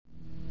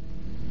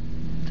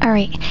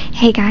Alright,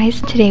 hey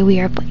guys, today we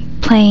are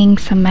playing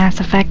some Mass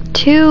Effect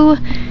 2.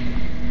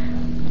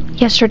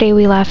 Yesterday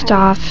we left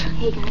off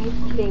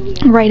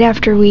right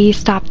after we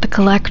stopped the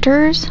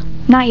collectors.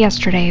 Not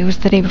yesterday, it was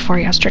the day before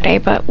yesterday,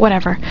 but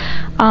whatever.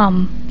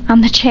 On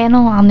the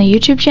channel, on the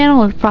YouTube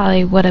channel, it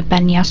probably would have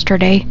been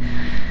yesterday.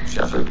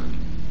 Shepard.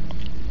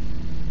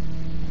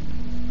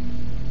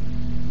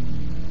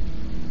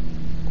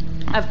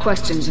 I have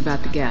questions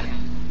about the Geth.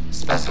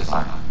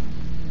 Specify.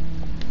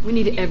 We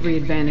need every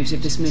advantage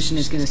if this mission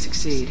is going to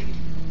succeed.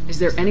 Is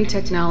there any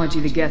technology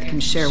the Geth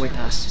can share with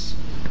us?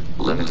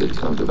 Limited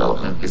code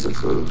development is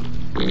approved.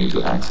 We need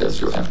to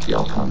access your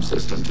FTL-COM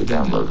system to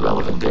download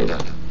relevant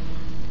data.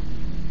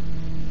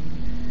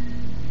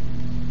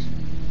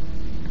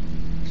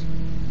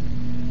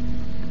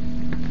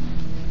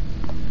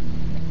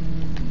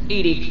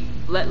 EDI,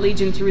 let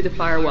Legion through the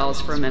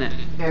firewalls for a minute.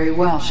 Very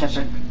well,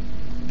 Shepard.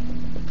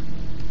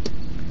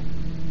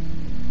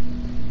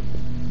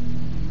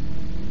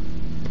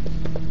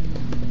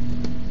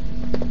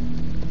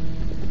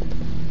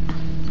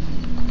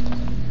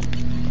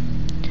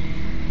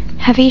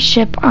 Heavy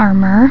ship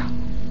armor.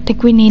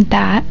 Think we need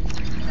that.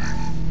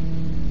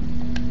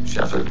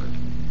 Shepard.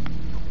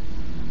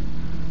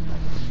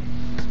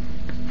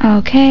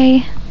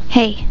 Okay.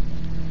 Hey.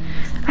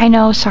 I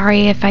know,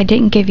 sorry if I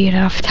didn't give you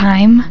enough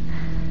time.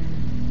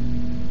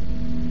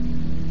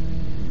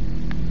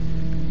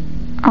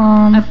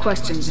 I have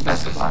questions about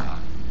Specify.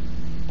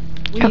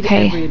 We need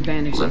Okay. every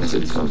advantage.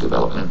 Limited code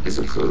development is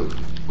approved.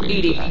 We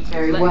need EDI, to access...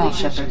 Very let well,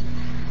 Legion- Shepard.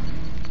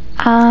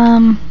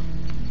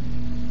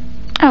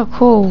 Oh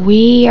cool,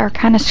 we are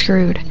kind of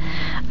screwed.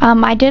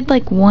 I did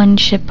like one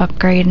ship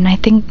upgrade and I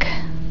think...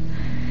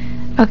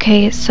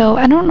 Okay, so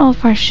I don't know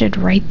if I should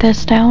write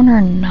this down or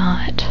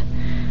not.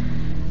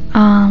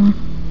 I'm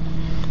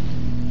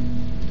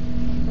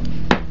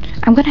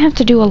gonna have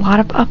to do a lot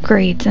of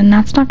upgrades and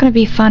that's not gonna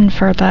be fun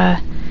for the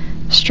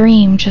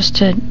stream, just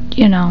to,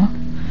 you know...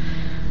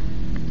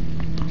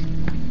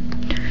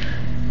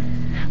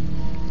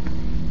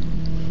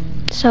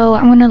 So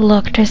I'm gonna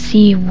look to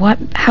see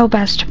how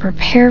best to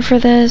prepare for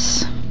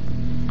this.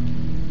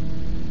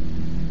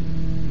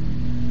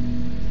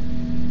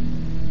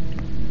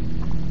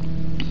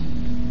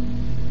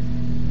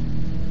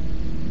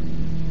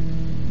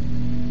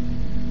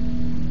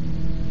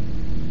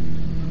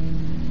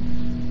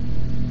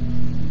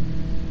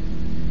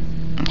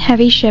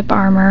 Heavy ship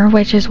armor,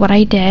 which is what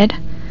I did.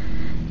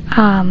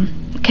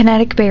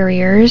 Kinetic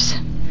barriers.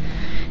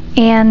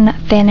 And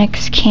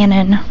Thanix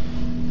cannon.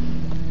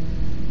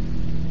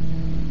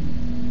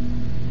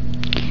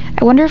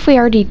 I wonder if we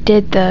already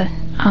did the,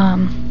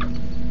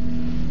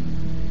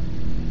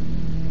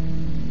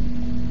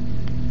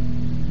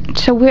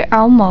 So we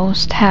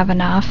almost have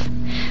enough.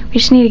 We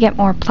just need to get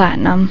more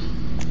platinum.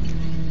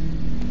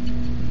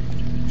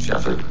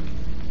 Shepard.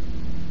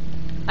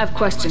 I have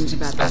questions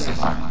about the Geth.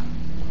 Specify.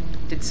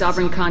 Did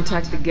Sovereign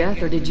contact the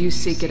Geth or did you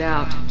seek it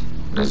out?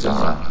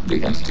 Nazara,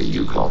 the entity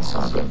you called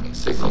Sovereign,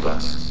 signaled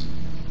us.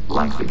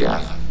 Like the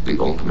Geth, the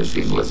old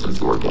machine listened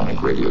to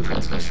organic radio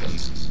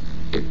transmissions.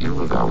 It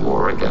knew of our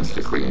war against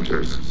the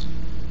creators.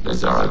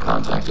 Nazara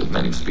contacted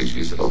many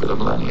species over the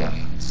millennia,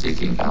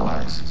 seeking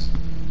allies.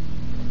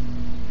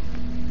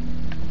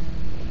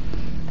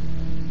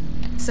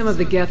 Some of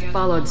the Geth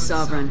followed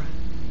Sovereign.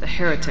 The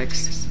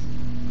heretics.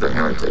 The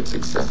heretics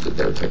accepted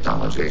their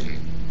technology.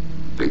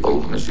 The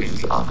old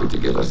machines offered to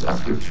give us our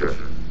future.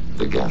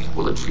 The Geth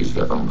will achieve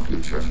their own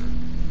future.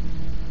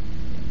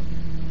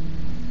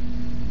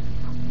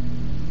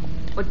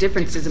 What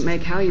difference does it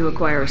make how you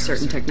acquire a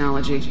certain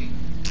technology?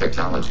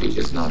 Technology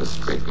is not a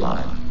straight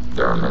line.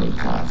 There are many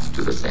paths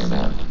to the same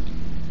end.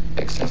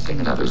 Accepting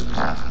another's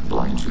path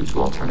blinds you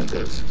to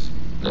alternatives.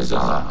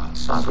 Nazara,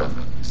 Sovereign,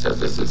 said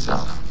this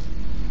itself.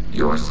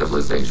 Your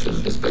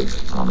civilization is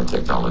based upon the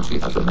technology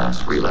of the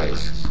mass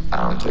relays,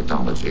 our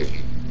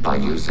technology. By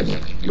using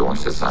it, your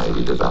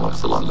society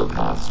develops along the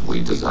paths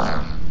we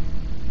desire.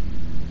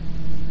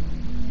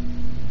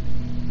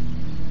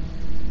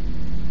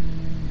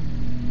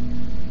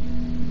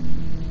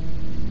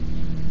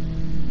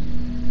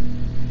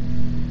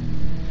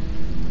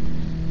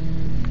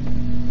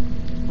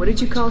 What did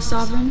you call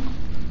Sovereign?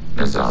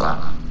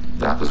 Nazara.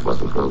 That was what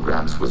the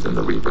programs within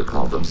the Reaper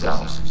called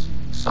themselves.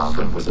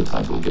 Sovereign was a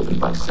title given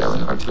by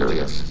Saren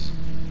Arterius.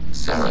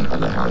 Saren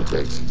and the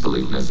heretics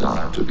believed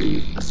Nazara to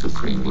be a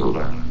supreme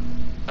ruler,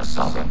 a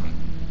sovereign.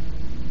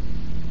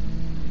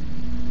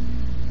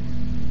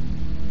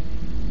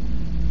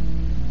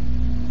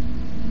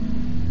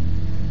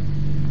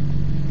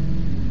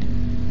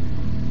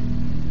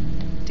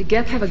 Did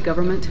Geth have a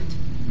government?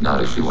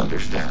 Not as you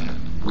understand.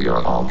 We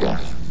are all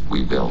Geth.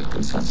 We build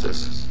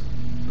consensus.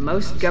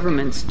 Most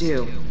governments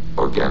do.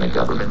 Organic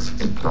governments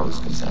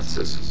impose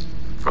consensus.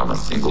 From a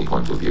single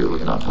point of view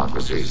in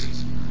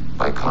autocracies.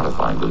 By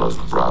codifying the most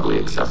broadly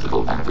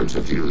acceptable average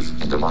of views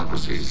in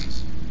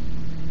democracies.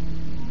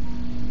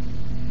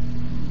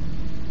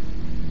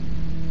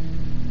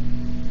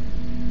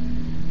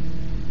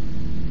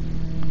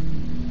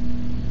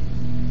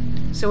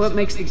 So what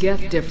makes the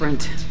Geth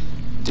different?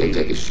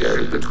 Data is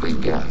shared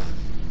between Geth.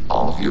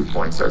 All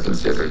viewpoints are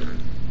considered.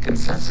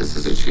 Consensus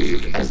is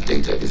achieved as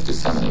data is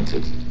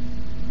disseminated.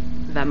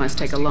 That must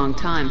take a long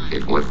time.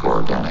 It would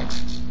for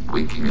organics.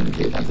 We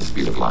communicate at the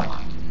speed of light.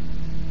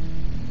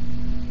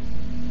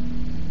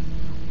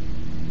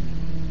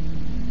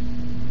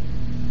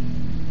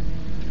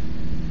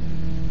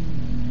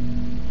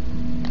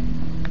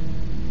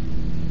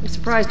 I'm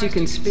surprised you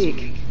can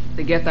speak.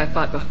 The Geth I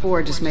fought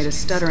before just made a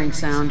stuttering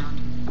sound.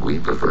 We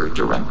prefer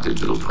direct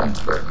digital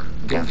transfer.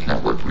 Geth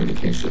network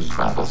communication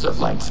travels at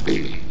light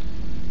speed.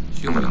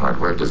 Human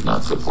hardware does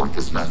not support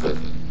this method.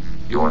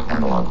 Your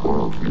analog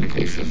oral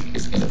communication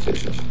is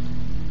inefficient.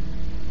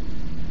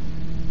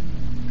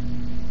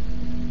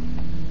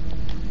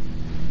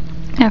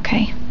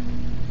 Okay.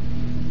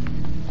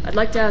 I'd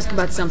like to ask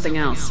about something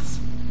else.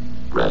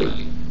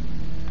 Ready?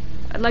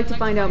 I'd like to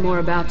find out more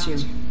about you.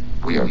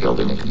 We are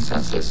building a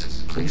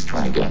consensus. Please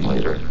try again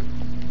later.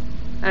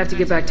 I have to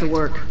get back to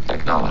work.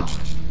 Acknowledged.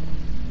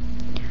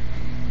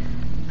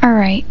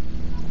 Alright.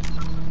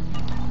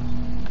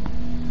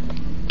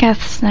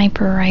 Geth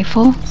sniper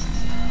rifle.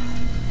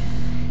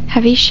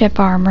 Heavy ship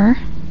armor.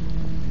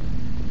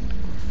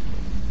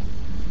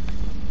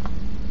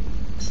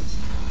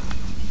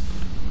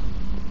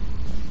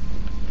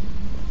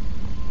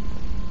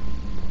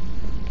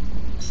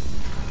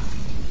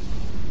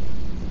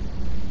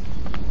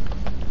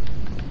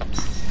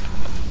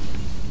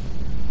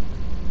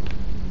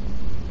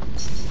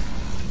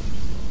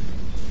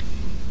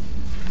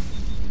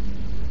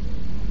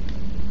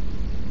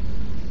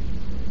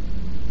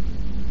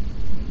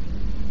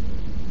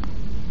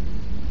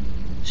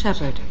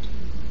 Shepard.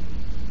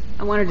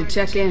 I wanted to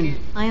check in.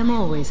 I am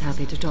always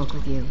happy to talk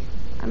with you.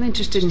 I'm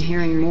interested in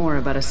hearing more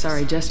about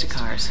Asari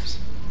Justicars.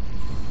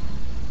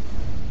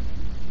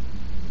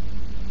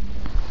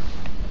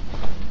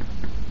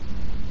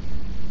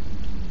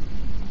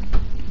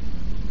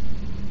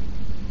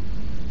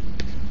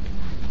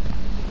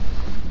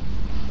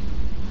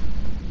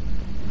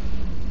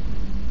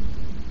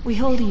 We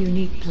hold a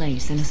unique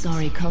place in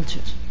Asari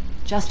culture.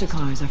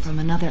 Justicars are from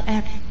another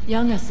era.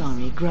 Young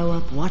Asari grow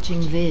up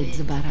watching vids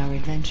about our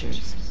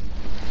adventures.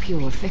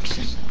 Pure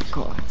fiction, of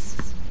course.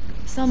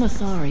 Some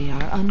Asari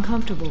are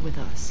uncomfortable with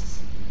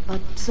us, but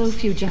so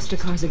few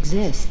Justicars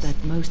exist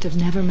that most have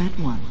never met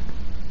one.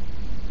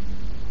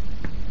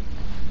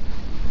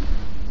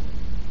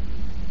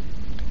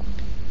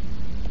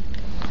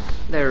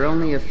 There are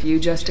only a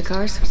few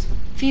Justicars?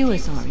 Few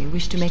Asari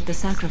wish to make the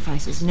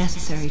sacrifices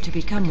necessary to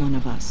become one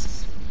of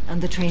us, and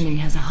the training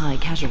has a high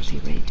casualty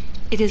rate.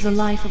 It is a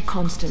life of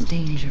constant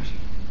danger.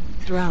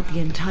 Throughout the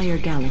entire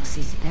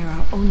galaxy, there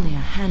are only a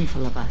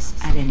handful of us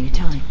at any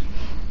time.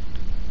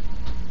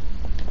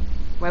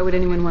 Why would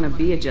anyone want to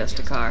be a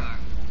Justicar?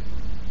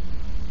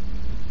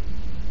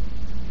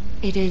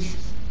 It is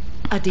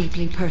a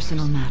deeply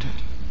personal matter.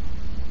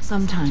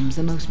 Sometimes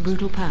the most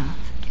brutal path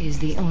is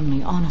the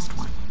only honest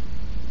one.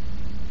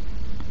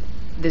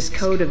 This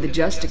code of the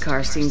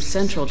Justicar seems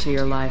central to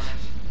your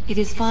life. It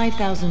is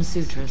 5,000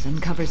 sutras and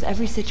covers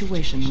every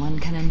situation one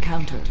can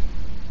encounter.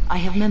 I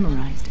have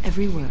memorized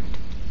every word.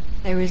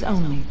 There is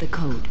only the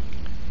code.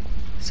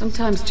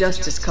 Sometimes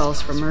justice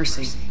calls for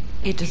mercy.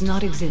 It does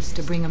not exist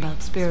to bring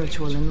about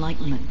spiritual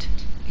enlightenment.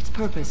 Its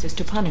purpose is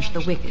to punish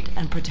the wicked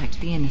and protect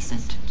the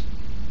innocent.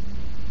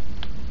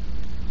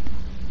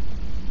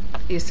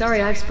 The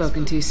Asari I've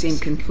spoken to seem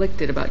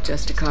conflicted about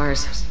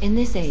Justicars. In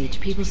this age,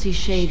 people see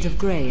shades of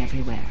gray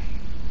everywhere.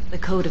 The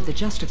code of the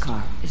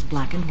Justicar is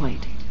black and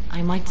white.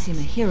 I might seem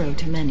a hero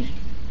to many,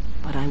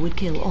 but I would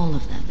kill all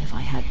of them if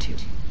I had to.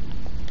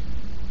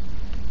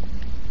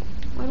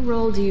 What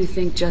role do you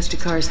think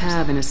Justicars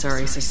have in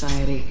Asari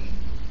society?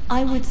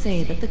 I would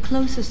say that the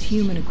closest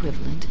human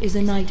equivalent is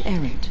a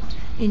knight-errant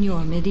in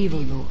your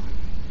medieval lore.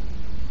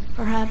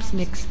 Perhaps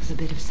mixed with a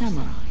bit of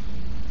samurai.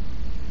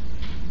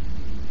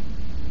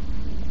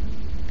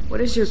 What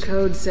does your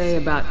code say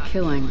about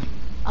killing?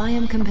 I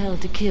am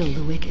compelled to kill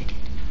the wicked.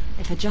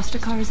 If a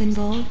Justicar is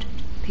involved,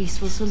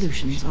 peaceful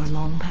solutions are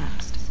long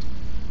past.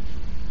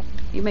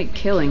 You make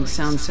killing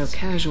sound so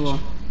casual.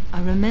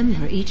 I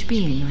remember each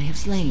being I have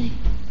slain.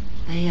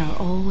 They are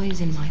always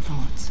in my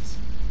thoughts.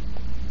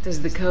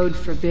 Does the code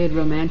forbid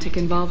romantic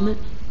involvement?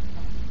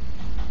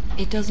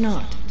 It does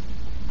not.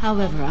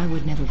 However, I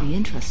would never be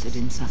interested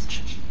in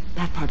such.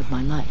 That part of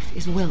my life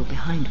is well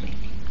behind me.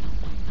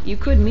 You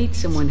could meet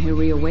someone who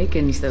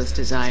reawakens those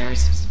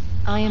desires.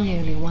 I am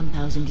nearly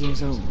 1,000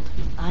 years old.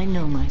 I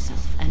know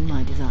myself and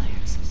my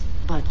desires.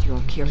 But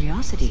your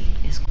curiosity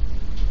is...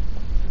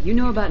 You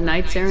know about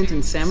knights errant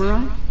and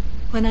samurai?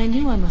 When I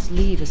knew I must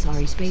leave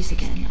Asari space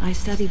again, I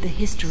studied the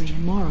history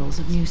and morals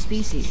of new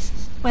species.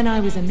 When I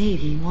was a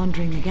maiden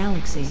wandering the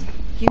galaxy,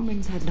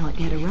 humans had not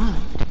yet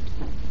arrived.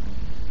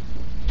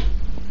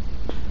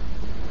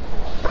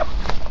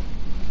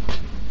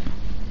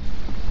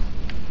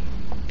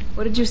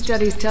 What did your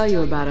studies tell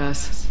you about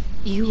us?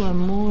 You are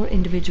more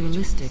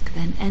individualistic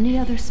than any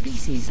other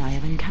species I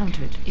have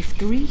encountered. If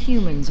 3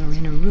 humans are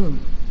in a room,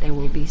 there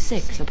will be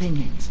 6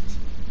 opinions.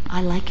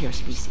 I like your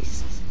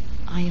species.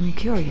 I am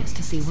curious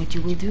to see what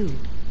you will do.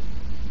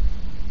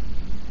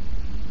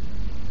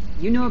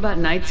 You know about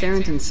knights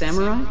errant and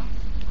samurai?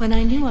 When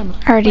I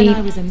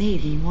was a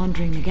maiden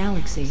wandering the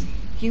galaxy,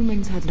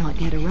 humans had not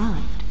yet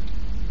arrived.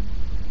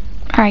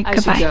 Alright, I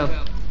goodbye. should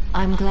go.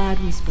 I'm glad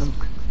we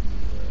spoke.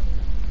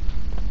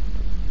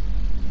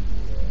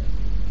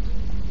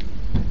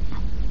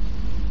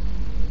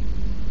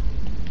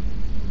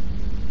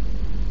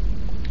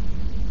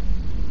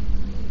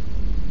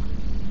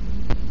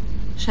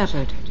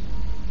 Shepard.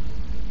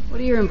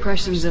 What are your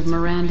impressions of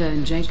Miranda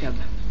and Jacob?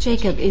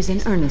 Jacob is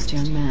an earnest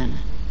young man.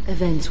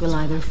 Events will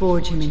either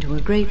forge him into a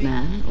great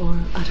man,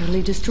 or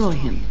utterly destroy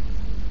him.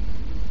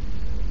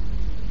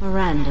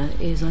 Miranda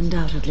is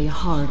undoubtedly a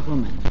hard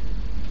woman.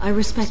 I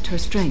respect her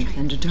strength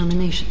and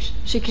determination.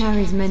 She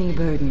carries many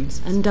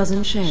burdens, and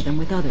doesn't share them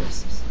with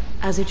others,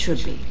 as it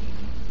should be.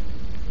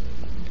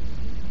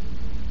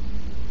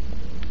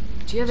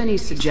 Do you have any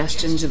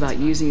suggestions about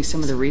using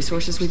some of the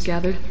resources we've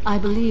gathered? I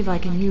believe I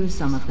can use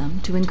some of them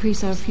to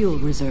increase our fuel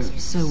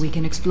reserves so we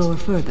can explore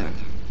further.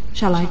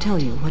 Shall I tell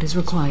you what is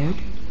required?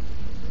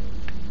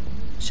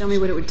 Show me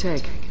what it would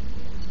take.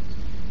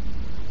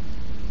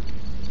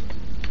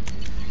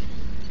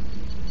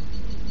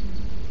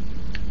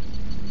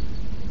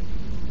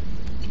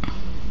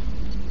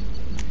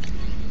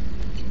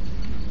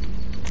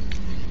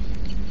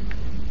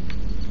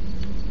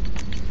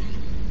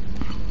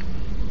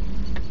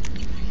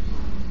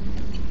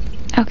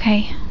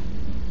 Okay.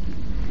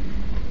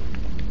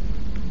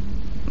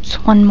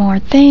 Just one more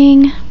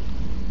thing.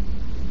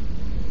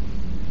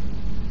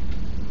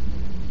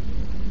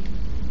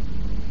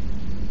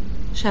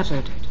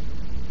 Shepard,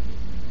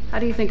 How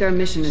do you think our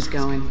mission is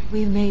going?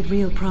 we've made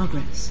real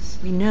progress.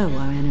 We know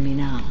our enemy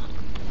now.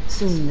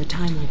 Soon the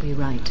time will be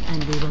right,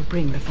 and we will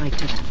bring the fight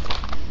to them.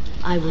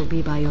 I will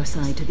be by your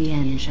side to the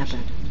end, Shepard.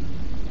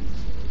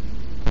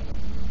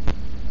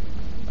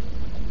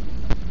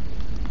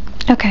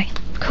 Okay,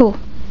 cool.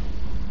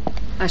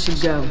 I should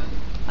go.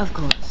 Of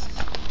course.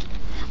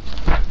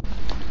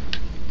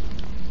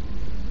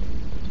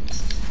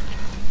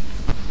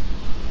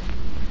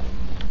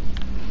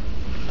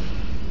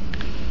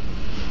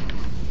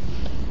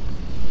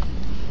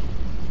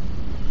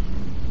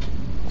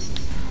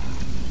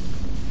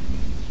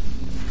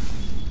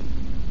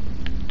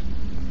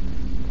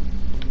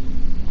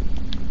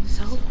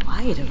 So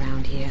quiet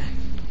around here.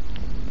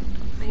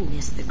 I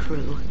miss the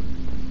crew.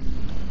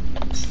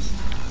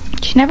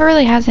 She never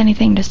really has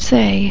anything to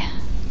say.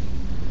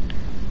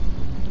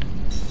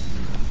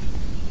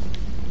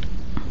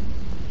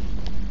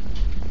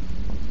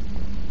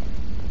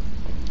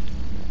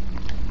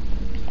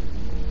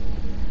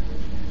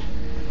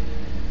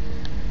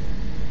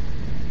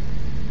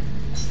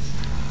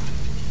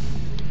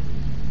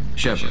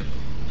 Shepard,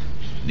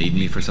 need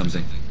me for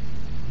something?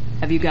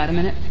 Have you got a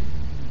minute?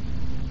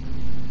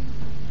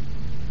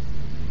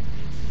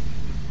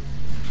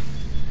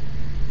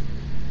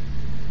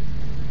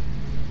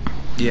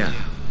 Yeah.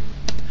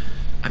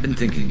 I've been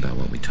thinking about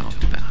what we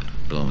talked about.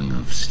 Blowing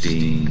off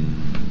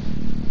steam,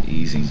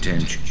 easing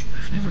tension.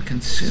 I've never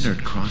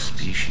considered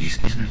cross-species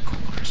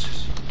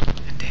intercourse.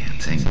 And damn,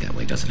 saying it that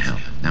way doesn't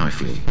help. Now I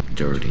feel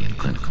dirty and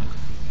clinical.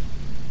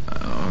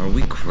 Are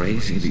we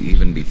crazy to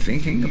even be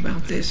thinking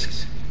about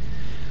this?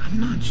 I'm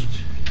not...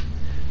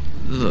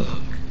 Look,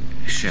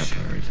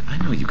 Shepard, I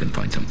know you can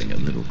find something a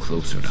little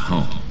closer to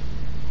home.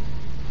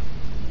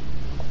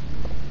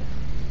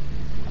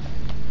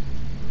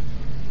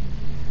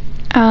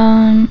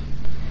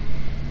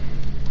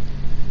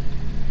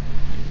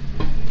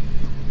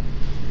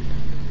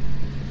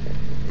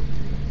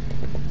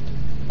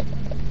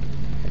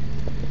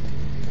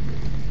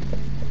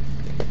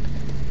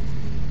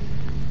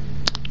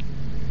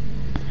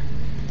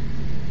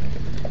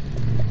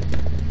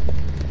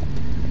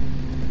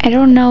 I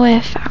don't know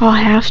if I'll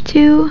have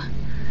to.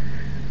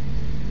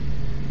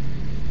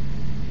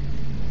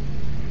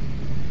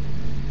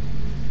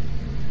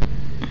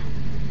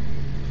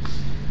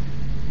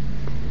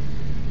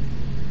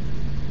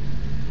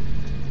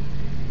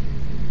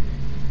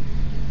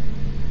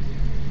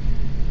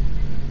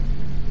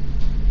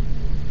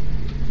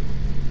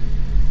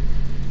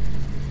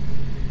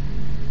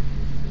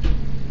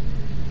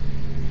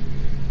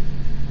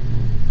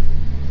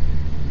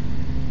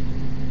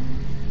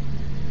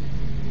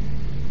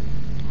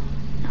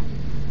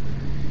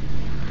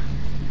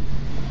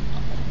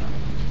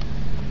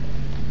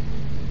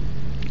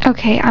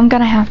 Okay, I'm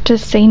gonna have to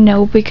say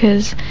no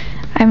because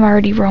I'm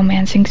already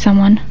romancing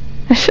someone.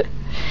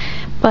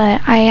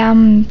 But I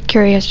am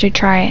curious to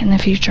try it in the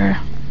future.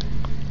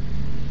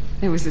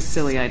 It was a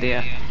silly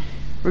idea.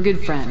 We're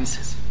good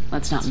friends.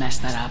 Let's not mess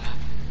that up.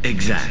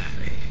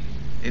 Exactly.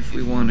 If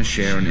we want to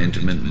share an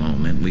intimate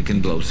moment, we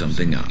can blow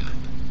something up.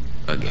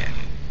 Again.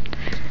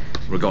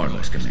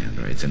 Regardless,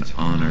 Commander, it's an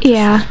honor to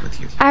sit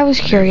with you. I was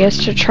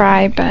curious to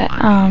try, but,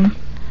 I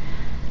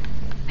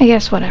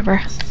guess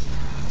whatever.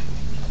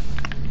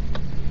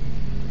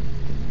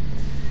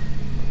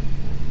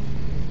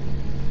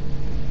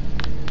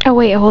 Oh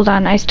wait, hold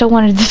on. I still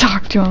wanted to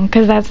talk to him,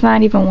 because that's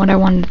not even what I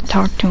wanted to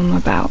talk to him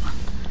about.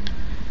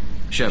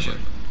 Shepard,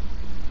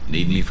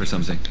 need me for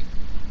something?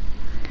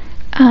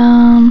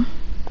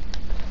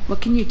 What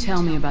can you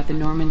tell me about the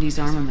Normandy's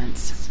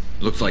armaments?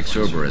 Looks like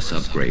Cerberus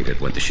upgraded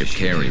what the ship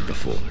carried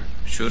before.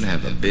 Should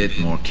have a bit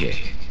more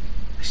kick.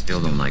 I still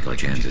don't like our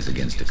chances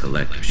against a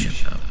collector ship,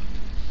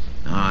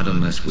 though. Not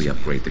unless we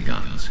upgrade the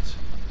guns.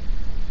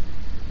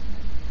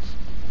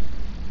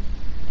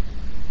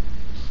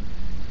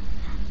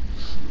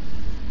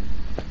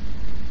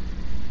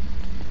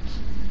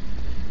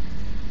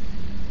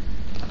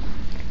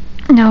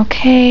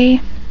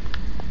 Okay.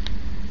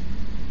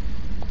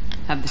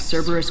 Have the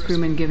Cerberus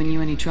crewmen given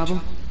you any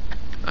trouble?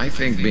 I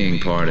think being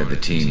part of the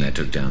team that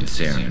took down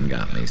Saren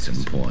got me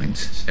some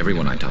points.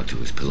 Everyone I talked to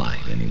was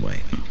polite,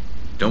 anyway.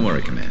 Don't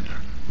worry, Commander.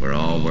 We're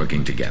all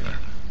working together.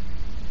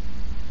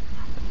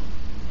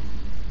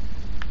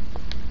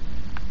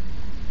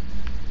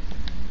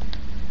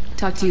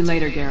 Talk to you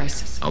later,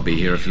 Garrus. I'll be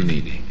here if you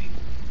need me.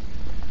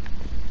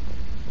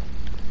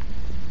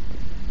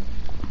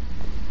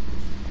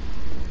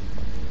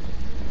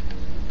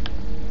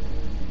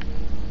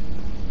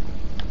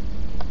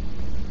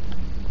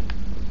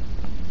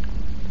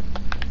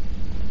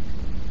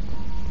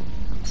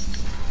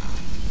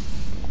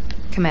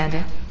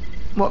 Commander,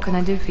 what can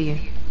I do for you?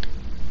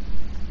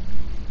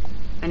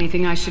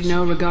 Anything I should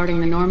know regarding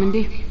the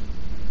Normandy?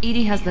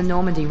 EDI has the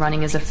Normandy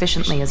running as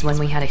efficiently as when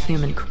we had a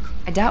human crew.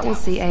 I doubt we'll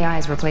see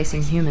AIs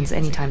replacing humans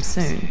anytime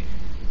soon,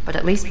 but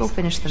at least we'll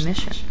finish the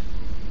mission.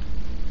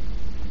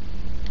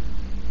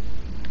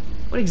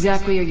 What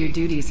exactly are your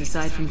duties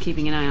aside from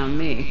keeping an eye on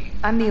me?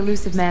 I'm the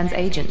Elusive Man's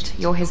agent.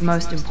 You're his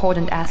most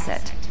important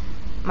asset.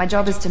 My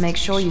job is to make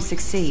sure you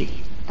succeed.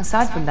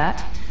 Aside from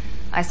that,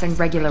 I send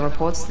regular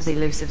reports to the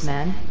Elusive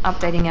Man,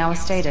 updating our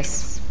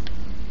status.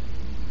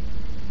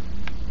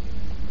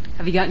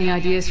 Have you got any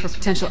ideas for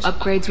potential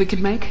upgrades we could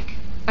make?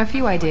 A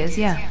few ideas,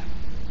 yeah.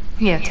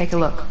 Here, take a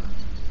look.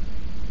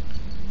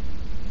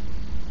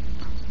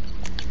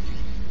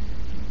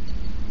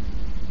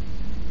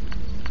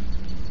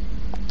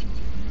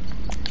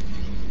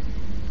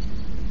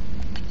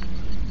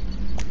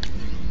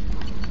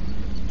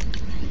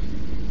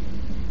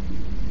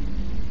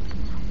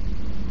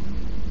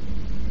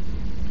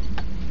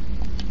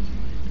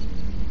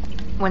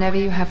 Whenever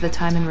you have the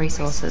time and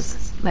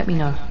resources, let me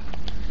know.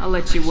 I'll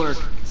let you work.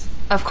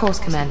 Of course,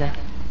 Commander.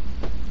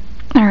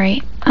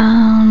 Alright,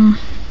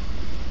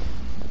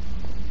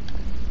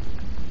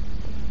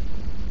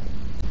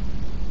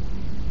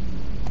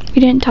 we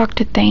didn't talk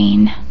to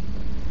Thane.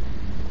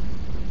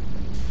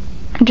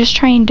 I'm just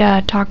trying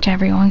to talk to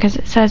everyone because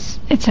it says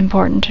it's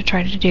important to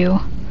try to do.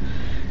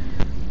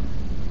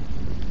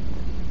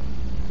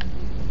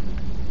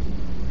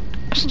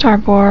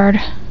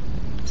 Starboard.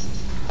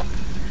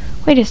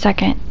 Wait a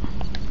second.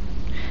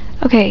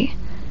 Okay.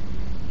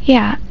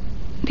 Yeah.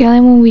 The only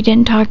one we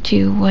didn't talk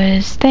to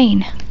was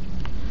Thane.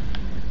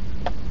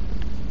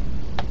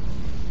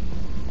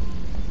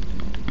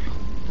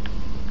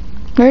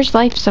 Where's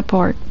life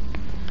support?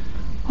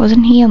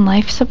 Wasn't he in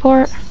life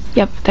support?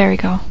 Yep, there we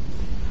go.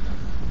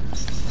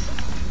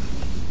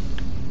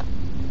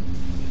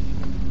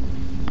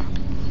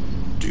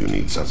 Do you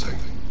need something?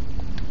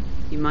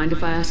 You mind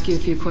if I ask you a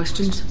few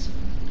questions?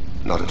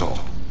 Not at all.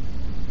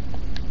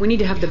 We need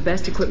to have the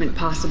best equipment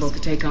possible to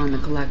take on the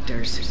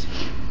Collectors.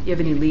 You have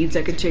any leads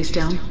I could chase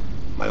down?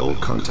 My old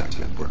contact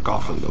network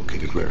often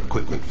located rare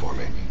equipment for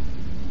me.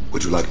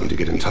 Would you like me to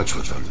get in touch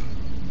with them?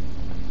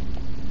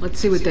 Let's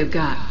see what they've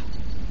got.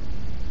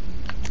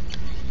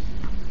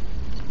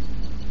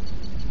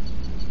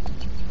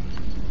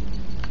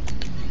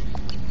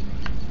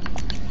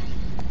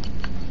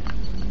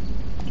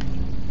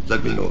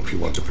 Let me know if you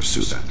want to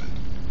pursue that.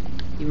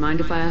 You mind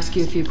if I ask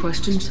you a few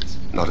questions?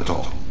 Not at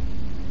all.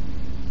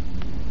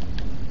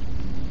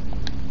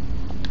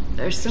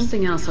 There's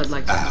something else I'd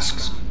like to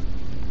Ask.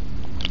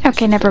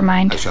 Okay, never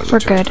mind. I shall We're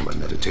return good. to my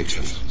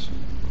meditations.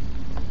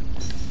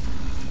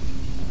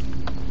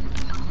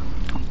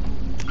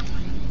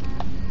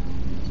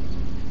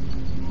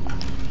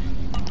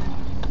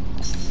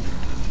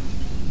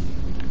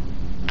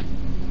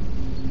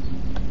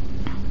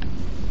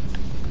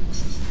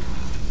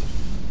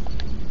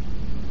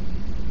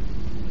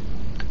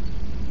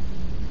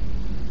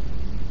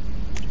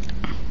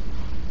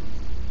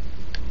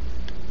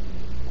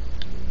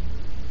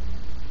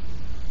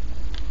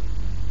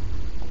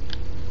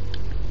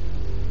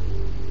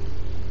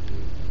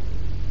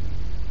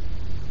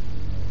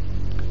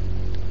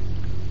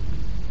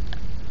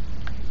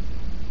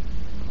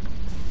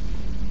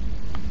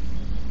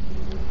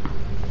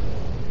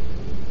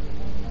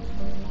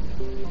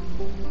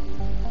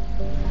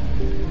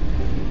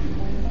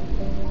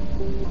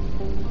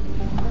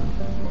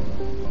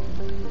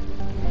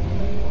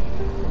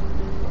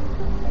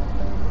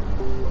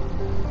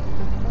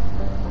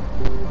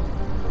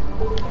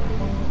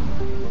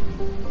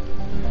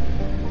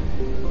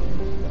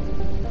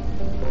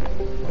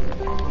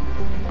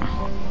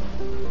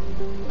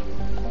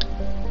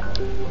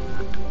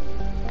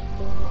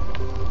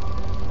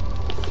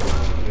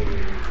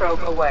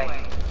 Probe away.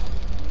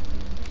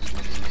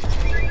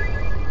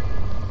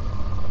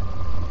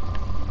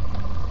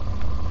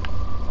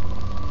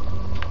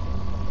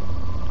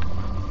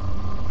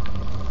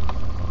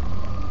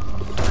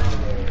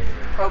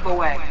 Probe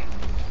away.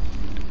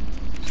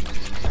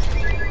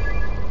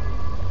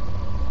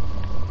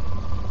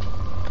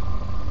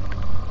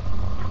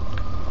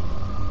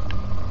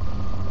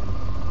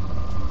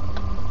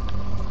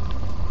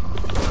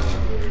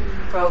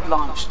 Probe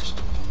launched.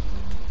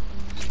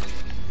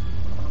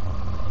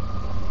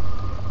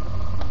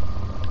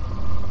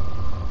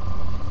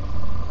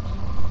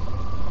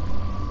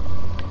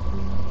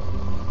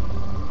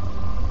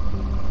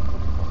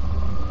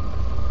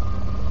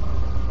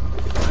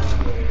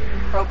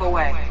 Probe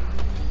away.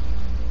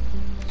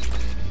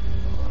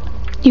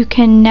 You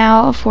can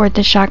now afford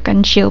the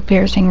shotgun shield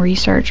piercing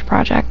research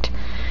project.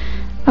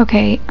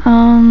 Okay,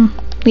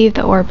 leave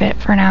the orbit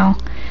for now.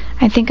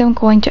 I think I'm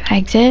going to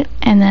exit,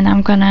 and then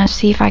I'm gonna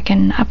see if I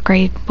can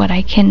upgrade what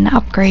I can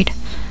upgrade.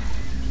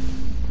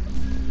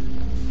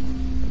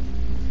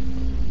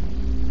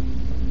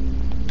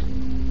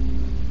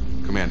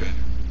 Commander,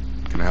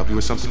 can I help you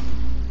with something?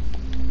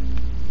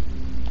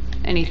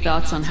 Any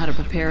thoughts on how to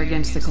prepare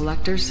against the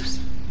Collectors?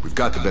 We've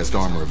got the best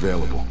armor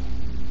available.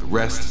 The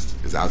rest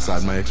is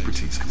outside my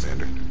expertise,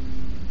 Commander.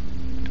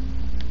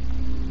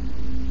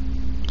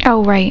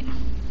 Oh, right.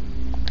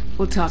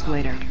 We'll talk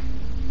later.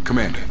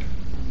 Commander.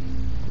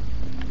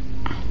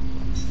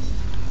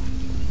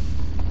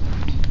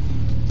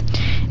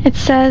 It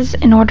says,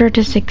 in order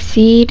to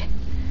succeed...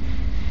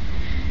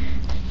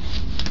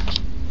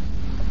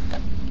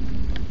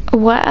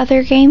 What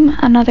other game?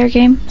 Another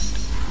game?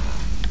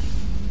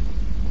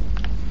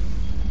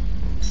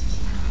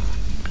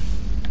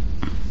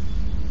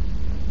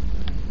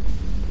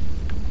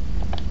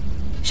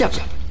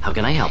 Shepard, how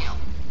can I help?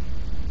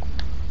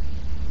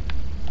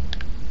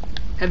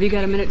 Have you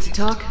got a minute to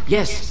talk?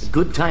 Yes,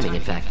 good timing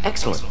in fact.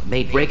 Excellent.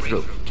 Made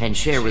breakthrough. Can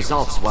share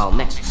results while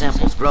next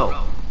samples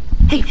grow.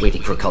 Hate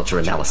waiting for culture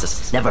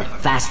analysis. Never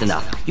fast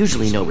enough.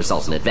 Usually no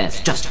results in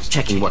advance. Just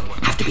checking work.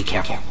 Have to be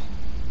careful.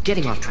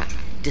 Getting off track.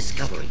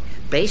 Discovery.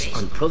 Based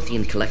on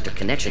Prothean Collector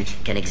connection,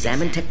 can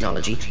examine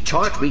technology,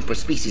 chart Reaper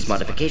species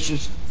modification,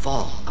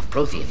 fall of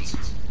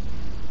Protheans.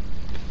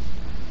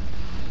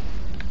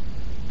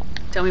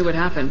 Tell me what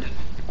happened.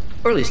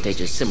 Early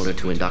stages similar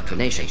to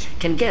indoctrination.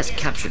 Can guess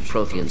captured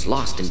Protheans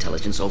lost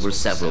intelligence over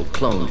several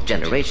cloned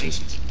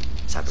generations.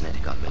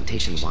 Cybernetic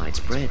augmentation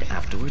widespread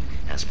afterward.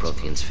 As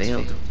Protheans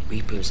failed,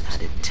 Reapers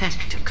added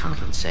tech to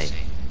compensate.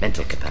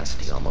 Mental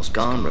capacity almost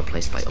gone,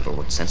 replaced by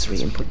overworked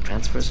sensory input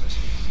transfers.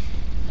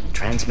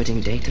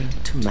 Transmitting data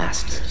to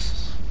masters.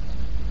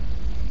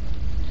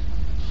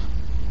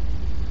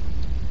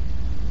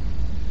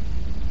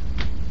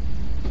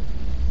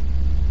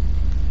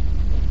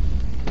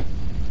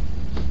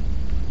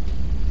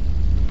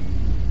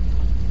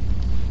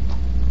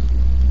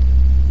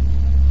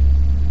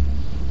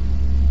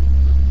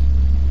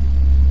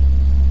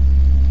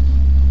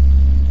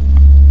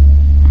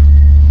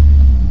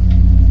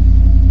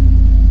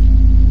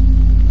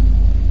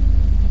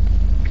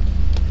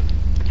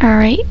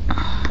 Alright.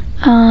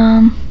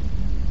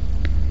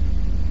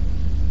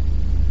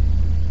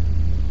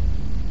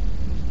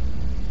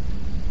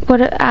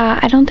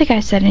 I don't think I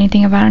said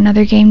anything about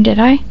another game, did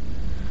I?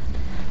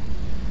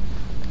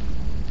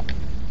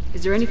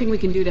 Is there anything we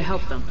can do to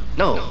help them?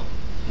 No.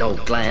 No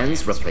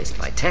glands replaced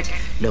by tech.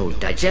 No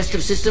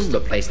digestive system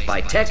replaced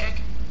by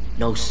tech.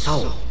 No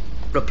soul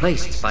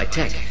replaced by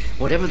tech.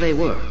 Whatever they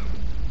were,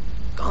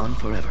 gone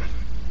forever.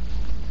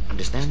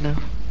 Understand now?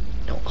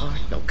 No art,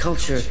 no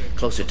culture,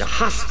 closer to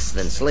husks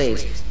than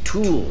slaves,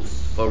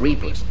 tools for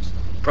Reapers.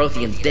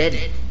 Protheans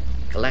dead,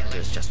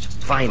 Collectors just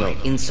final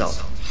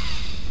insult.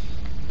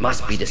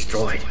 Must be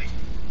destroyed.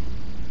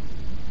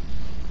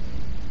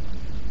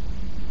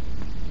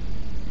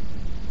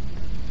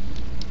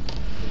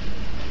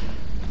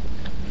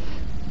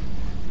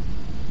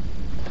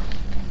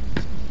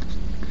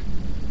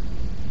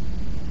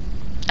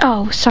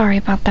 Oh, sorry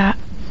about that.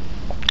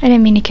 I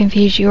didn't mean to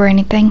confuse you or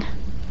anything.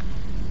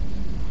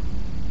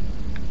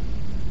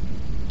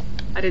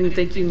 I didn't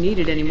think you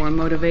needed any more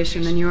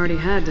motivation than you already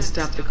had to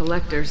stop the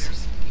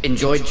Collectors.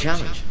 Enjoyed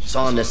challenge.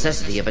 Saw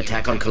necessity of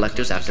attack on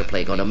Collectors after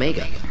Plague on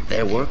Omega.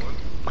 Their work,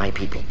 my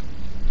people.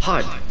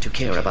 Hard to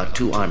care about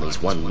two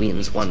armies. One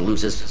wins, one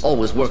loses.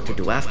 Always work to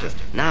do after.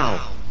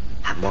 Now,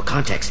 have more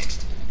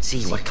context.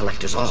 See what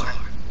Collectors are.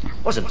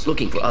 Wasn't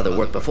looking for other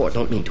work before.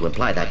 Don't mean to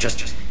imply that.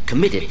 Just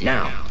committed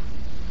now.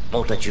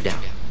 Won't let you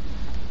down.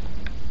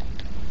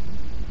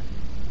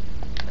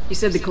 You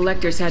said the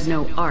Collectors had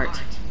no art.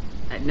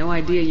 I had no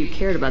idea you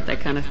cared about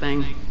that kind of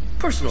thing.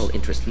 Personal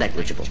interest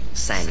negligible.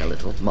 Sang a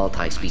little.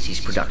 Multi-species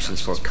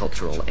productions for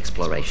cultural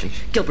exploration.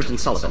 Gilbert and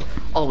Sullivan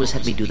always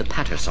had me do the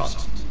patter song.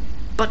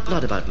 But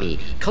not about me.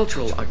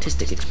 Cultural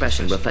artistic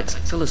expression reflects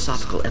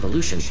philosophical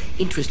evolution,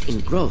 interest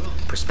in growth,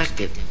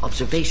 perspective,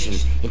 observation,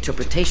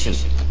 interpretation.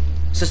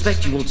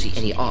 Suspect you won't see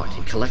any art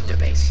in Collector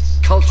base.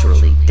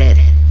 Culturally dead.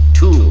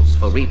 Tools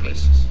for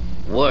Reapers.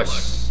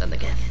 Worse than the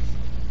Geth.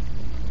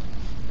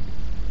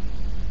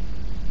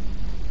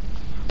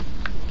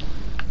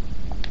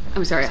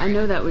 I'm sorry, I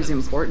know that was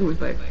important,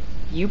 but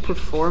you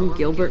perform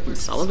Gilbert and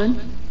Sullivan?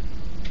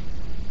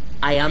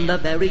 I am the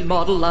very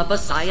model of a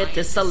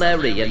scientist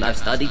Solarian. I've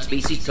studied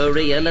species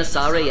Turian,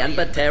 Asari, and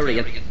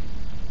Batarian.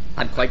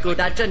 I'm quite good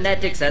at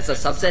genetics as a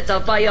subset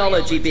of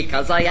biology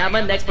because I am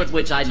an expert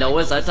which I know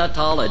is a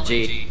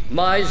tautology.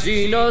 My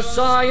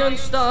xenoscience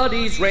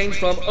studies range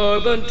from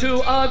urban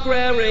to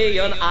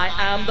agrarian. I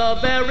am the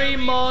very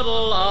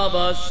model of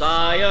a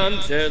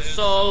scientist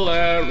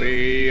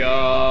Solarian.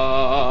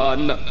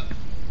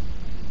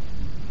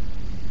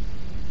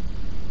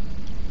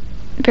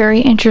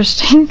 Very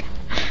interesting.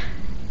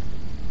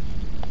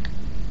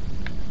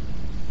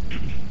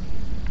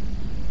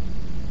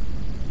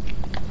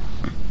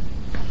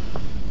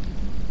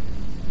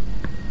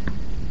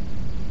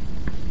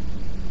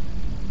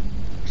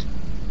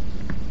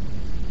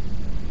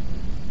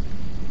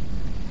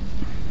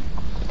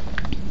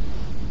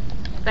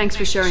 Thanks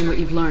for sharing what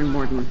you've learned,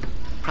 Mordin.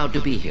 Proud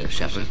to be here,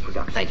 Shepard.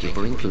 Thank you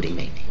for including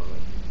me.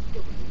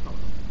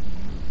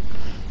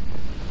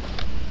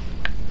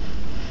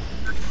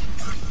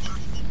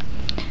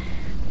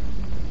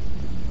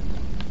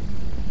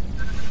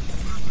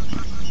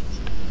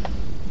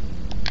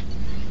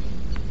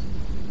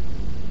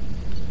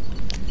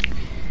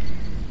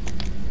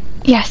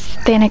 Yes,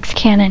 Thanix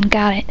cannon,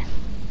 got it.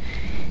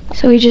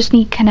 So we just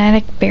need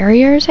kinetic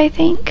barriers, I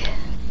think.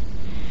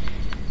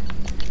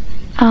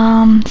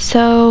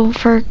 So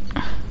for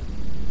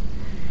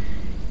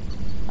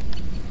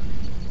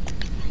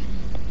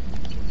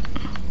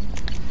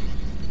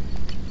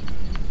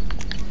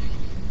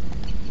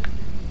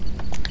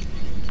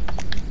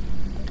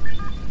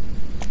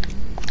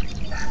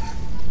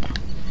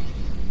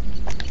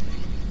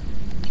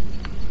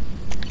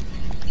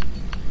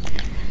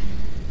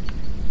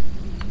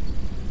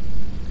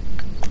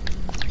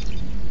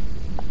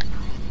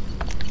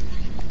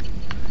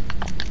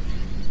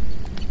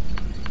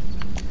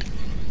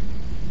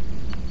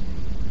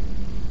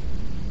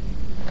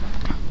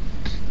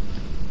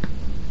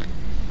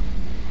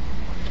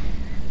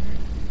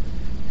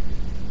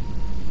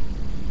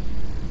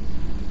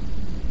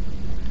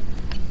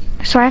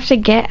So I have to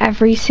get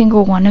every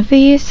single one of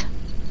these,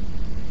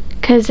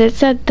 because it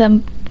said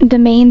the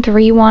main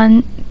three you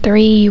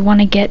want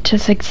to get to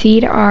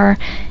succeed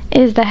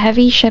is the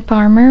heavy ship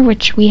armor,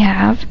 which we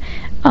have,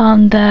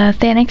 the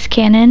Thanix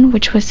cannon,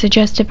 which was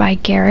suggested by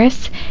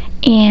Garrus,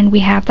 and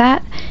we have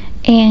that,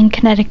 and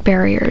kinetic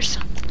barriers.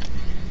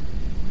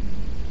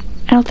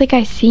 I don't think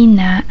I've seen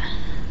that.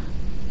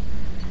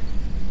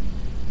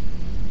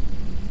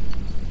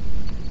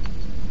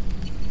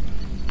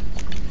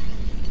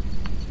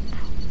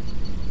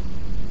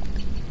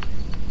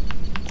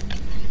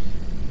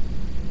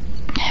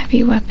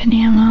 Heavy weapon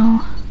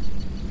ammo.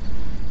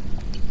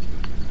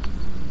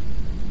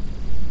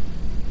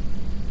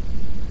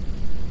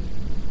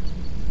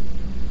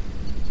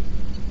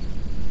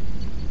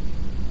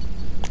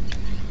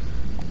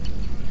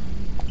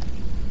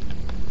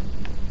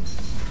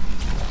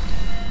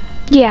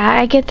 Yeah,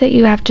 I get that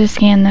you have to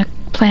scan the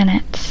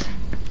planets.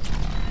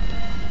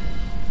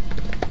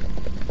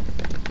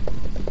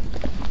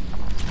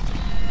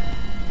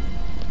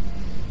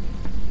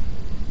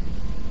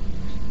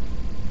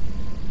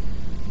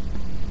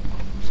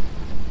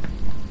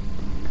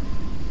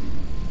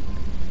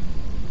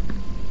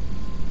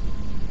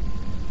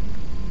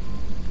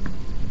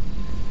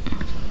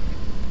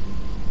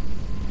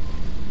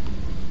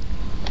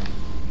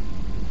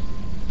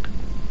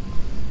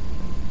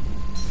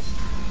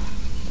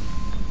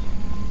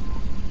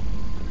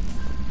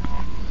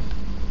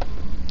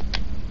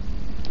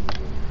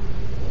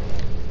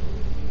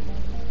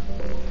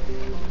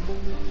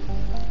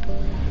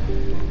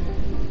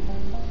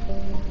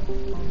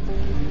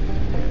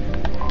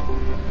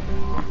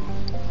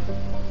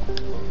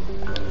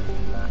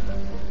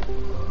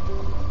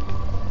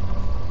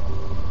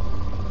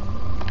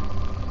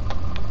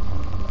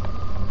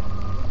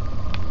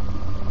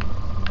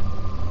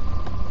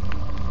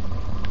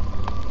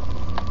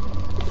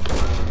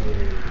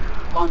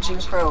 Launching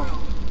probe.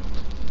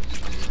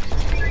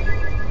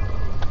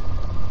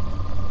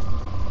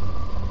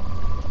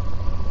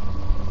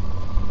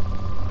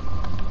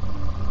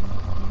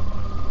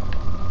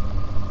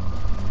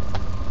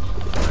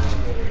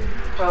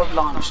 Probe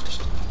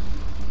launched.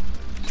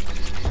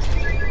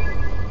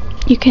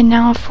 You can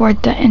now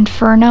afford the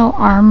Inferno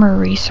Armor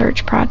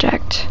Research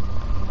Project.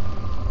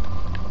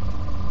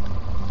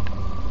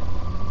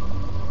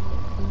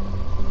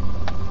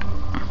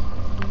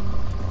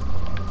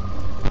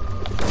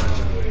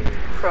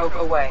 Probe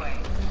away.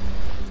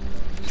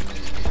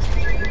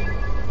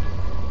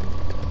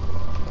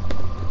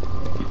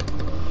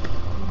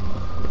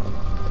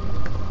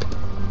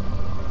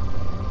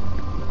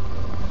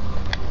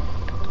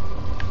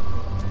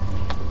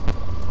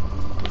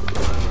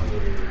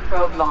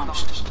 Probe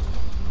launched.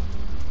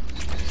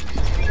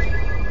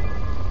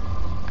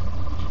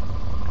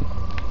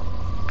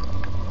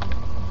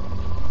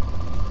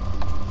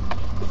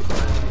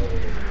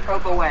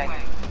 Probe away.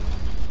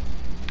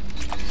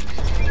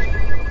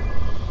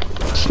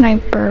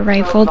 Sniper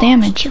rifle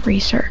damage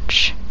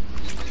research.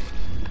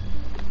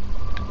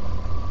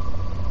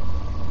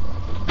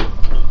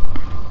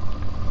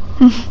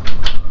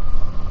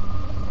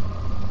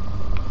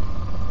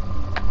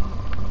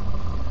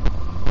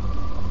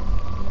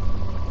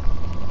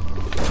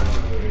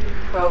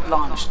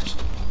 accomplished.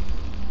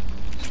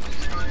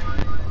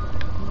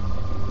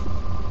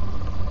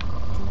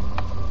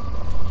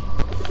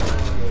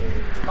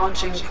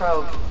 Launching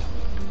probe.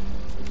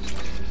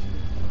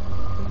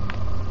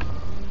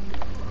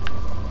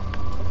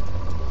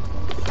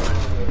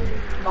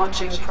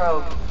 Launching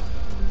probe.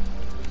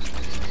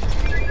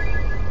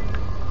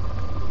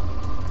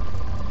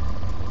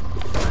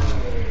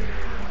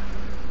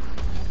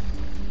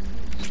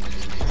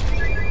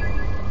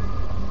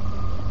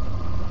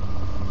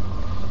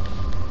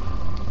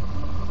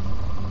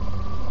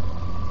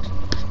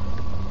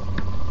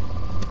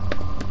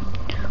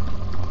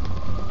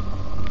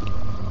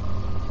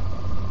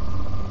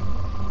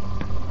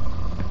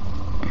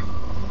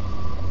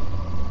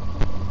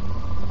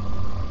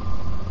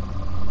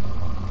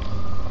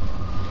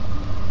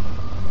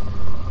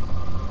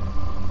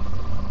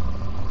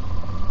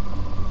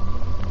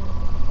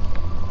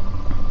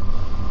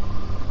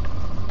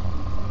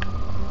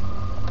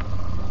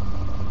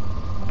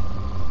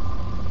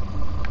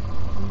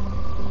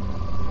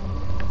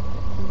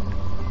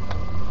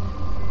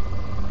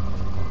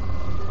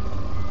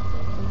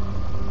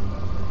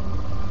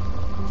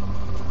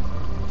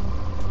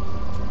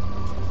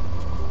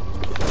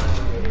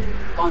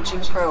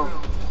 Launching probe.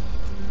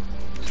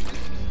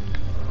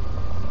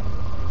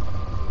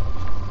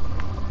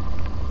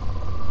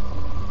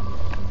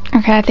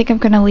 Okay, I think I'm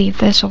gonna leave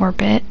this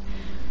orbit.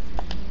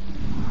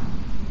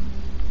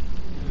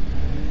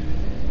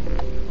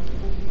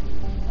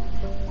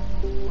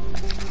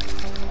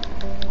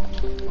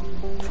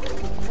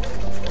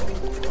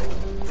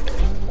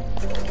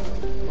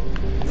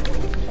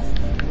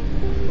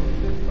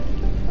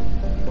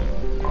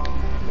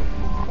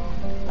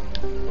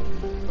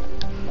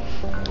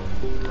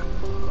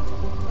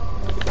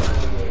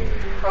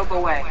 Probe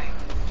away.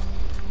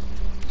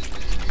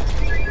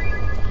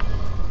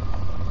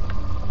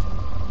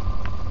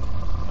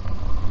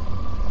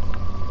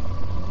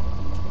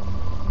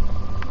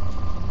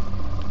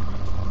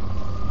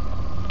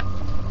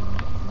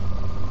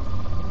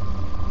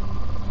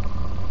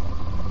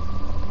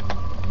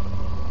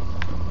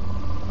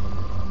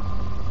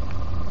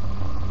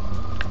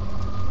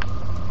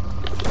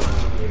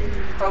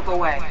 Probe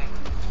away.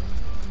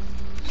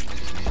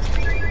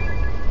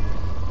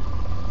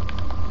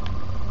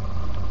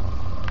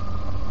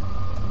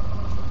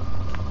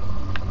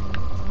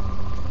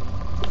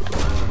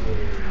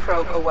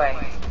 Probe away.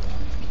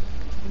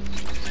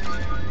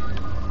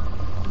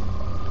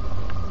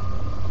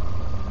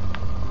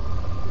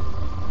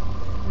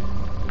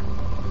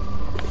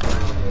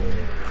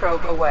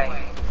 Probe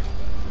away.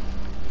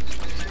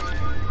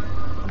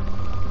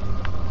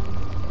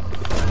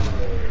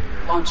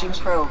 Launching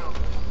probe.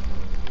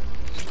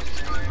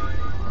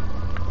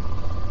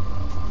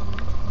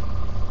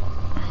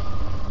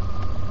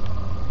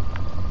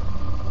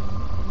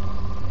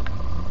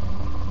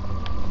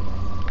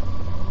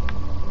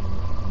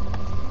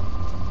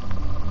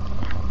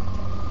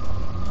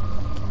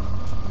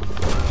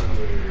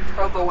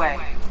 Probe away.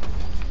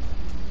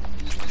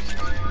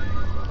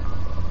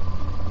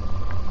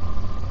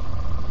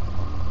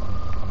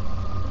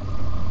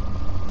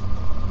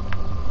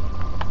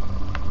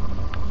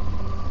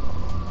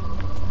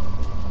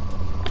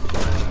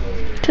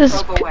 This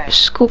is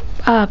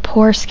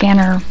poor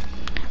scanner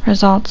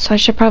results, so I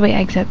should probably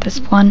exit this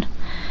one.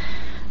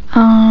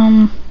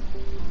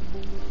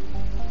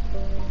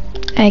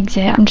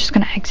 Exit. I'm just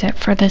gonna exit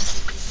for this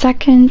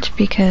second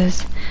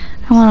because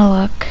I want to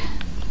look.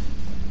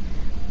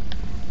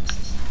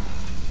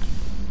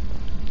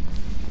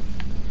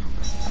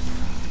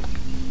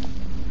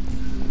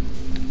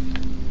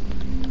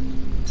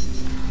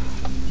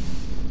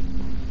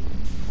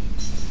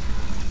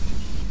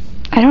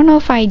 I don't know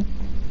if I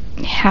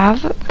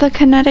have the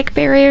kinetic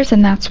barriers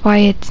and that's why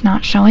it's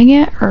not showing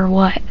it, or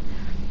what.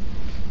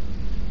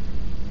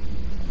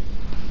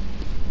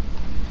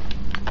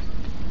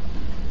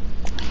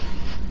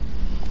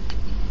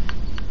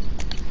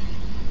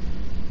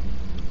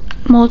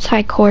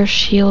 Multi-core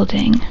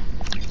shielding.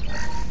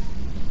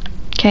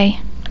 Okay.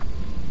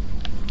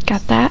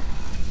 Got that.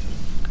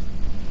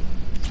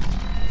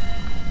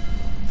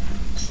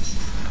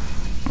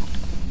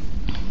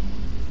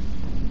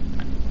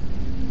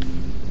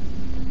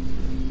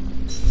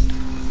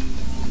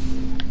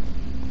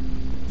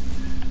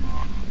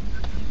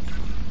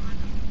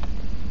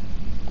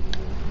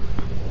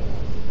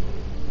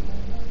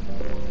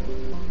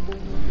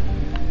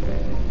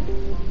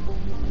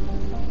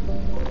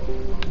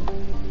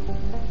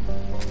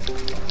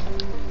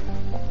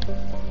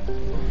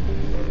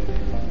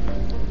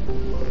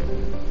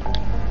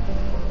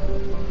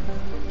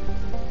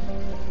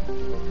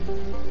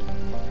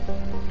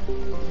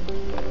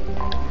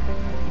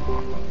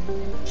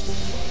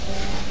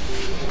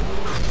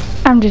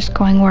 I'm just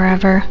going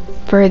wherever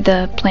for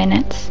the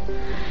planets.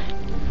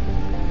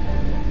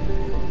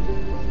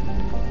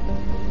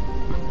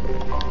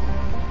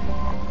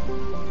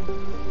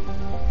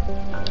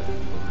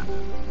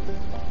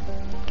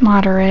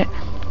 Moderate.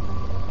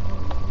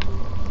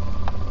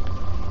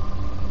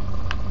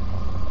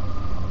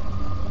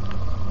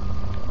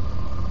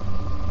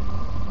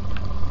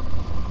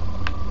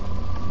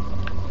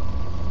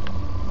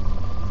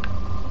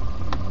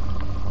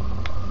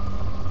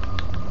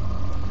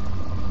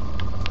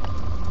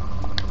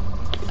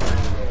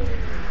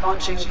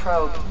 Launching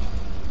probe.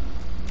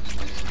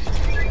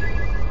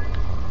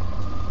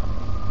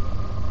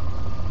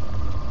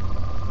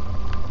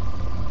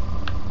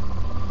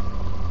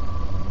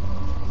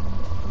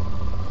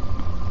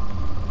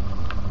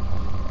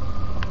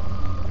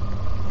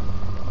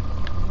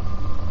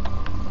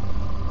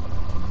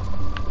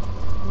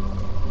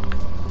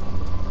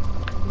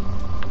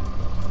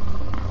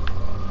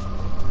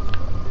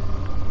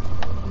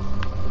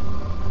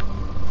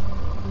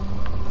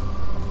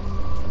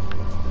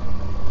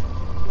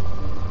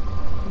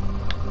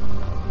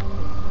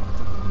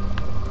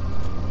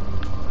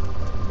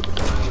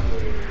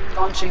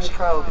 Launching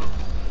probe.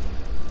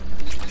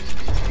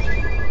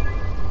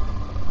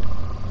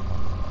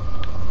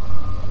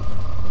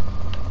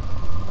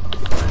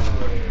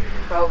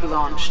 Probe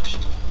launched.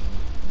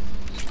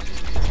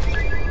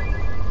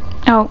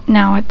 Oh,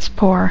 now it's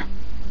poor.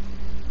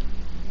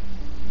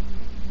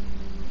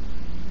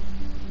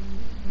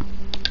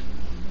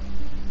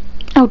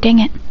 Oh, dang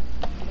it.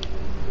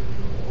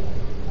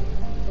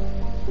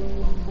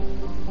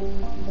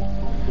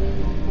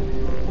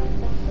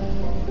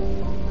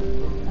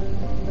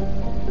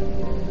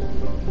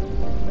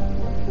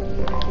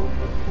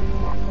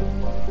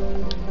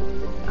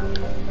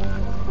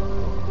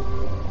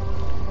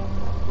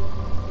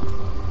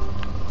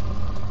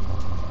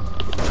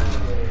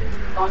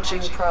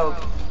 Launching probe.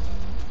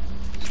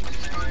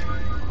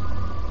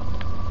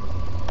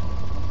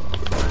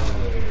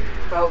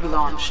 Probe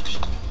launched.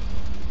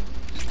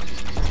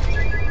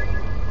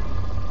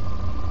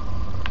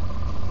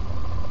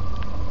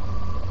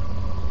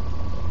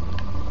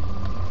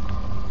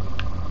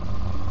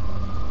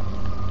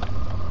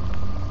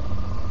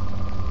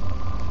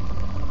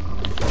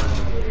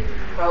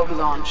 Probe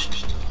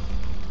launched.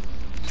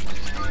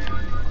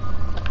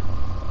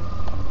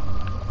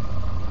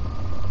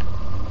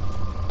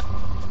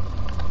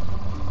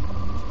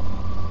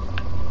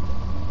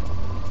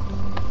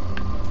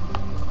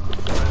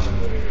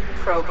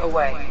 Probe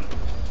away.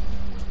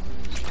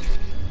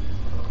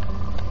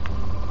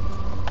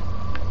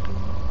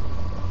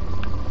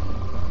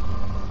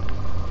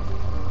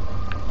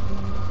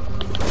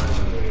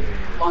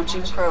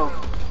 Launching probe.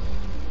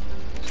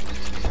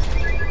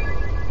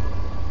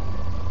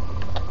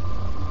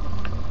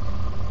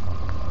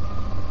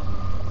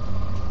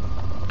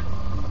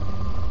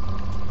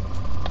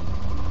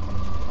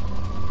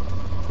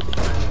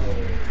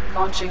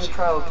 Launching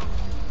probe.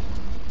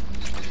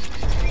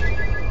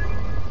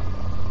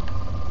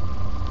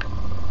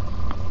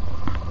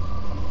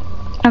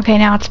 Okay,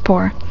 now it's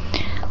poor.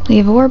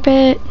 Leave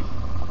orbit,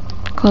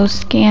 close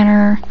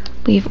scanner,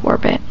 leave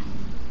orbit.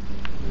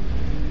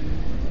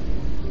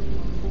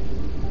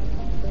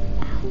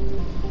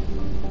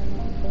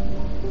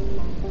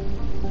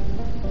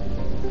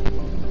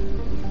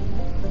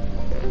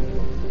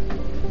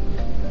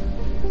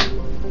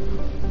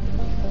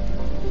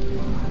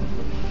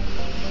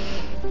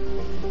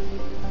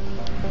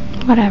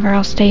 Whatever,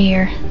 I'll stay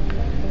here.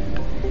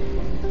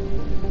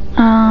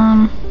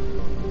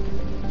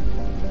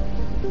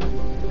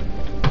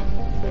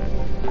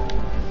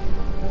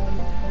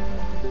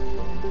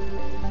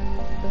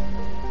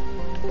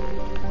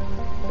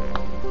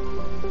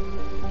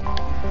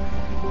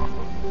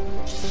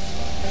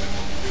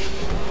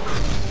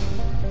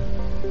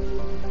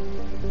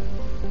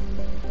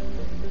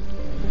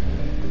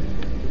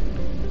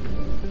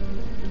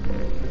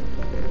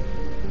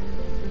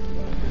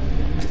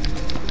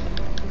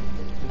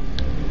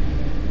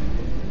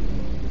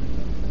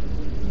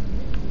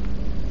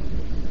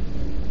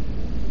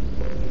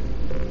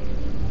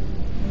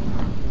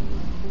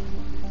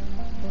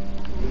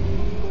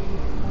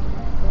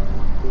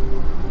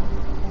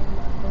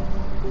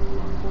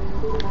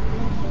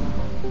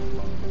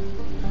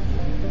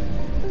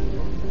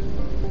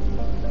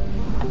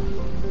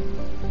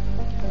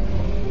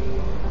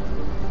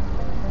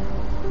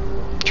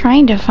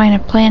 Trying to find a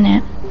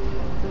planet.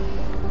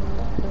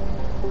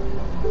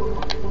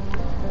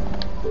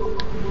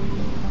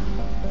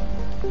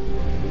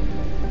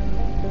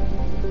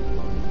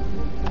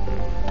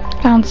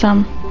 Found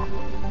some.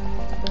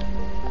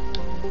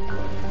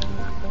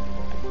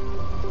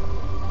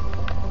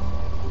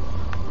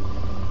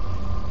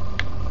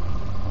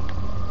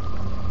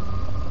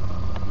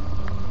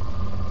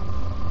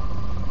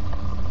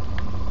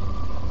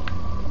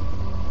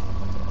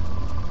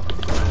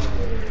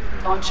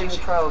 Launching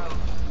probe.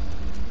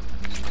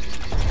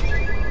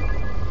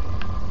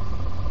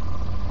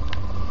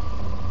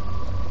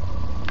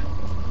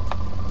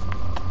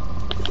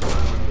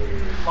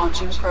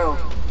 Launching probe.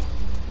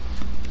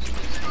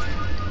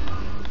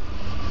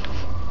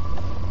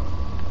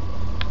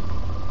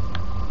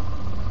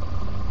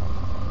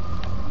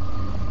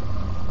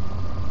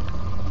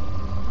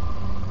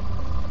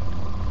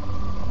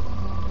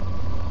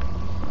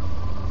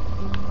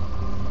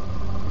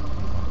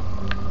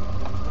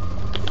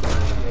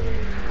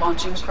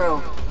 Launching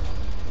probe.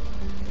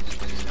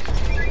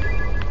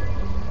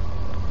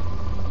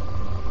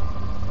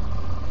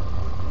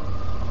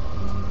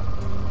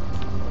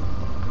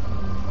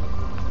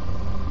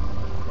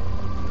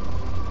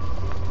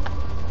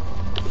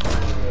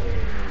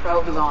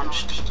 Probe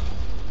launched.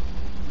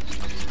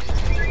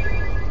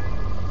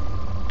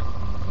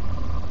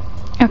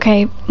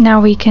 Okay, now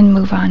we can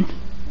move on.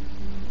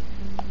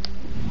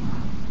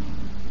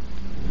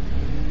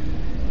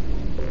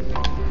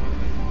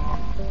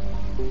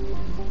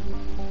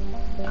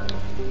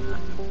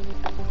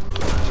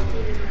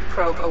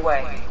 Probe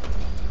away.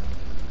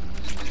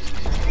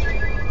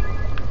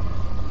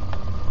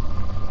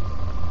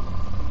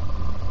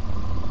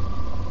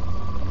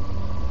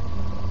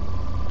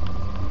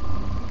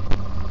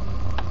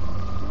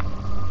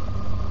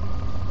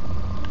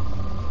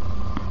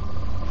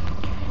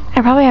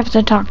 I probably have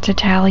to talk to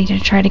Tali to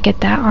try to get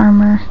that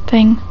armor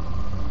thing.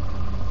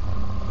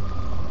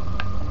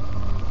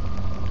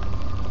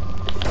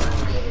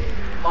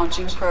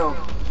 Launching probe.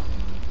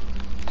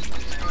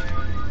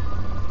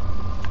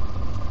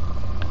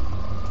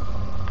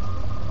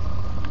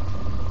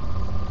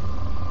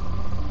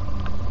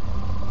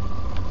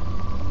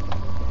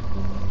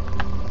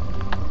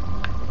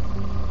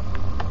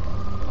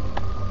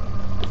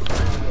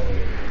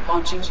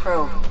 Launching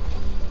probe.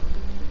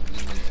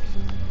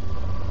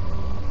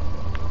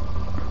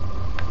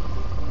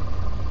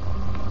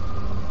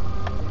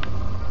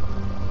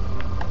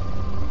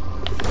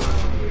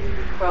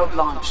 Probe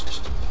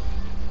launched.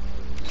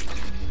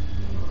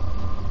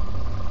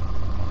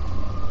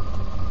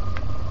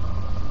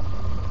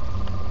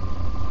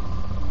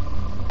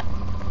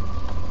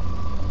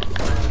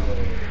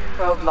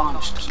 Probe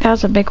launched. That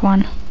was a big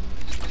one.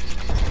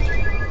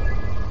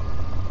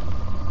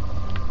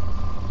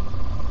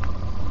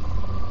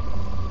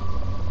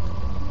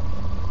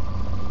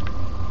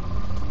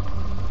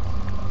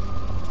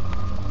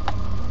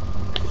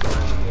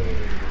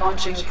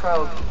 Launching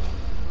probe.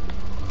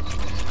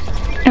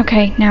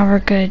 Okay, now we're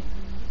good.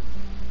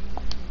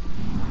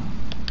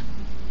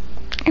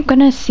 I'm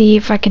gonna see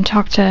if I can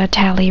talk to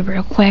Tali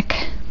real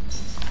quick.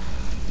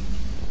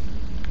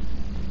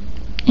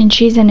 And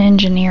she's in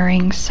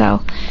engineering,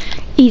 so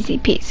easy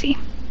peasy.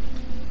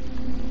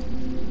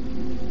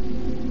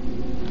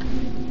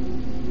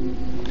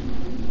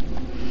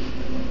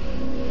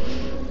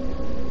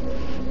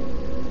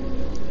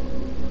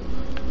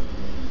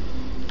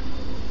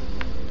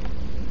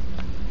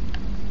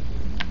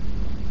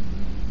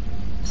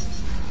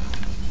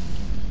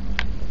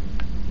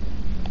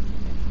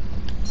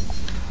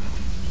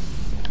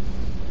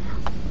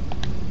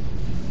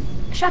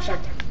 Shepard,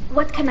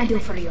 what can I do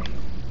for you?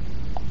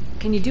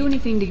 Can you do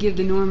anything to give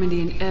the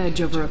Normandy an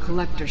edge over a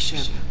collector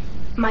ship?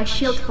 My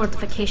shield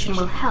fortification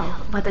will help,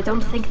 but I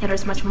don't think there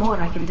is much more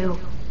I can do.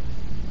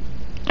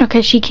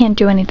 Okay, she can't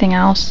do anything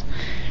else.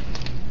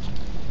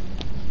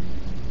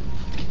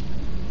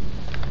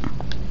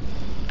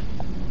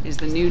 Is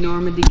the new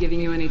Normandy giving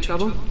you any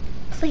trouble?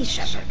 Please,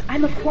 Shepard,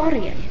 I'm a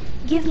Quarian.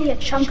 Give me a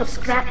chunk of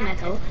scrap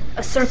metal,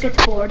 a circuit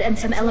board, and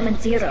some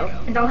element zero,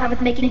 and I'll have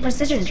it making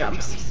precision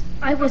jumps.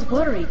 I was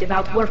worried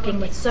about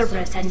working with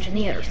Cerberus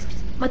engineers,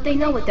 but they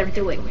know what they're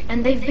doing,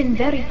 and they've been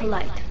very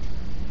polite.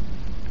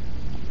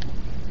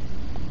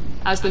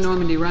 How's the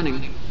Normandy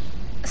running?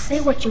 Say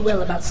what you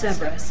will about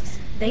Cerberus.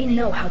 They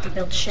know how to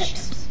build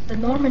ships. The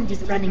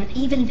Normandy's running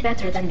even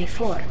better than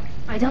before.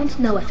 I don't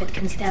know if it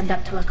can stand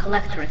up to a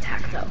collector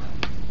attack, though.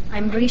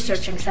 I'm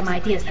researching some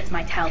ideas that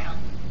might help.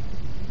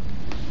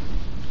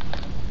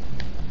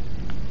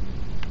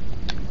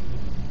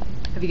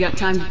 Have you got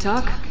time to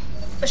talk?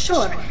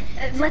 Sure.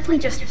 Let me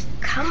just...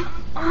 Come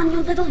on, you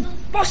little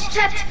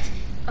bullshit!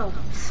 Oh,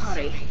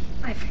 sorry.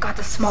 I've got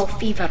a small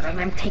fever and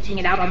I'm taking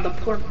it out on the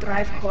poor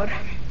drive core.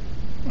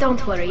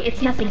 Don't worry,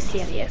 it's nothing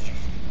serious.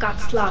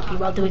 Got sloppy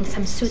while doing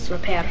some suit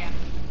repair.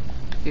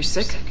 You're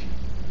sick?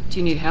 Do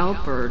you need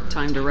help or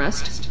time to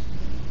rest?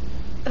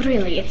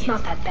 Really, it's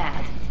not that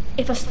bad.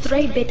 If a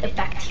stray bit of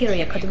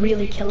bacteria could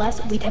really kill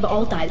us, we'd have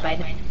all died by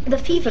now. The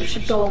fever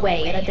should go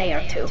away in a day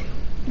or two.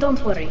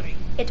 Don't worry.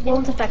 It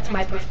won't affect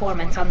my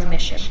performance on the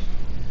mission.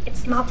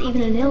 It's not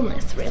even an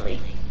illness,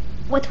 really.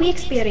 What we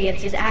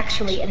experience is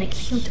actually an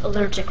acute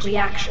allergic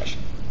reaction.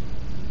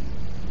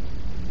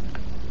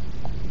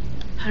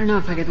 I don't know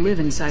if I could live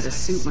inside a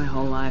suit my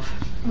whole life.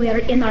 We are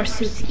in our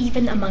suits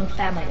even among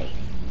family.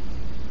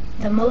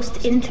 The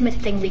most intimate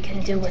thing we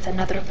can do with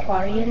another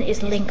Quarian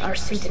is link our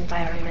suit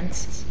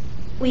environments.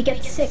 We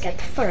get sick at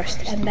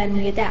first, and then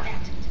we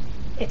adapt.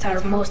 It's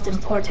our most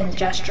important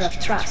gesture of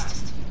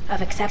trust,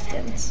 of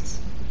acceptance.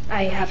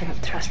 I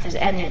haven't trusted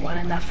anyone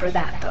enough for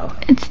that, though.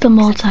 It's the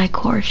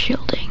multi-core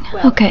shielding.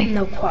 Well, okay.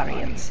 No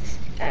Quarians.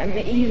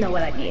 You know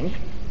what I mean.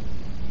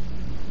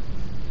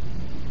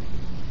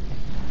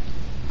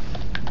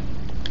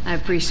 I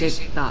appreciate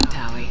the thought,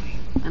 Tali.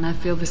 And I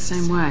feel the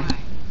same way.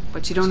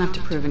 But you don't have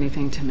to prove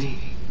anything to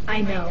me.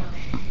 I know.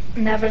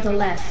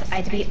 Nevertheless,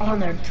 I'd be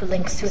honored to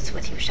link suits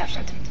with you,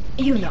 Shepard.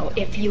 You know,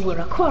 if you were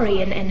a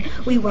Quarian and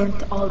we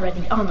weren't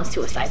already on a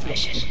suicide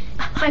mission.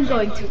 I'm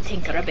going to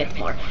tinker a bit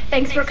more.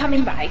 Thanks for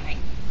coming by.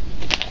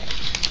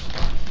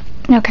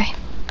 Okay.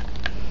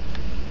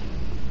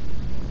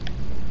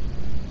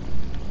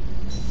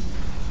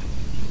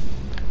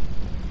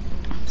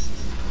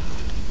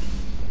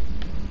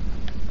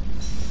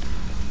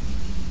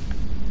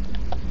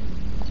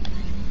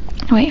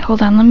 Wait,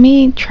 hold on. Let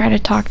me try to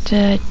talk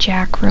to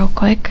Jack real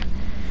quick.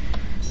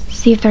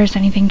 See if there's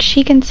anything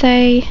she can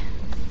say.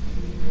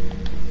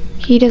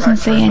 He doesn't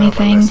say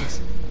anything.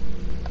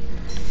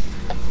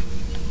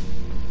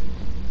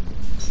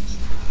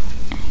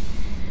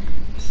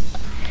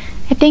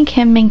 I think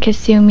him and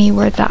Kasumi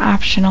were the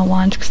optional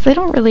ones, because they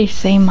don't really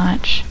say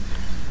much.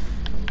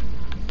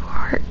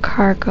 Port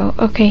cargo.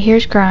 Okay,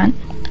 here's Grant.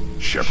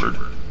 Shepard.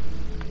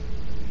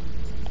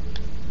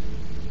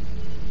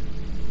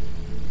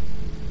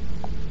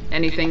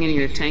 Anything in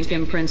your tank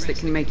imprints that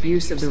can make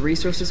use of the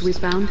resources we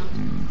found?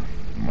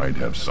 Might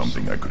have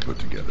something I could put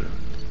together.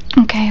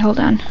 Okay, hold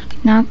on.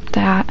 Not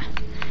that.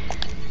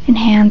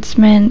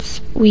 Enhancements.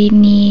 We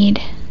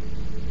need...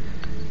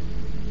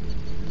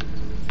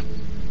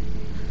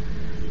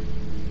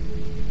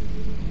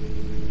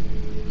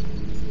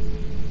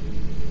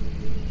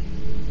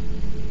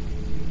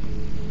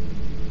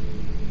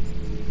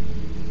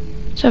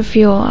 So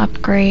fuel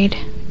upgrade.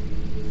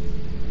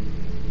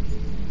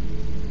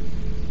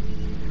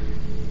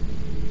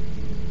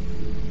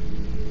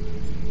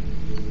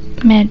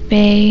 Med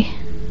bay.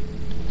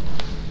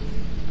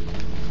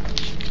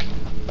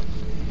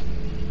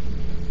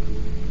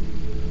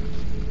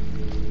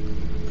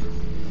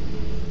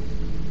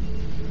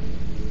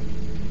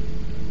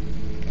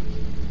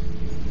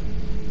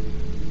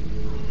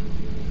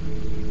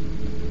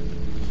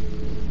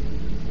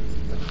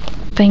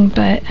 Thing,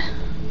 but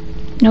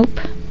nope.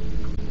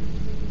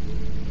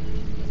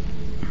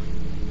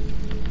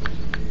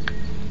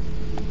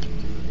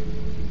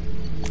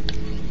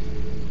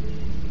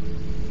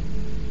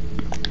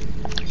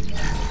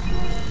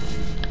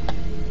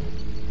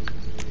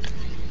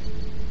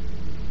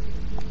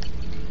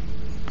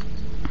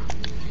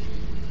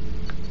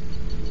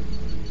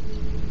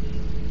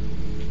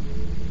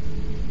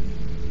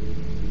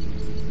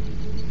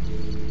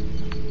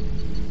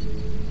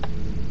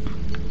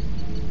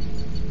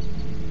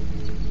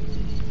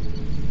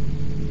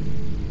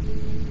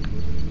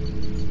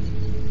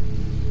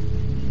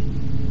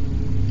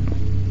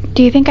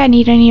 Do you think I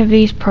need any of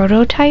these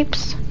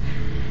prototypes?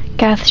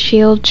 Geth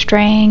shield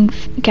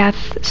strength,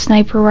 Geth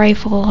sniper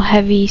rifle,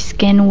 heavy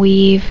skin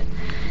weave,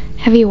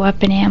 heavy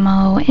weapon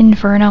ammo,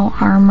 Inferno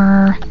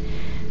armor,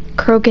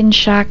 Krogan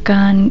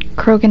shotgun,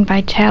 Krogan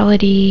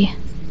vitality.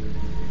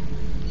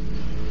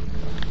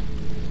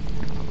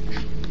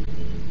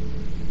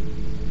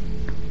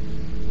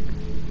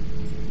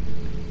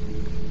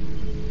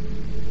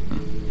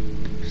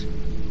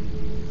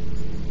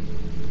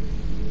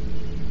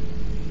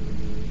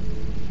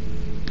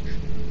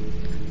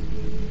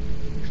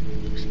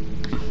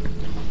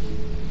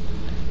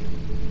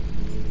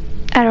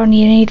 I don't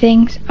need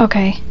anything.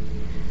 Okay.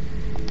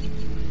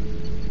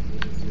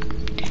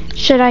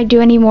 Should I do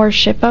any more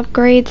ship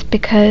upgrades?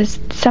 Because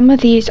some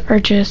of these are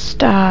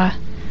just,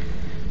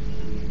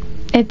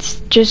 it's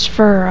just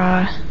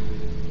for,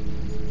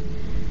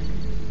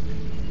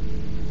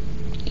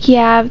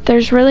 yeah,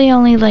 there's really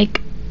only like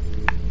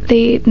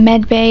the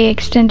medbay,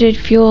 extended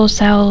fuel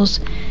cells,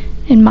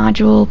 and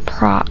module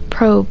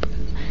probe.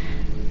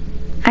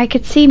 I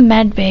could see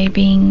medbay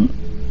being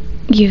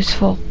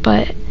useful,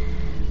 but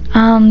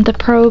the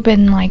probe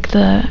and like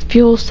the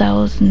fuel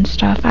cells and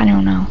stuff, I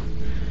don't know.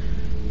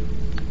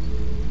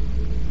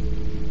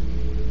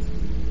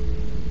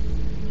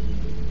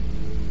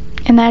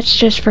 And that's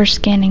just for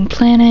scanning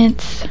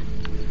planets.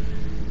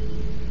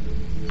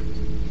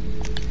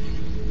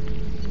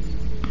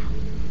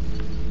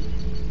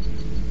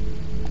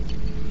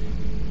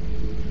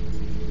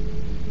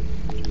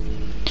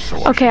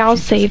 So okay, I'll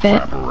save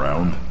it.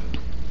 Around.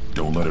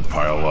 Don't let it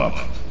pile up.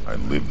 I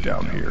live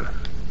down here.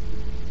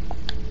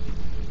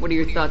 What are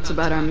your thoughts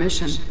about our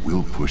mission?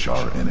 We'll push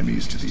our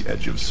enemies to the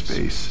edge of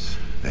space,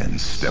 then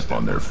step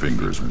on their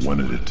fingers one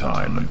at a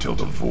time until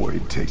the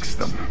void takes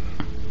them.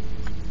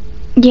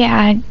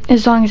 Yeah,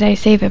 as long as I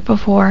save it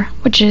before,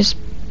 which is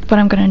what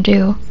I'm gonna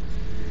do.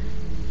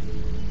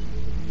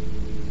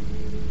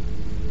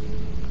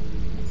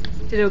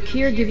 Did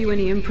Okeer give you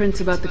any imprints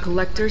about the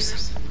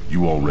Collectors?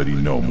 You already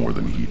know more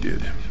than he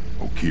did.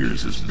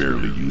 Okeer's is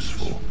barely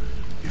useful.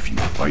 If you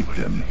fight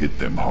them, hit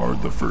them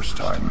hard the first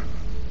time.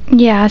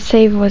 Yeah,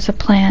 save was a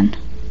plan.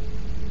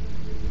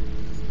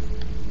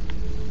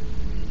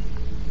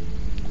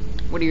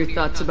 What are your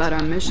thoughts about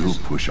our mission? We'll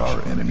push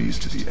our enemies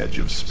to the edge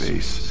of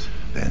space,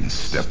 then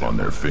step on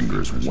their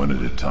fingers one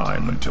at a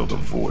time until the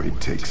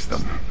void takes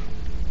them.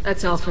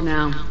 That's all for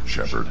now.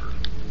 Shepard.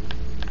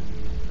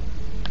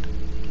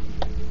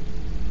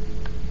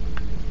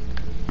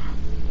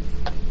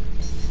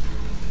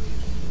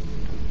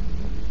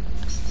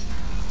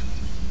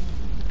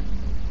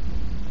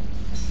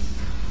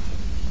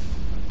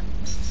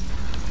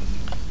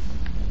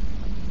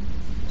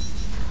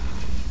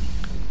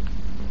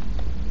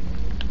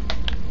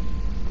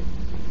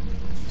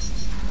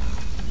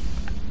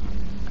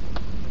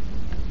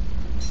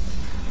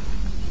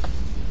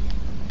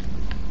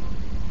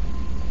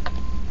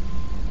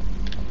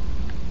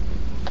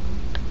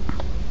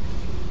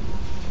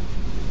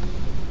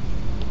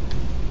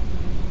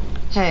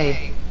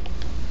 Hey.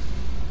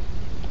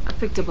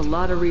 picked up a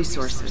lot of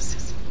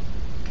resources.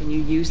 Can you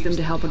use them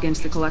to help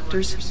against the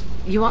Collectors?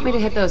 You want me to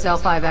hit those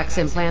L5X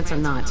implants or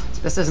not?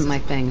 This isn't my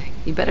thing.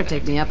 You better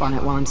take me up on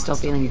it while I'm still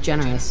feeling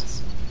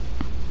generous.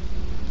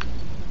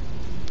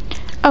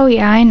 Oh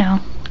yeah, I know.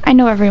 I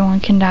know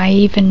everyone can die,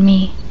 even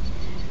me.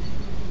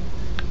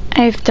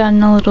 I've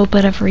done a little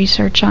bit of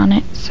research on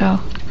it, so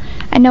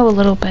I know a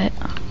little bit.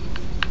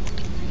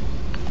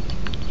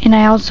 And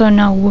I also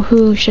know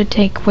who should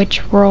take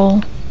which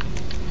role.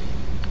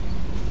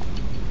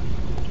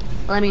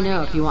 Let me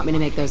know if you want me to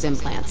make those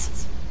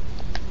implants.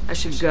 I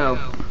should go.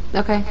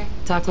 Okay,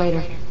 talk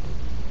later.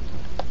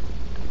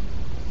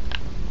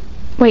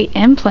 Wait,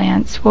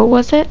 implants? What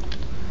was it?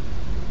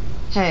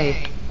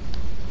 Hey.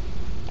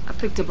 I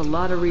picked up a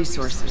lot of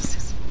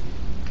resources.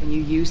 Can you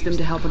use them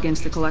to help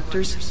against the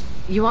Collectors?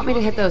 You want me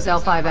to hit those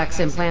L5X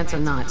implants or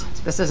not?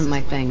 This isn't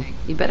my thing.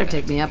 You better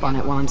take me up on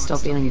it while I'm still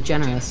feeling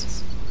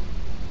generous.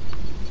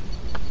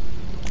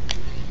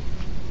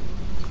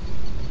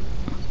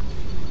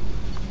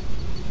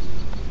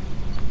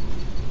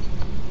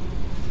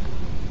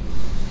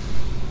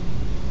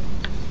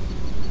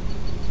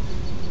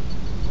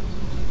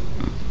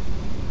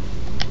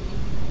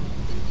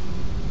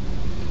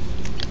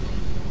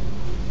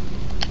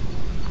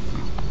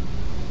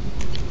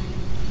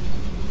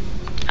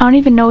 I don't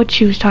even know what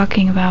she was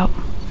talking about.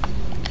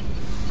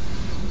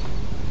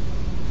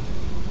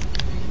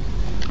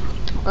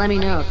 Let me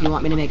know if you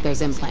want me to make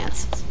those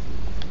implants.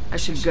 I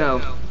should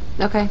go.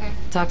 Okay,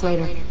 talk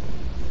later.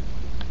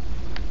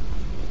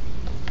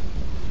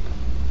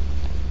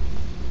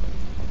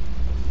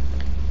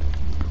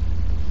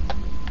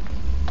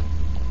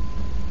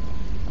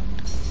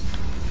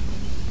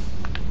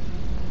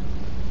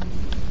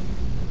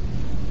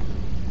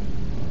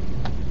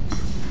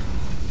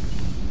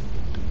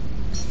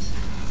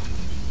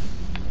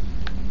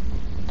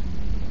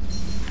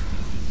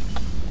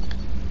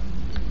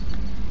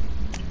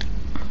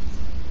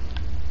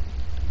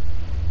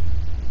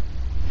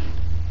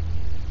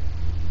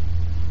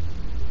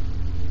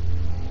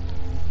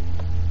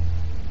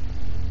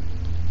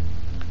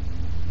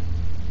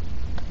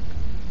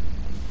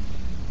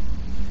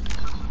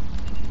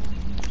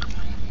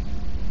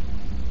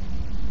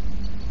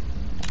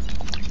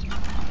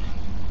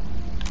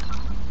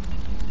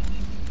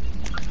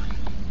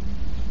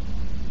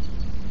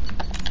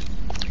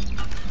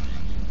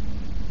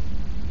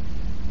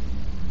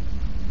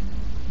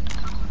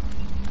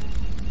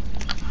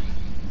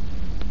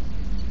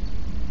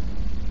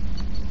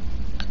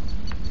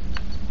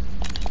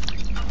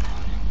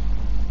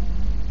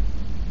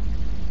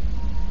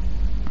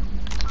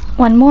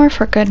 One more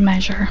for good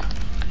measure.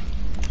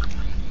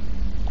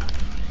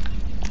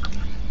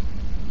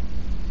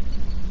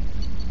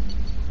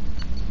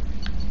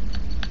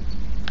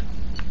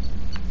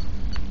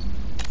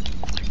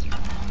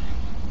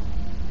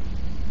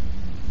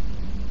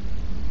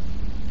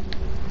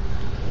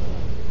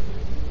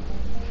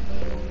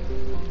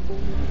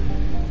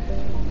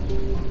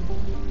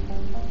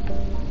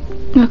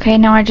 Okay,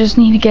 now I just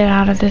need to get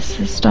out of this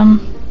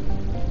system.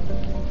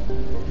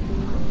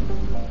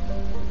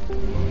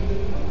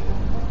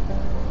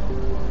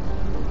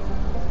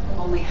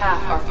 Only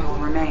half our fuel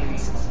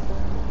remains.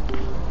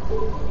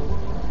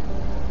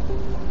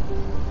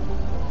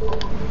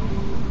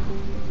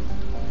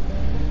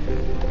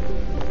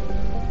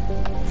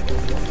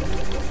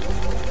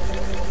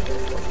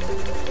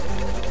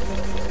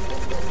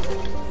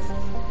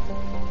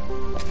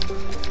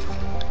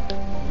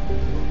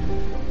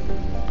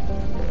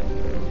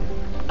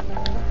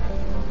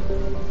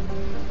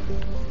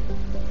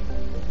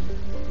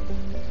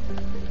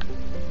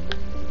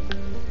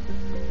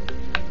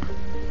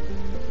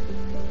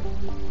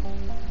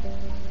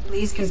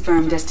 Please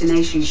confirm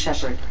destination,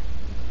 Shepard.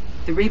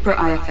 The Reaper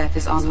IFF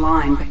is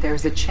online, but there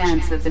is a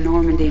chance that the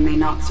Normandy may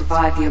not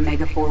survive the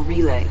Omega-4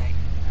 relay.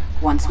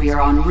 Once we are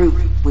en route,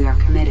 we are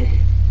committed.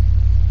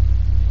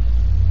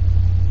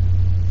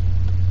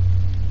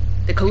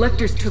 The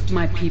Collectors took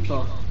my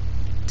people.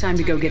 Time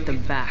to go get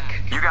them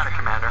back. You got it,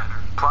 Commander.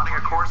 Plotting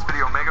a course for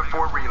the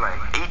Omega-4 relay.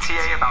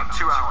 ETA about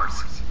 2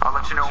 hours. I'll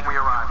let you know when we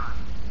arrive.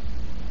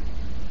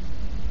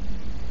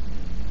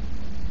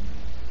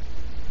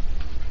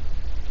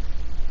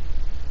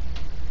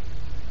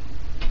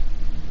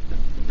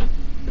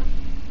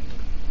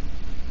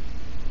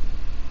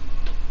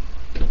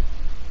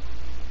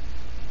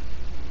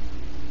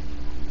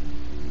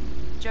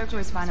 Joker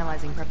is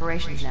finalizing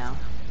preparations now.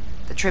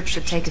 The trip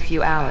should take a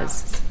few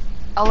hours.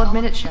 I'll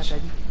admit it,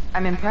 Shepard.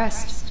 I'm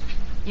impressed.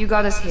 You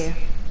got us here.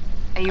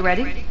 Are you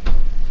ready?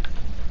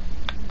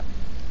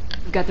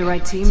 We've got the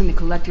right team and the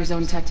Collector's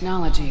own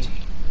technology.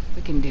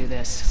 We can do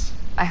this.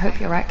 I hope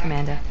you're right,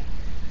 Commander.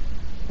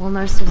 We'll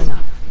know soon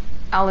enough.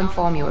 I'll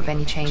inform you of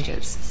any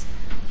changes.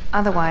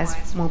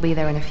 Otherwise, we'll be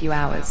there in a few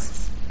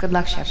hours. Good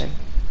luck, Shepard.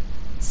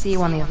 See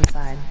you on the other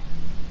side.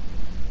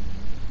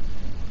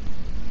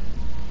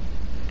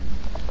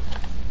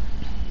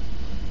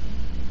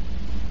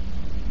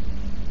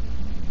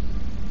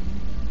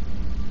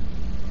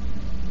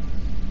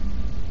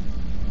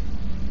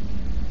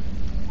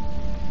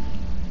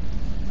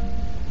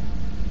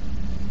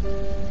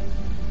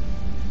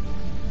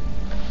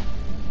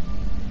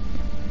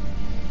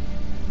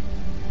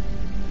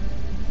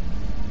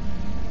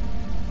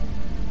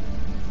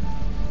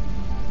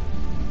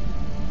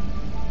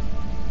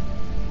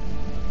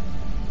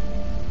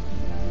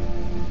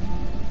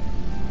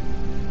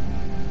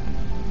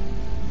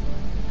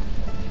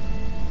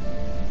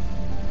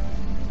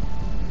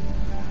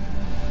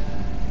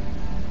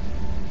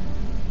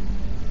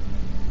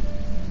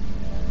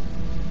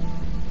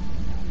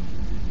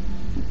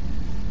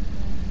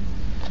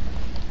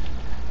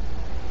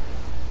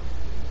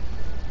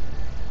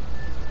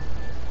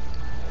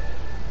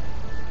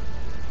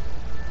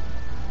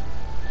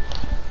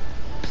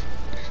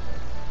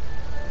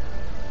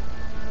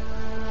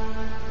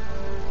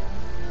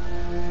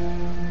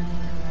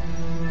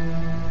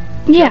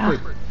 Yeah.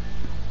 Shepard,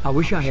 I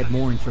wish I had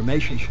more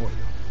information for you.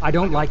 I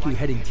don't like you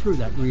heading through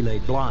that relay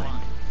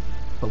blind,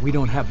 but we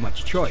don't have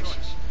much choice.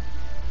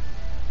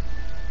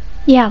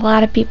 Yeah, a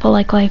lot of people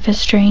like Life is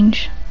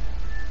Strange.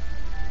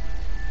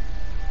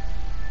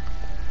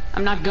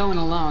 I'm not going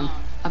alone.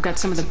 I've got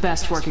some of the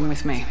best working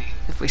with me.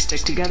 If we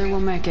stick together, we'll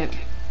make it.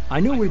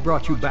 I knew we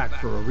brought you back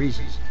for a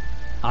reason.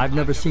 I've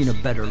never seen a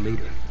better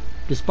leader.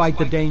 Despite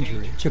the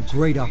danger, it's a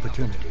great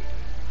opportunity.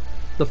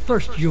 The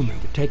first human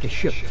to take a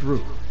ship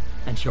through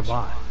and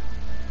survive.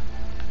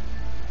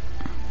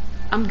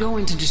 I'm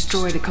going to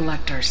destroy the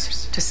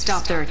Collectors, to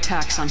stop their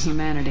attacks on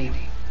humanity.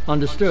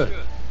 Understood.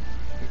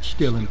 It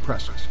still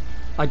impresses.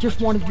 I just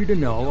wanted you to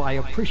know I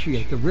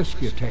appreciate the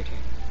risk you're taking.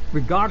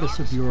 Regardless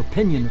of your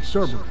opinion of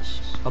Cerberus,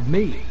 of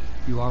me,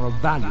 you are a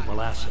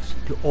valuable asset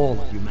to all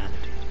of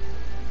humanity.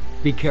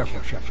 Be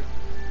careful, Shepard.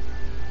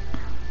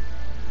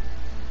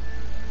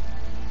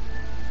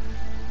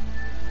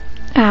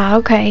 Ah,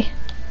 okay.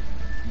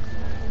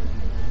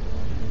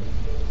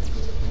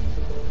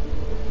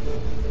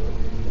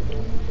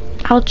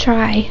 I'll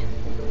try.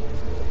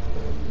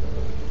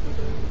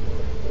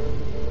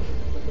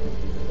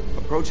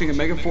 Approaching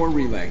Omega 4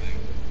 relay.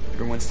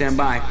 Everyone stand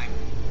by.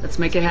 Let's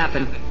make it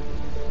happen.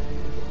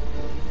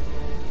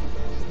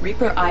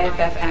 Reaper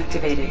IFF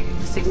activated.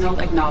 Signal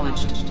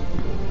acknowledged.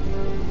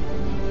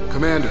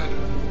 Commander,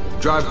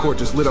 drive core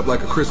just lit up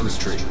like a Christmas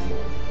tree.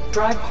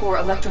 Drive core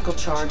electrical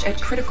charge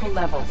at critical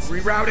levels.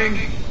 Rerouting.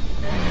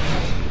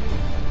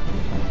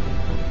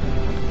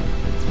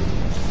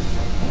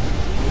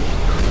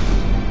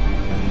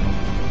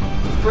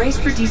 Brace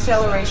for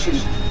deceleration.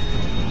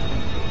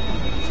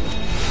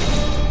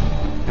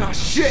 Ah,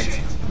 shit!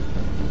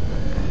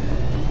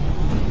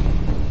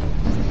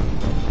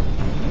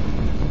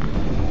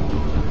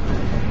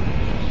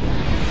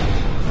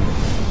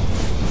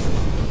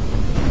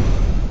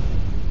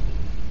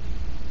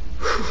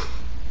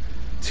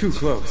 Too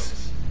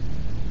close.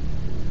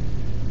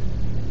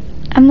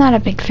 I'm not a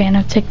big fan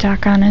of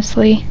TikTok,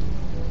 honestly.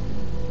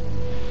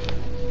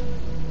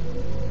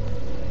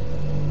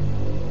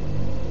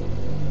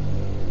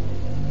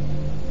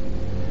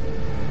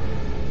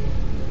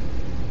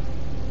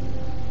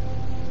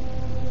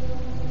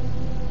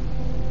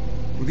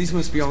 Well, these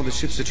must be all the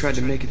ships that tried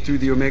to make it through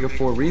the Omega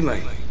 4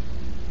 relay.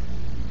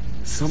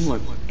 Some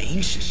look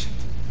ancient.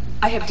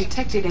 I have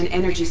detected an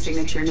energy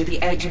signature near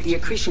the edge of the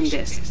accretion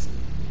disk.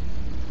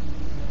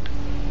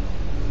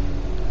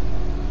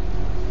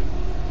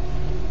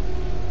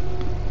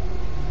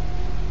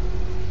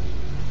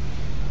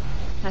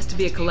 Has to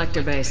be a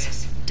Collector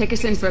base. Take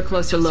us in for a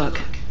closer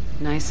look.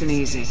 Nice and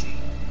easy.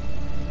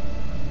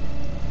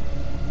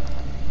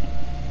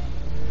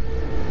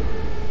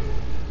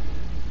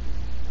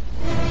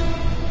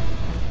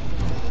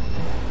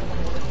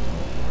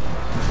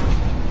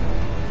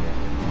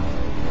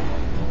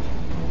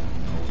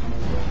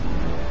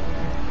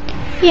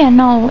 Yeah,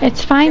 no,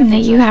 it's fine that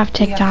you have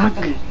TikTok.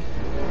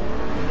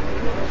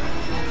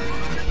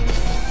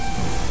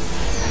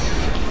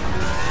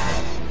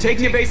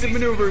 Taking evasive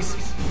maneuvers.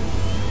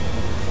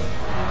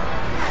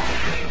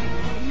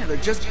 Yeah, they're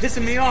just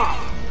pissing me off.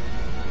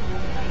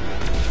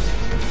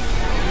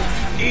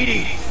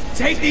 Edie,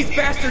 take these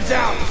bastards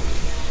out!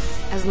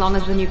 As long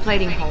as the new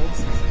plating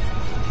holds.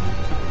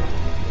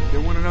 They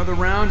want another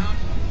round?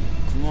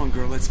 Come on,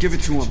 girl, let's give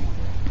it to them.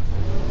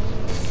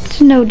 It's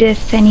no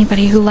diss to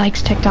anybody who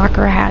likes TikTok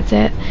or has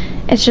it.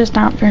 It's just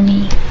not for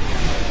me.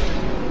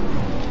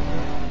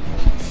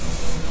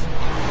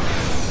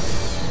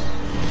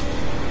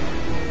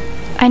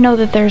 I know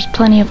that there's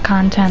plenty of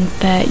content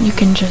that you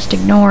can just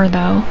ignore,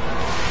 though.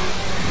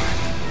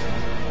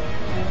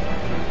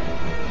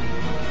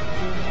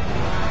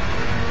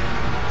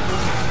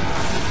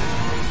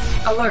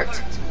 Alert.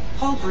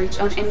 Hull breach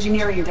on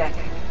engineering deck.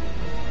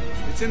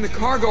 It's in the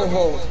cargo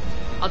hold.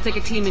 I'll take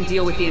a team and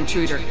deal with the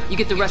intruder. You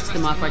get the rest of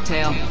them off our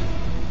tail.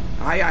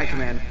 Aye, aye,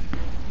 Commander.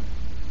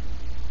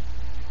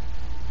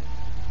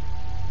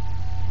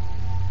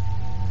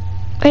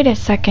 Wait a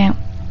second.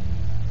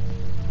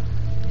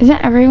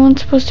 Isn't everyone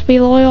supposed to be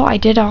loyal? I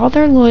did all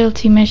their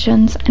loyalty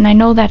missions, and I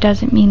know that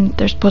doesn't mean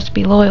they're supposed to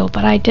be loyal,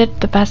 but I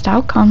did the best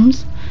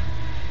outcomes.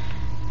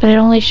 But it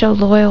only showed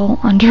loyal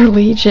under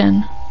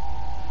Legion.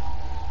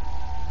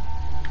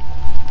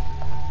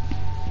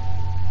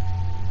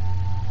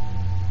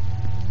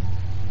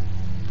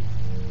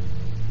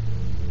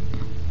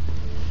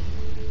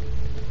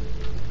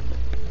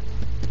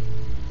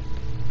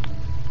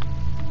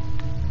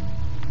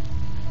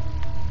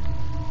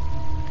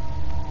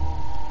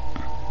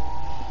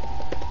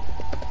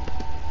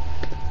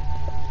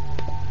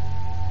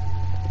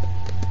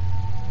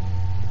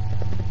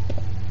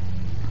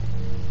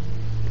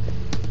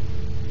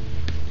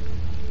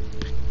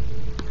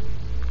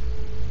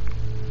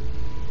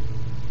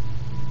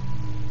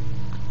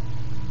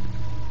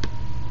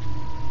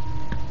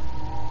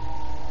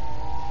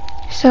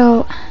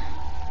 So,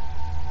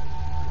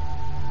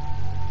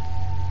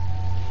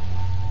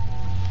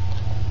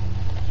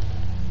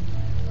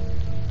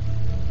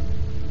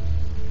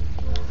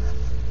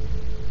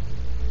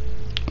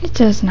 it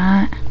does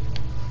not.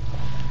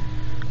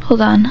 Hold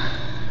on.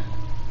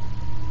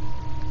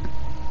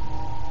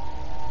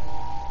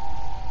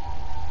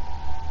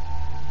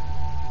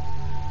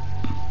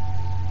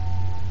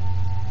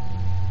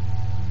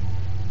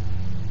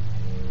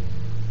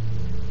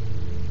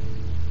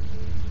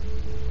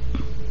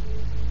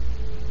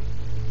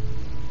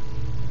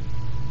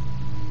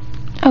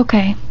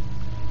 Okay.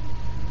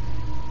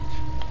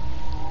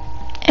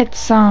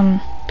 It's,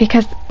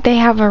 because they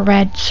have a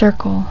red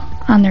circle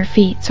on their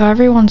feet, so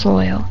everyone's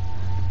loyal.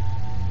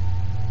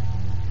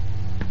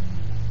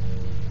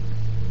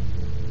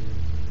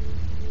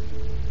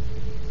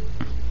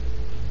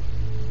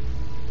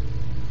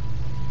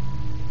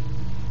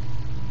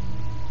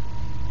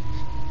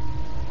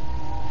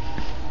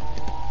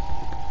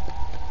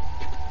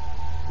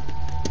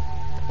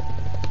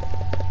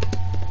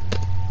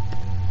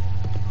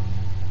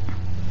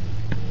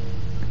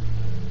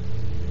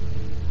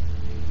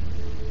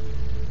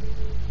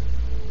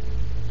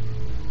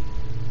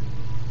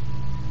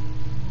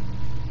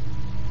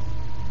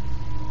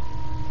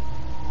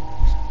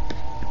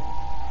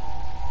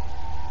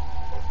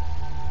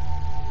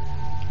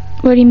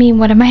 What do you mean,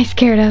 what am I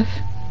scared of?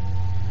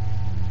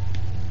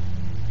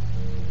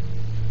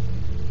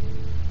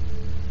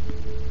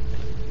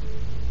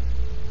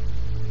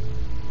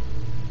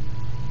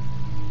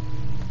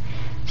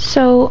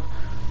 So,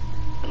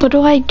 what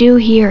do I do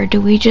here?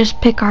 Do we just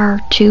pick our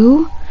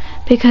two?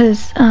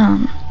 Because,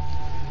 I'm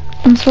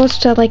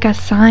supposed to, like,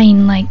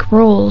 assign, like,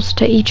 roles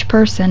to each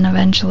person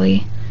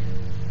eventually.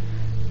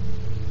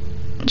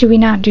 Do we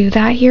not do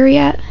that here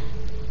yet?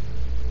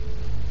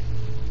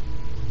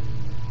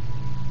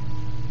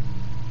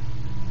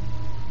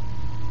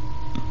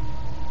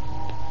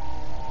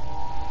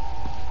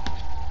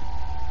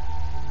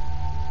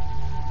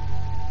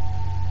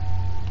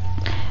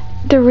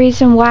 The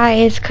reason why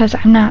is because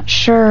I'm not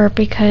sure,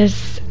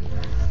 because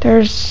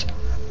there's...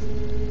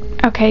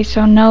 Okay,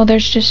 so no,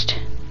 there's just...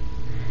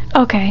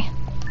 Okay.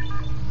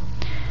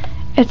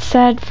 It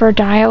said for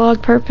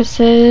dialogue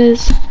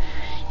purposes,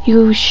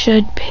 you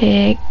should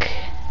pick...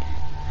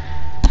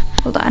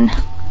 Hold on.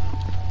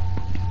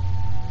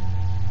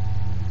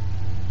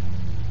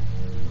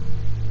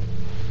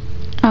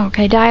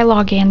 Okay,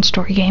 dialogue and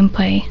story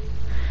gameplay.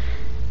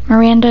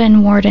 Miranda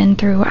and Warden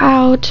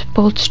throughout,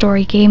 both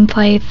story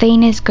gameplay.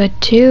 Thane is good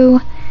too.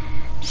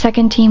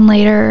 Second team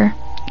later,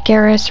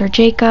 Garrus or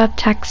Jacob,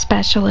 tech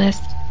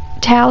specialist.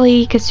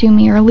 Tali,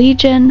 Kasumi or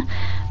Legion,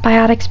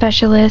 biotic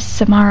specialist,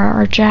 Samara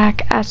or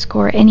Jack, Esk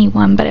or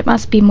anyone, but it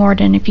must be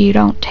Mordin if you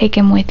don't take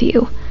him with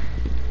you.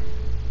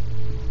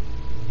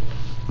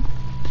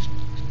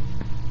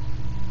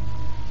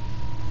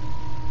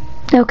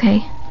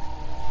 Okay.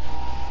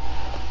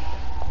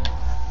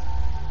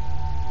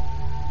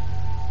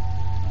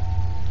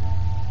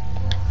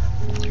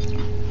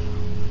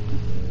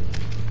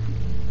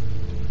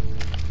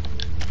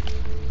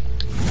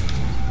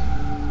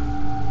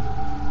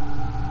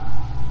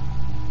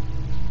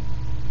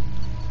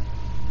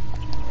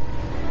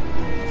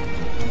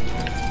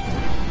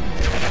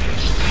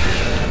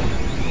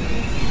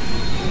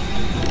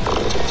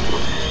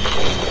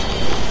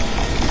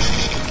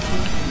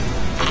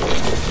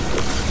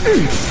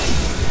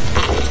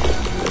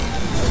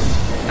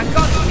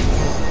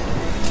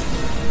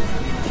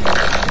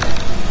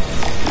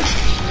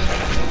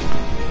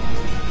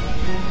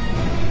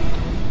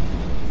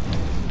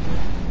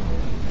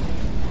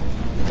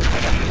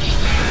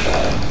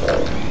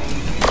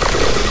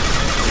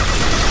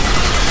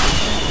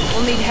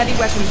 Heavy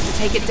weapons to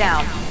take it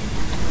down.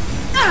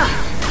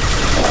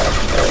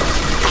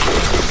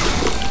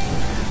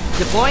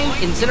 Deploying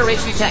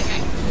incineration tech.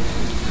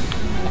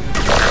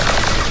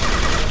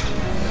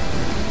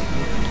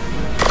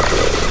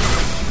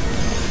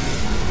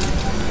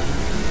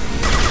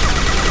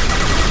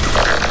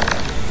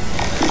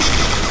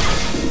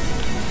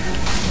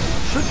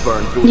 Should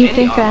burn through You any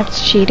think armor.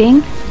 that's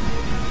cheating?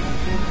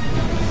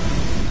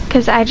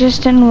 Because I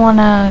just didn't want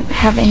to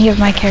have any of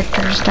my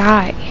characters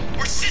die.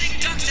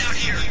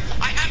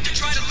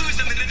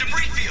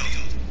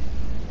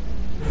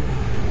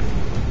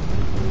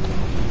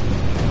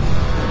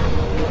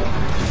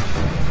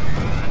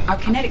 Our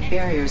kinetic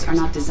barriers are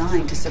not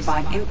designed to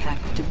survive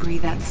impact with debris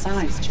that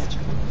size, Jeff.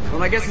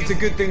 Well, I guess it's a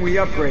good thing we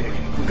upgraded.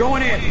 We're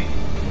going in!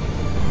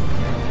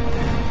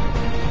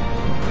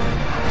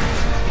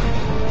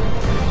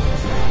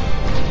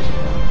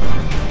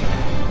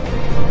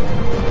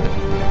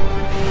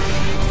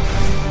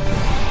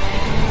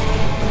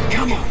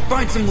 Come on,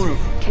 find some room!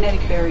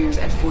 Kinetic barriers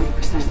at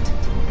 40%.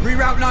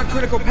 Reroute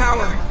non-critical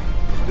power!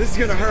 This is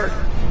gonna hurt.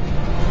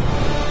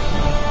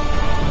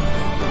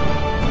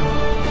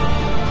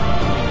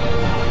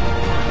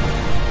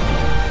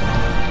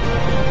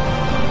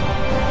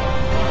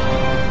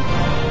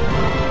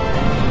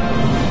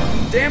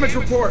 Damage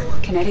report!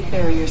 Kinetic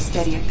barriers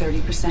steady at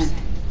 30%.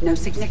 No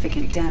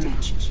significant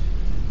damage.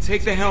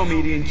 Take the helm,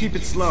 Edie, and keep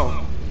it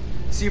slow.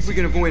 See if we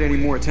can avoid any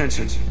more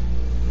attention.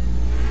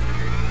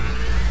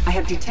 I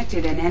have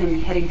detected an enemy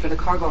heading for the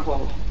cargo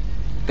hold.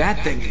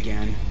 That thing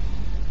again.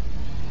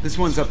 This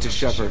one's up to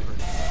Shepard.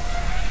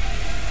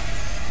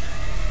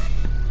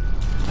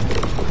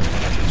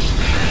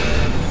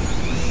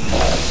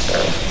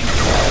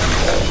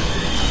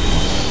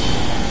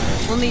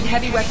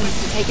 heavy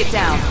weapons to take it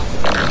down.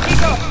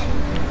 Keep up!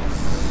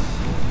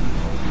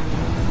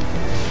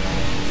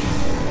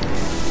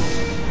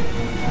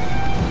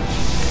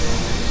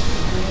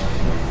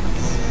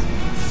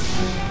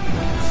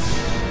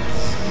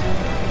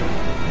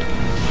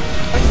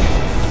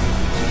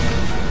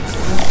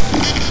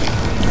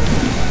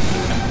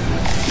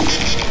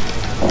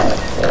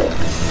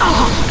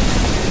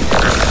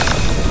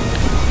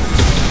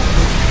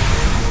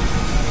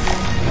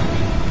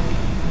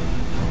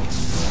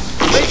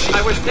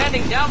 I was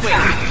standing downwind.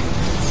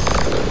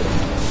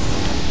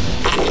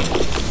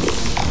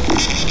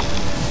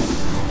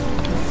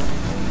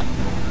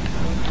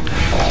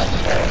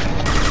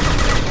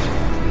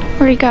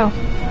 Where'd he go?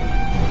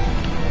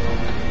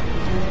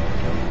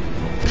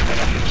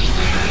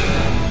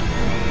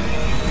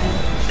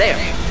 There.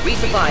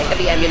 Resupply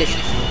heavy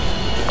ammunition.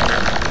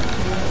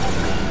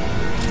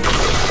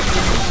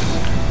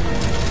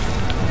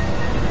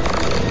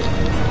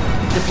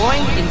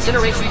 Deploying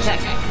incineration tech.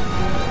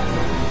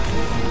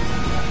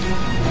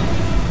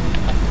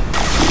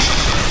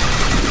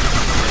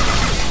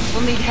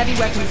 We'll need heavy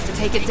weapons to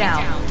take it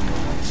down.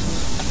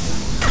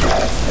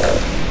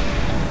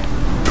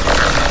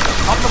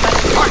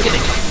 Complementing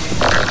targeting.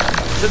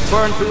 Should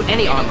burn through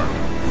any armor.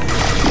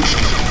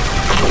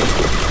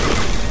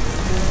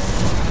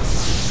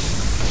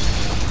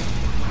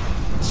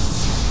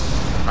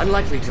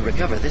 Unlikely to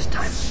recover this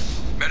time.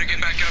 Better get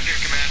back up here,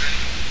 Commander.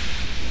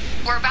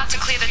 We're about to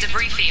clear the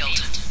debris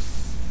field.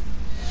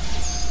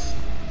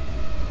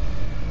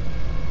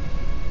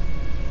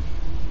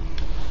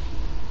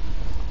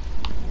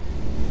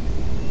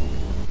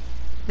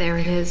 There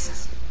it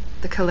is.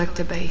 The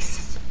collector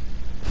base.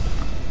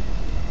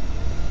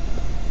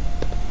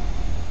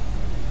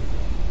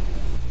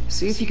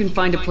 See if you can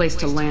find a place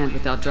to land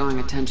without drawing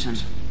attention.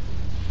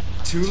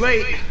 Too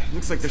late.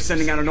 Looks like they're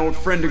sending out an old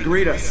friend to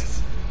greet us.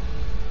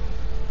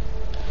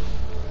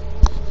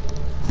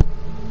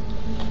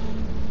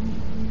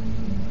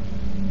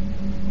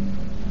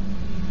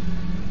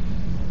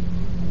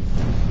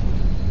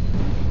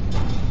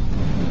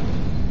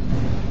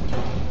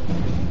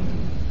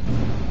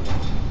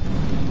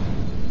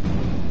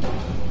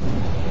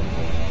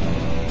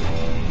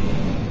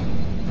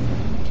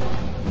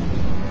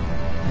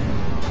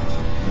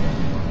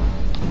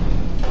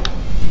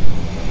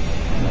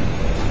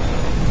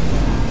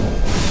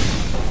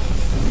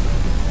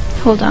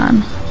 Hold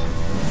on.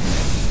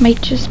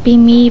 Might just be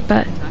me,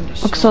 but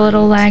looks a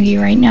little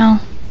laggy right now.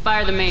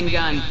 Fire the main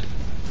gun.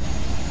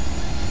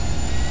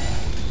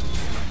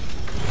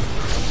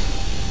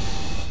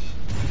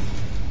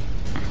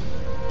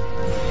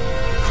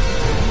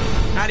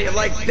 How do you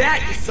like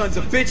that, you sons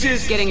of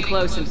bitches? Getting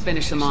close and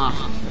finish them off.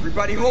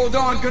 Everybody hold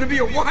on, gonna be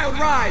a wild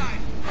ride!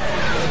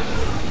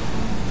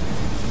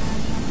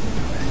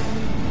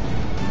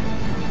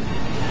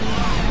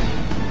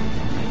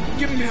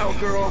 Give him hell,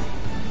 girl.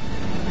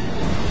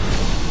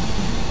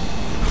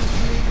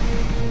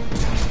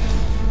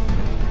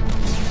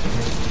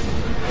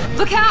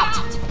 Look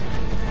out!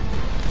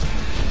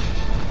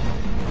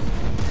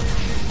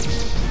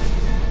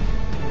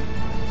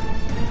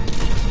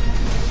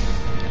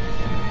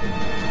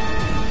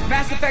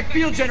 Mass Effect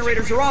field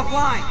generators are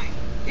offline.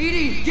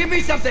 EDI, give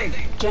me something!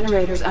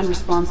 Generators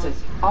unresponsive.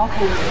 All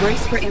hands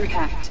brace for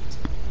impact.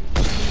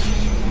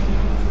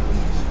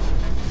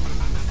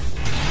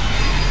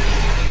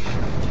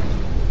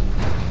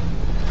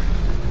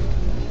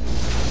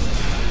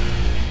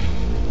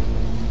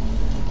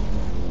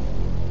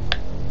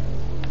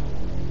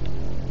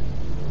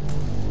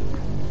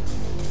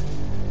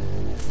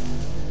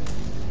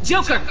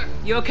 Joker,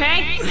 you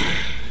okay?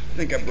 I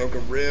think I broke a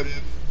rib.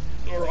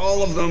 Or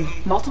all of them.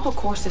 Multiple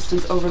core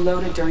systems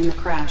overloaded during the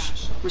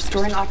crash.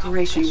 Restoring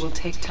operation will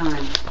take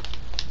time.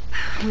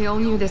 We all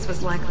knew this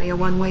was likely a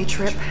one-way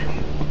trip.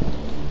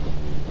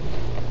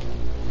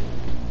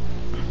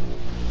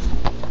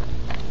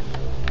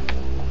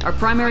 Our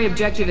primary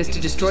objective is to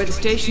destroy the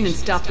station and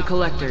stop the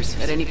collectors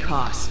at any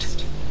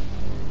cost.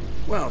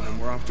 Well, then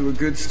we're off to a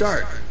good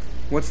start.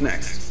 What's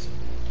next?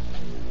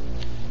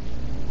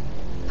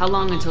 How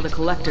long until the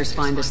collectors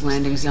find this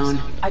landing zone?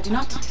 I do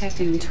not detect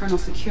an internal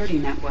security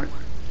network.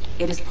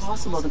 It is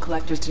possible the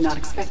collectors did not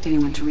expect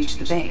anyone to reach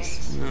the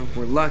base. Well, if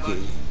we're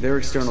lucky, their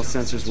external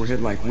sensors were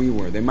hid like we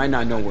were. They might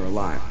not know we're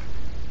alive.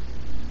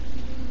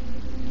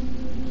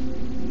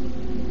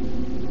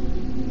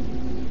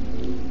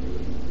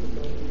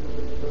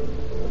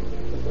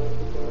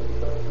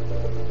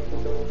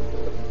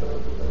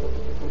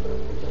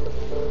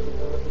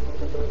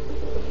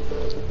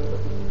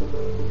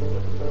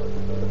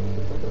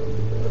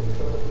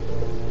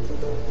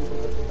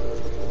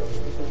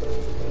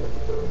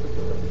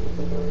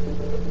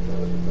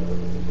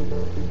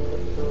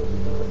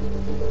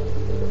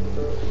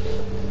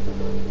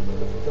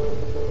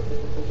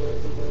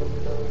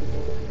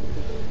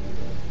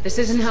 This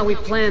isn't how we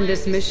planned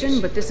this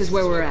mission, but this is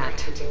where we're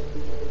at.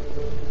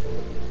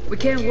 We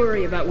can't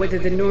worry about whether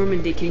the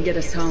Normandy can get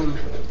us home.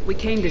 We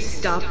came to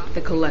stop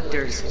the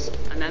collectors,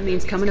 and that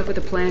means coming up with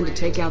a plan to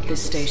take out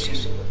this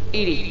station.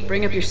 EDI,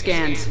 bring up your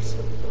scans.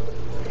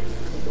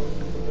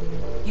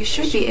 You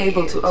should be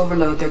able to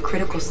overload their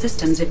critical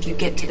systems if you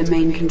get to the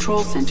main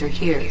control center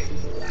here.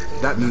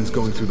 That means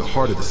going through the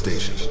heart of the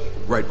station,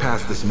 right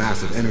past this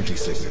massive energy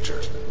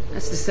signature.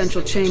 That's the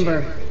central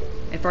chamber.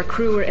 If our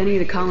crew or any of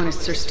the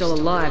colonists are still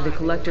alive, the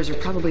collectors are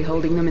probably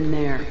holding them in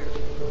there.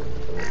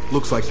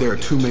 Looks like there are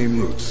two main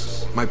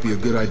routes. Might be a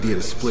good idea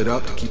to split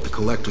up to keep the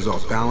collectors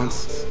off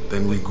balance,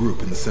 then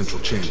regroup in the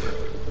central chamber.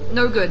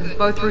 No good.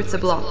 Both routes are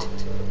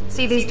blocked.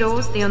 See these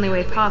doors? The only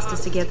way past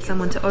is to get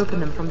someone to open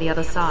them from the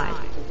other side.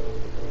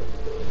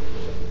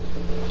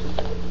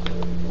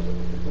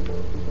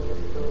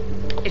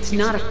 It's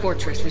not a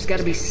fortress. There's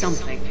gotta be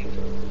something.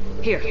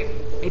 Here,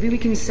 maybe we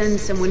can send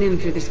someone in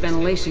through this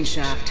ventilation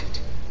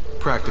shaft.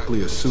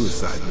 Practically a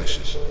suicide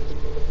mission.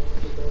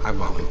 I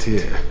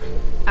volunteer.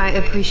 I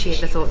appreciate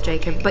the thought,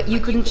 Jacob, but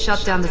you couldn't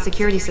shut down the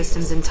security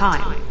systems in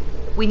time.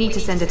 We need to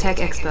send a tech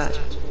expert.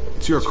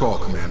 It's your call,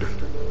 Commander.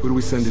 Who do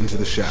we send into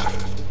the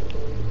shaft?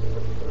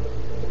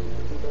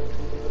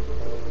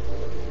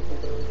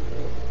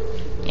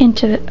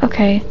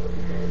 Okay.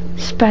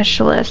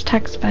 Specialist,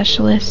 tech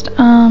specialist.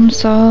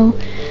 So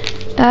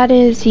that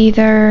is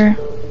either,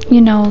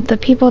 you know, the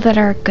people that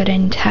are good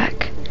in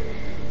tech.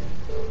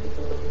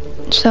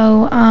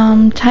 So,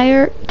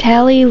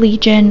 Tali,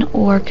 Legion,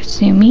 or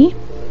Kasumi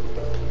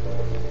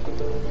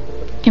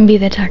can be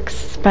the tech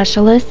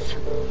specialists.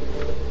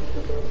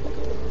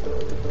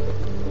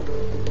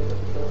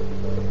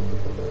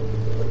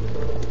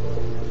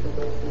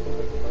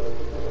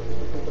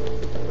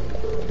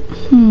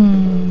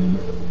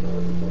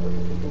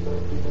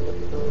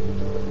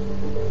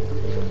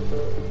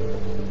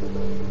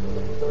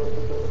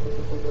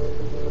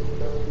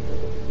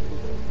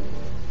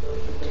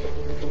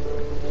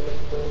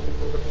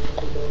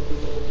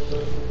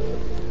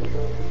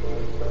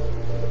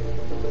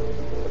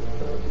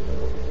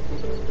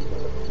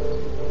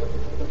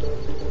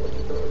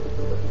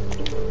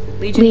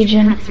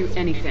 Legion. Can hack through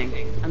anything.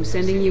 I'm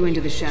sending you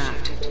into the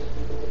shaft.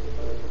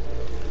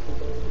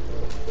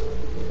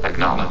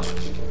 Acknowledged.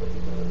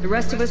 The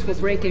rest of us will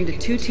break into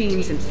 2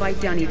 teams and fight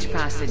down each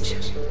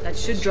passage. That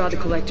should draw the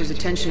collector's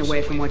attention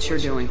away from what you're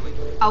doing.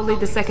 I'll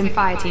lead the second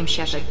fire team,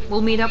 Shepard.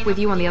 We'll meet up with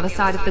you on the other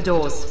side of the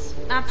doors.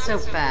 Not so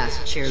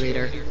fast,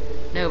 cheerleader.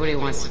 Nobody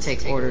wants to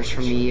take orders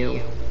from you.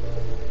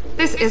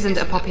 This isn't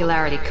a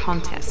popularity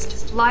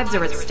contest. Lives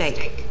are at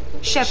stake.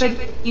 Shepard,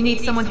 you need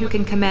someone who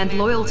can command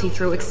loyalty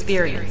through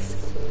experience.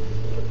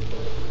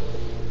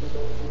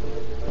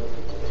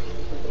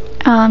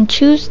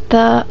 Choose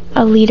a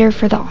leader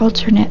for the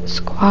alternate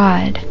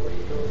squad.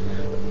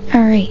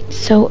 Alright,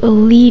 so a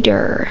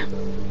leader.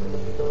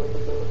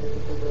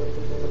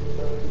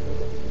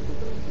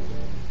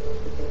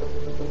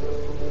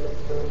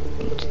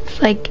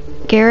 It's like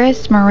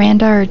Garrus,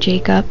 Miranda, or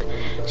Jacob.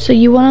 So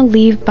you want to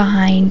leave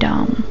behind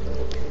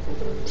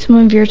some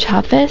of your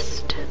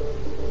toughest.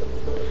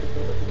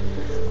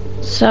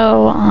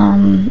 So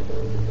I'm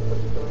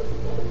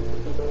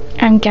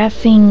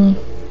guessing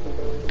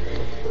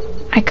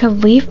I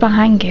could leave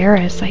behind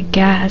Garrus, I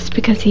guess,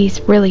 because he's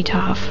really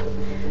tough.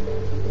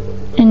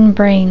 And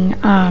bring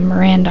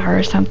Miranda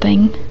or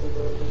something.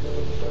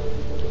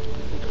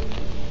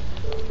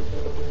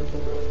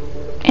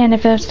 And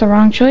if that's the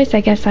wrong choice,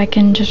 I guess I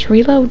can just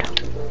reload.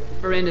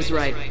 Miranda's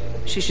right.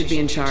 She should be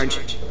in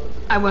charge.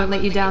 I won't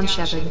let you down,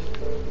 Shepard.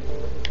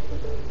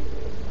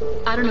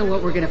 I don't know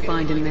what we're gonna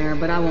find in there,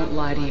 but I won't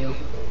lie to you.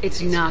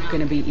 It's not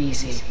gonna be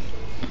easy.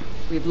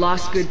 We've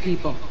lost good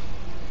people.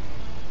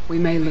 We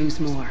may lose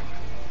more.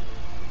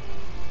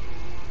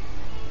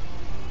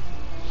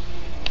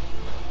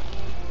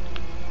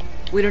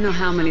 We don't know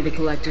how many the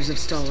collectors have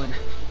stolen.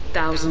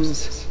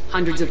 Thousands,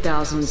 hundreds of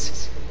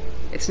thousands.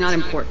 It's not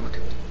important.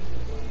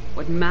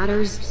 What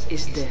matters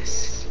is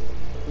this.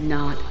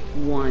 Not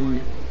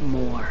one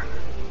more.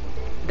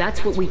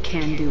 That's what we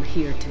can do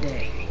here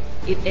today.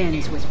 It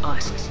ends with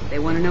us. They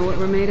want to know what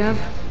we're made of?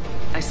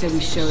 I say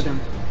we show them,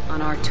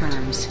 on our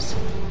terms.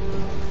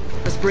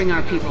 Let's bring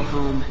our people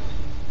home.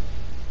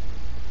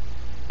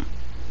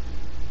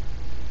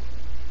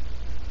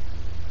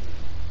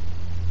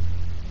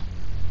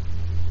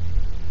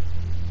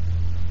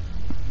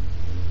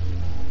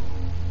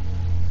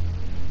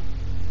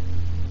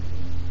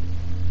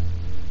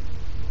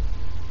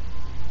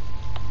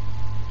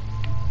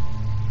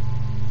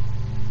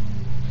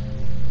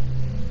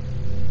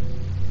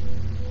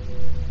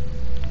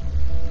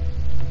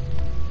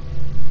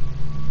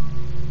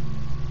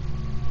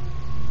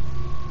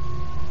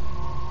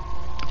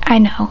 I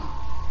know.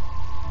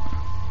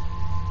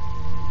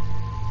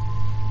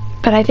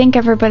 But I think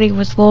everybody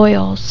was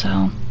loyal,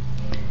 so...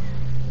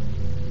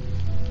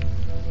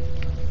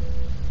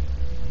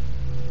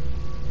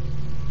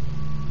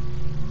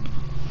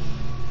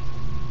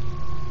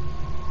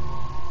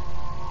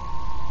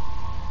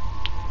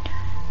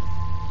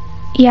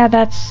 Yeah,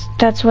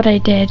 that's what I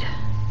did.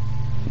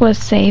 Was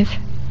save.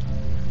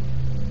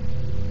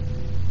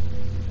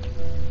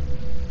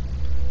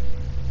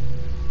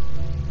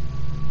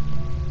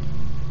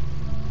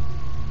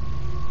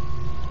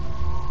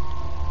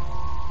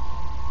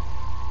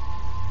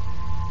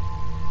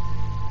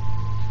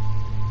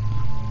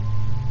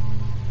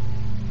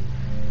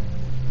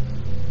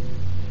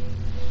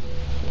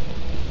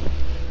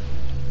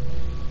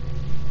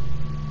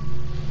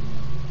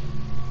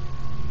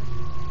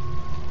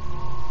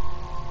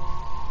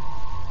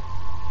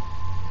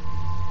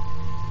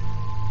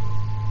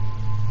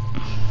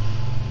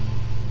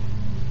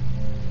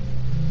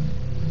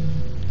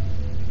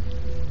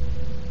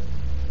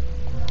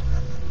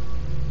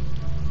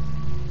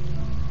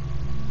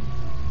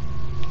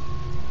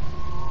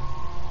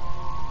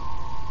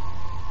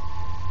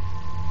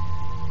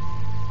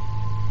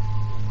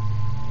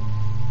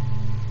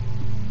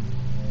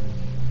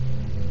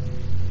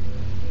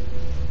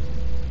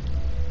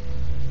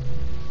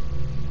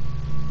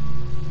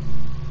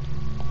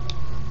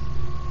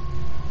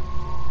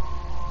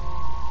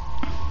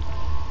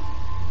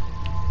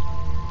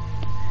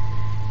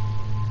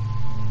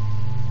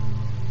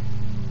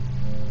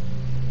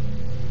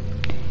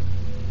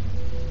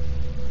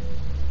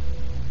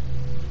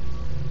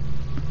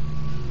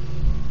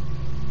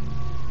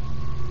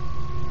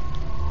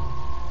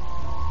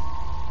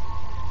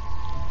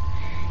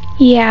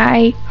 Yeah,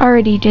 I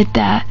already did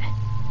that.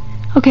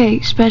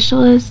 Okay,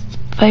 specialist,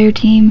 fire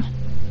team.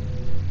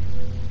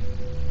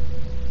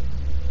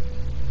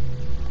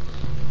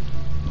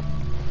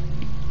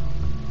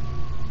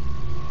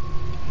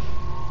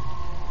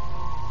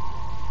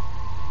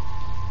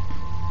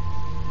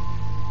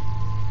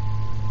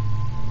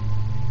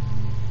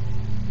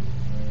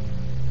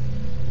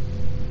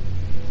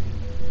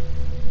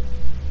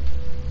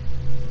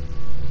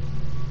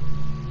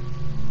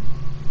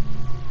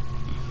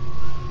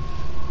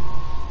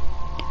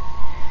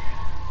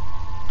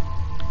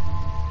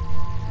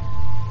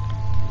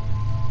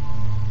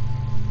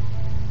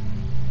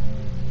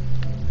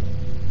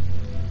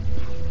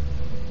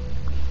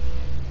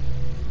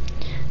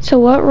 So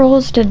what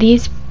roles do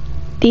these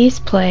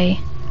play,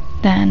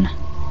 then?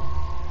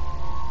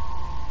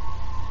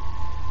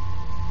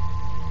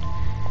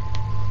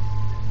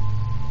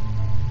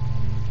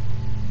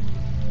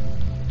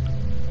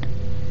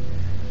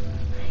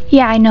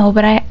 Yeah, I know,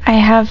 but I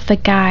have the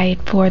guide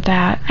for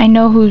that. I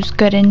know who's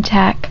good in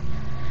tech.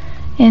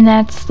 And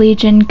that's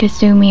Legion,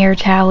 Kasumi, or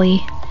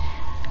Tally.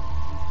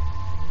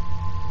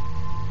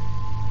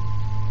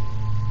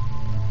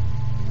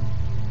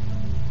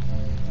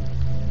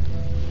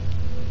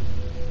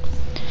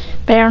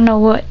 But I don't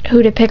know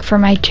who to pick for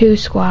my 2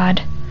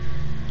 squad.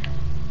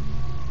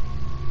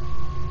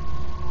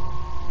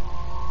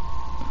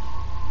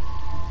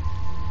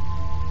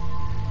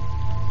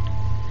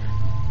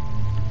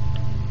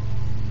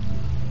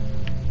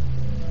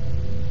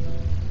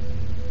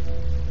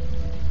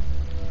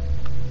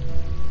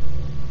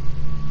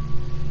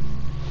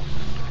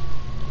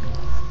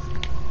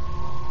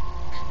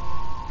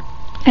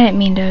 I didn't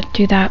mean to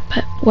do that,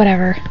 but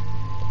whatever.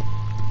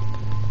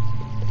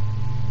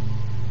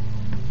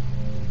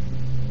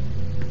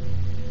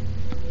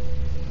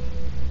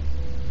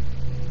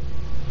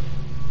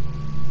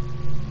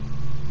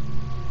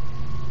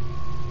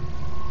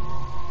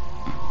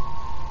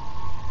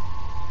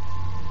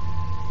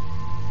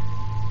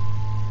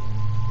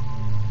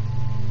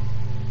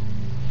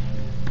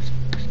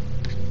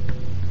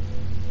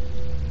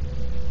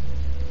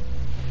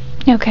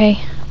 Okay.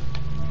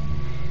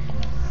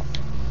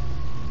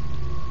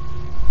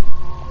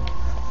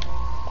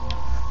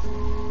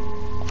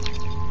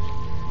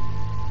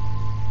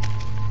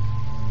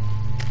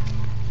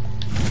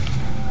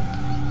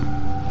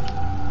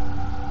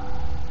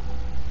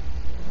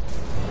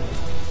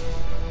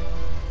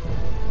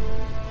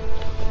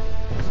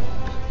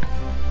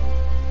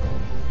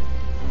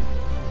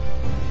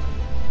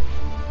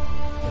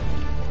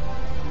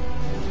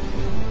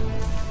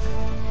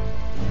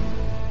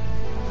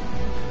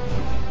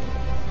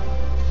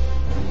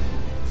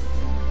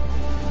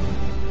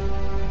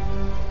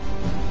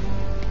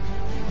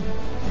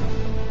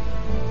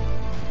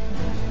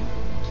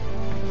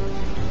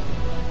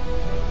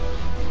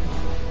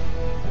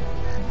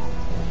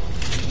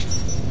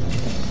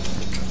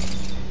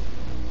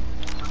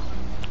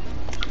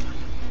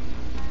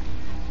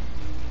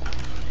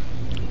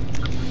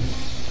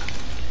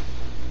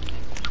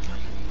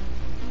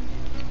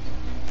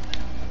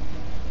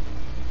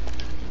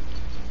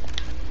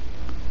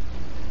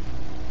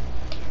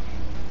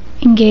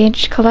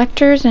 Engage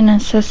collectors and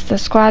assist the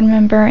squad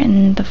member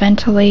in the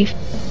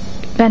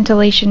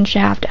ventilation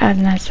shaft as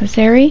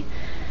necessary.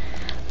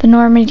 The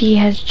Normandy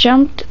has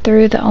jumped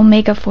through the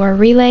Omega-4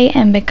 relay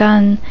and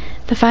begun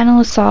the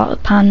final assault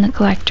upon the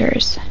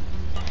collectors.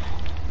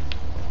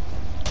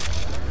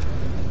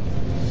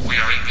 We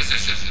are in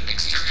position.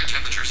 Exterior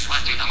temperature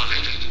slightly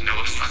elevated. No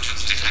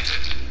obstructions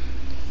detected.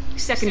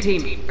 Second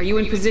team, are you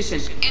in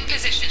position? In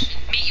position.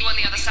 Meet you on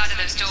the other side of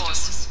those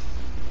doors.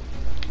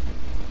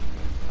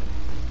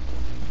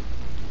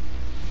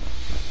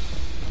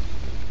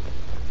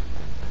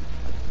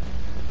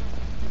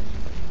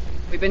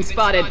 We've been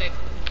spotted.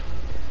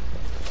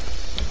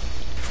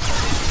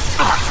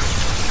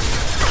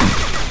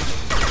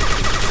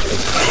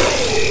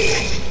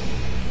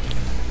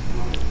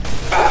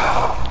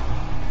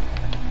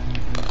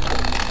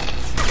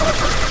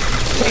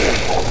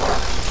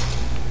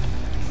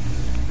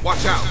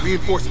 Watch out,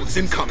 reinforcements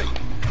incoming.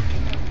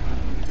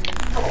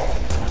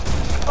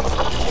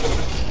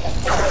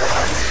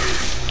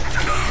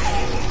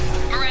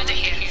 Miranda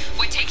here.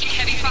 We're taking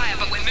heavy fire,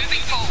 but we're moving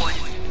forward.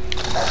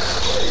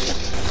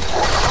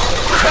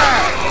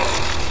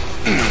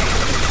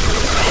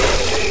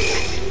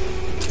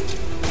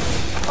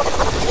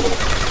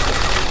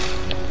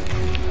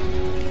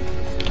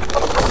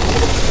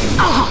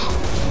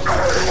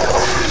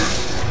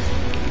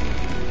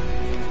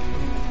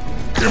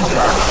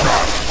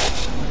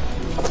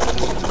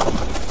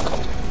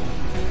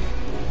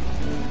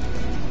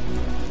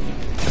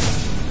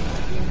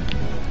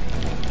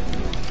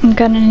 I'm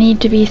gonna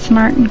need to be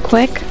smart and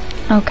quick.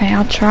 Okay,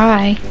 I'll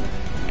try.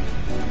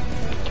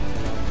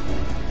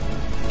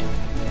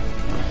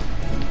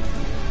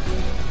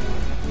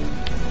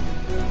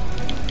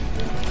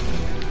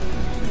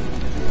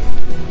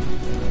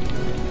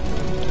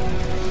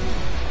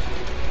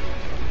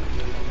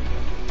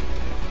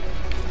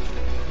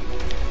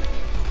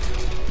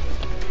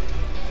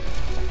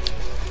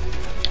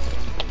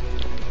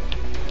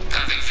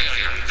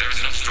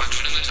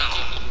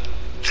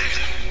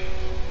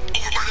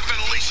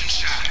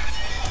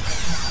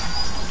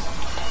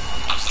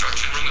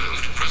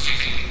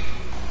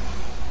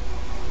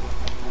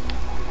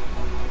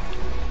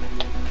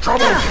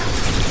 trouble!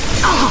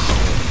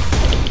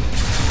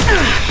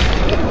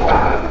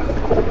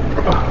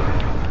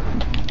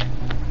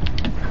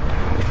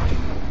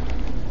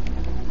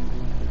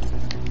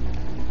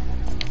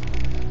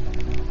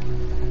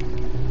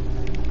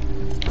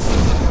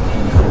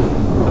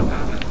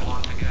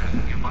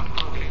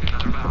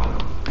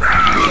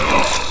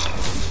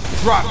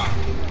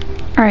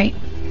 All right.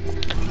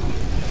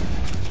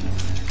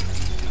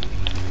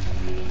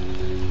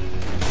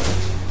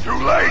 Too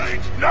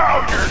late!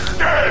 Now you're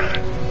dead!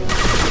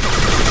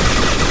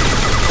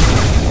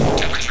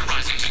 Temperature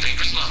rising to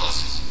dangerous levels.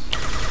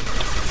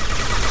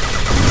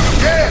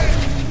 Dead!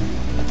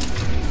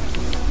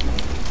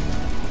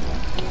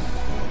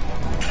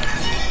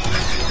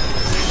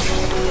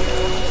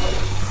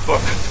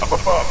 Look, up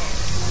above.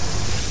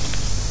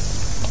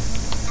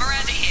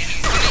 Miranda here.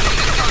 We're making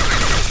good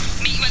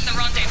progress. Meet you at the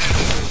rendezvous.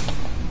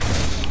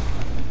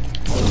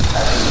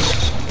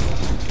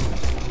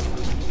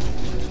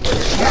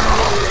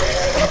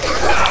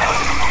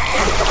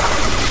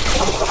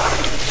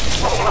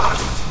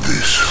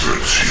 This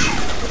hurts you.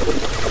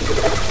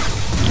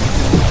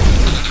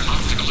 Another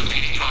obstacle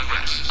impeding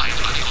progress. I am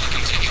unable to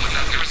continue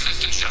without your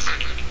assistance,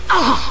 Shepard.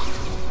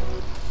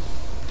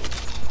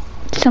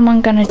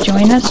 Someone gonna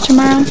join us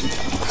tomorrow?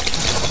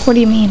 What do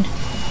you mean?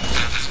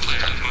 Path is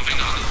clear. Moving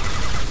on.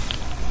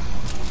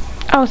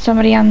 Oh,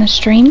 somebody on the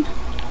stream?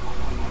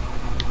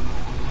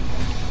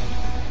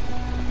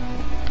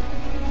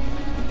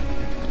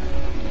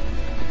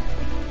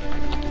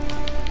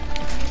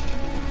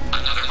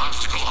 Another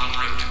obstacle en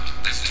route.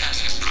 This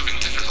task is proving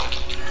difficult.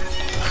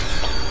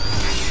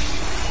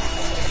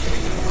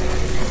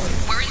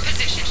 We're in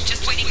position,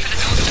 just waiting for the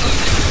doors to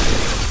open.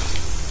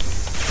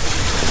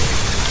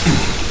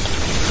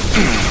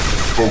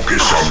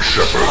 Focus on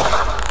Shepard.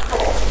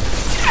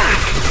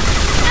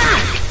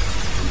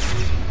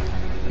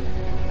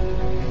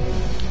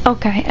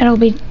 Okay, it'll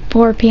be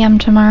 4 p.m.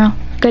 tomorrow.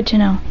 Good to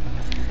know.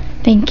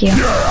 Thank you.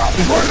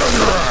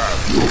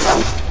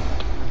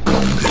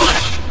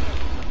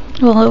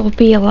 Well, it will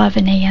be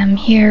 11 a.m.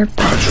 here,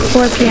 but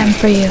 4 p.m.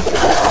 for you.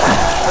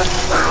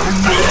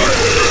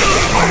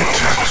 My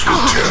attacks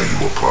will tear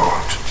you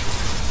apart.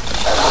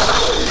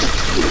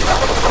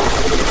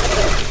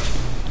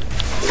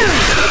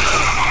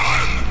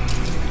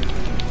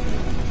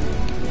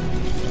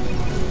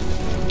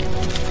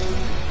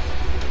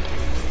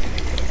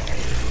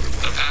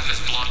 The path is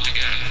blocked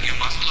again. You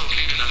must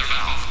locate another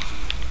valve.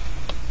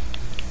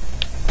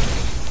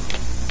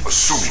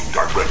 Assuming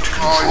direct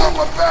control of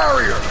a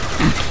barrier.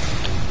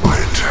 My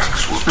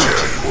attacks will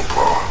tear you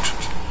apart.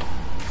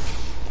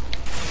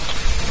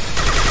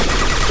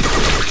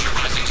 Temperature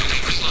rising to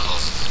dangerous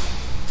levels.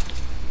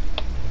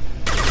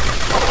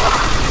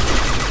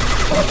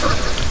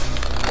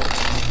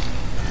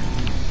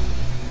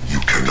 You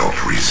cannot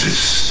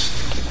resist.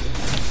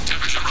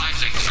 Temperature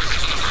rising.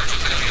 Circuits on the verge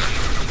of failure.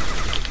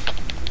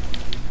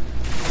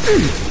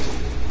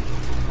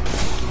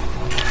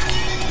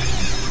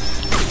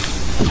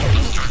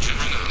 Obstruction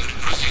removed.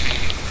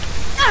 Proceeding.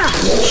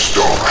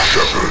 Stop,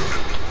 Shepard.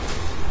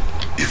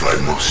 If I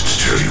must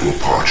tear you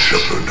apart,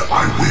 Shepard,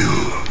 I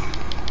will.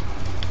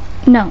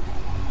 No.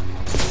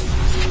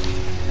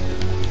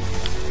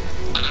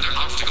 Another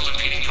obstacle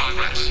impeding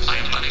progress. I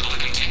am unable to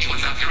continue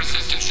without your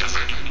assistance,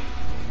 Shepard.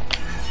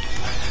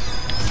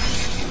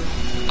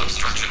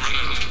 Obstruction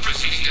removed.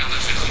 Proceeding down the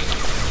tube.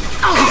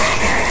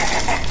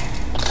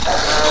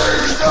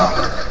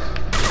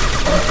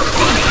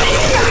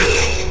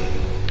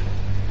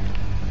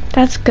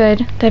 That's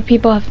good that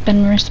people have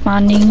been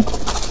responding.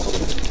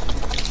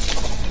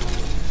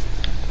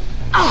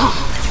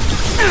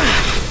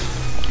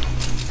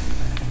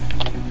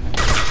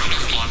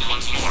 Blocked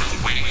once more.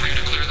 Waiting for you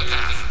to clear the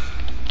path.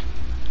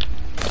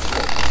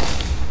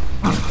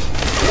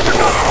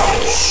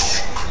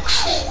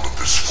 Control of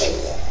this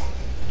form.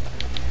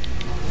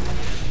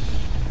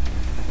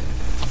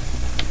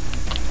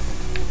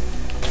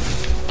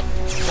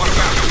 What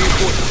about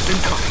reinforcements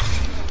incoming?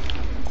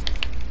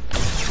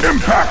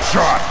 Impact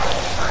shot!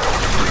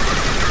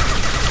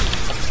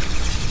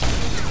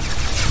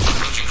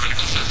 Approaching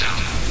critical shutdown.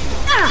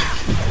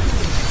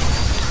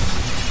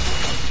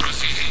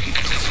 Proceeding.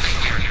 Anticipate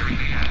we are nearing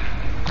the end.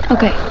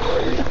 Okay.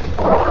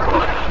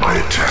 My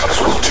attacks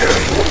will tear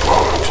you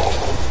apart.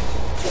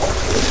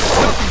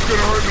 Nothing's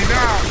gonna hurt me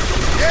now.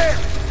 Yeah!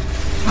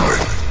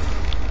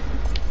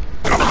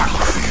 I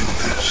feel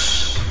this.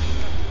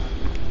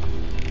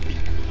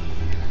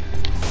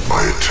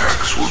 My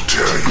attacks will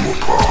tear you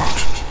apart.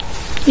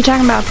 You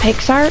talking about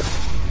Pixar?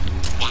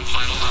 One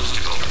final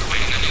obstacle.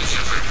 Waiting on you,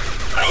 Shepard.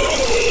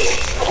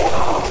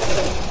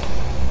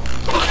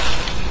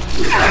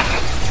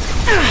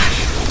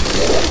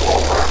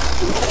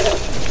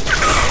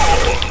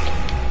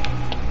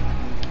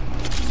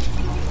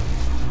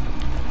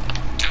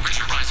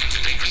 Temperature rising to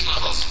dangerous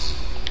levels.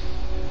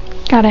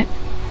 Got it.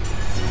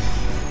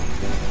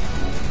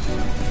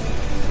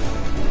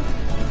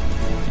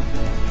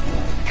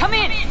 Come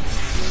in!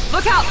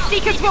 Look out!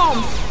 Seeker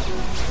swarms!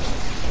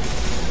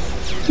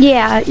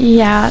 Yeah,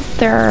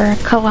 there are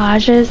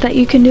collages that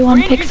you can do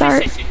on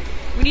Pixar.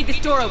 We need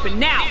this door open,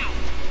 now!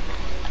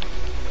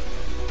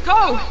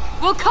 Go!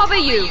 We'll cover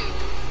you!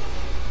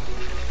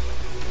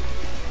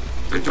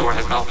 The door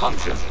has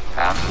malfunctioned.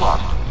 Path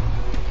locked.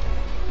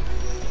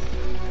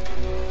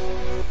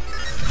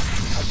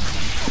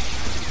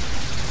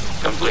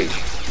 Complete.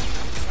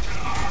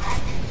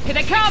 Here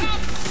they come!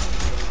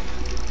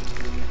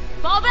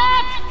 Fall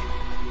back!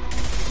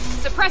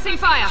 Suppressing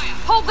fire!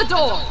 Hold the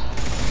door!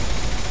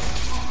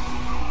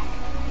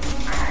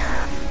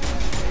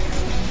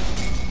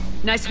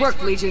 Nice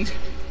work, Legion.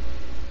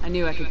 I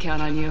knew I could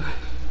count on you.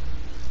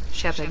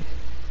 Shepard,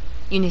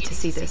 you need to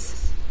see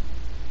this.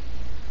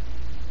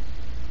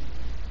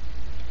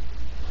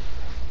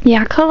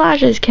 Yeah,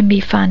 collages can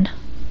be fun.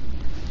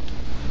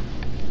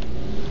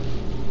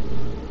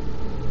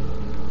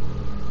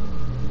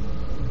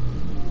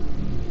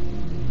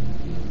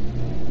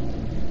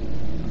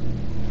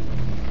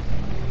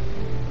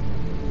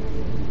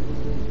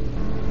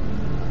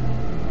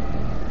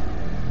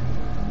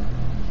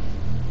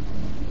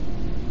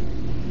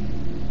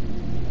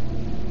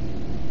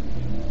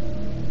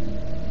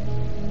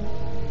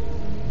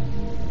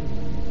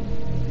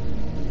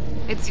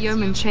 It's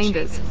Yeoman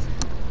Chambers.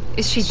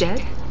 Is she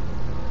dead?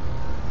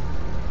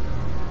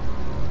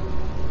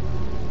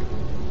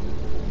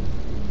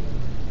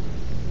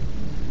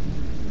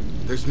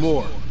 There's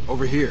more,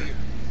 over here.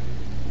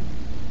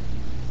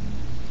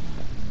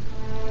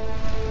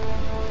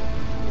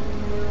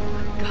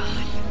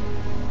 God.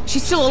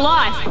 She's still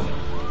alive!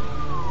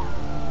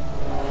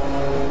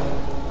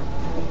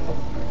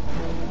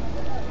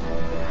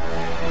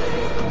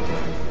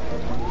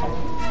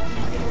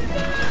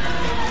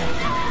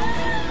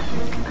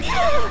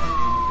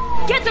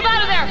 Get them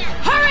out of there!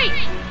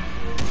 Hurry!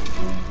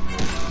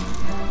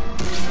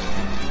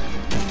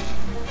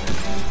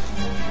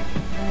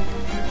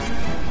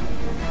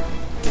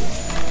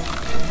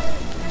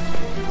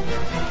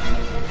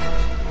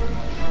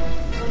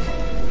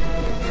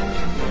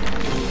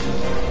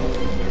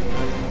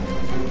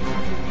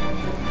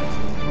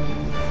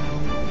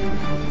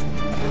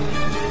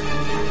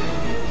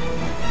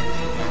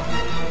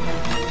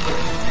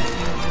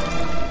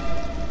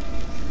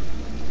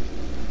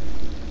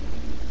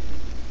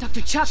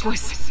 Dr.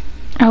 Chakwas.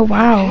 Oh,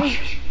 wow. Okay.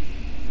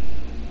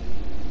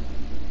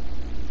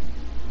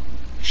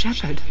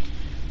 Shepard,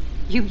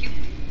 you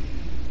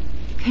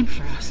came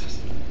for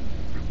us.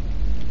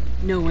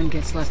 No one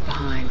gets left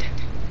behind.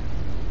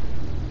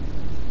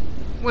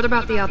 What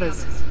about the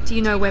others? Do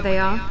you know where they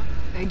are?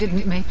 They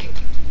didn't make it.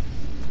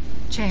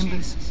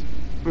 Chambers,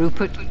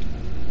 Rupert,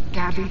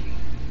 Gabby,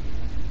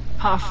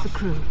 half the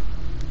crew.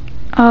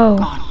 Oh.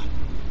 Gone.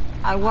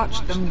 I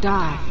watched them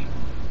die.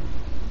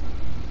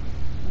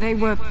 They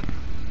were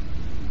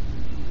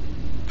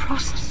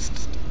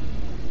processed,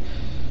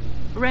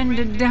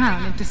 rendered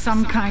down into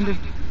some kind of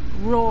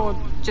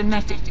raw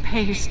genetic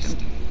paste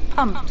and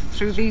pumped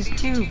through these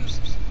tubes.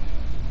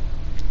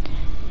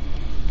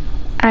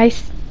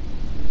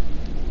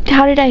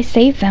 How did I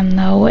save them,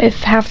 though,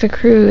 if half the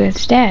crew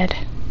is dead?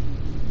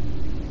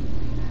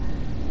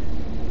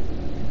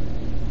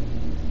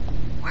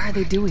 Why are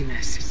they doing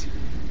this?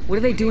 What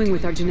are they doing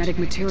with our genetic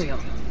material?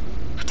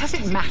 Does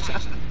it matter?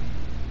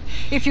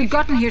 If you'd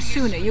gotten here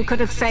sooner, you could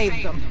have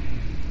saved them.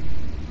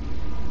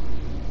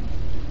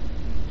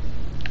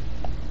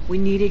 We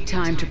needed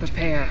time to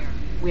prepare.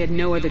 We had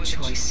no other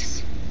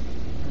choice.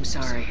 I'm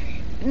sorry.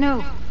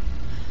 No.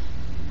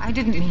 I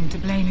didn't mean to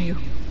blame you.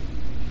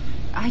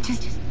 I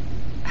just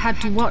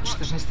had to watch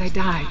them as they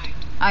died.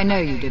 I know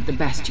you did the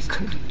best you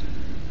could.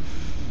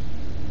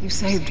 You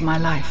saved my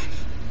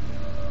life.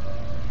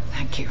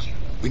 Thank you.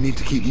 We need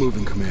to keep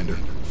moving, Commander.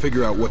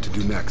 Figure out what to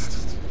do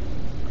next.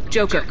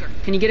 Joker,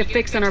 can you get a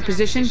fix on our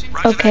position?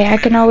 Okay, I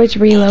can always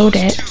reload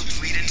it.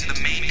 Lead into the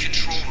main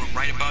control room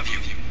right above you.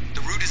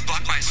 The route is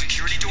blocked by a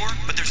security door,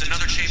 but there's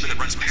another chamber that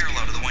runs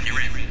parallel to the one you're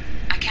in.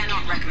 I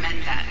cannot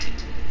recommend that.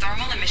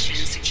 Thermal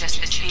emissions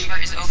suggest the chamber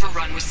is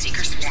overrun with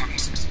seeker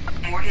swarms.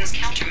 Morden's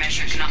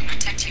countermeasure cannot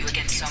protect you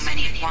against so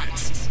many at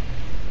once.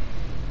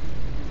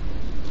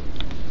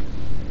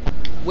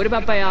 What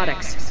about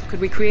biotics? Could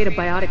we create a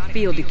biotic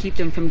field to keep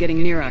them from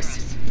getting near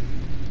us?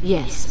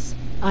 Yes,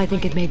 I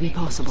think it may be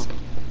possible.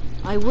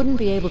 I wouldn't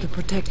be able to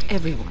protect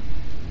everyone,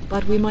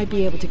 but we might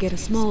be able to get a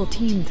small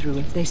team through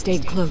if they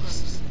stayed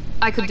close.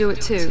 I could do it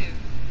too.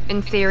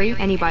 In theory,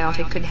 any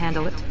biotic could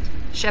handle it.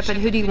 Shepard,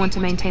 who do you want to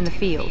maintain the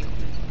field?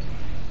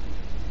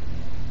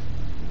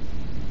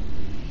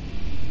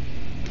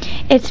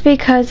 It's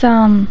because,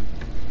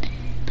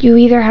 you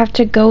either have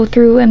to go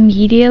through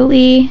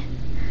immediately.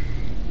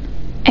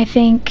 I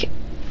think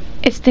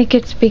it's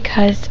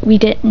because we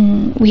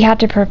had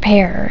to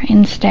prepare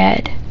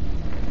instead.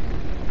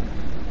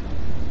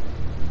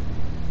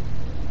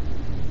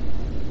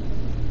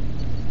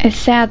 It's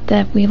sad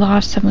that we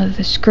lost some of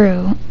the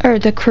crew.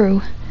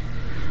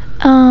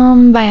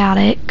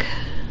 Biotic.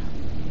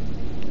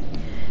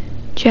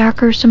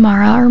 Jack or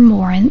Samara or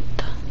Morinth.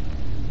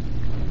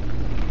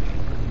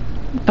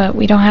 But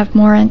we don't have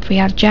Morinth, we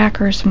have Jack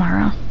or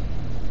Samara.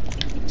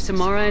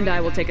 Samara and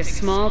I will take a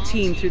small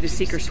team through the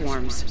seeker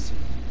swarms.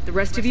 The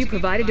rest of you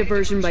provide a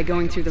diversion by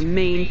going through the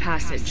main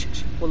passage.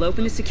 We'll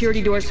open the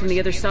security doors from the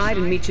other side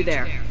and meet you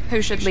there.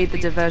 Who should lead the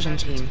diversion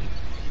team?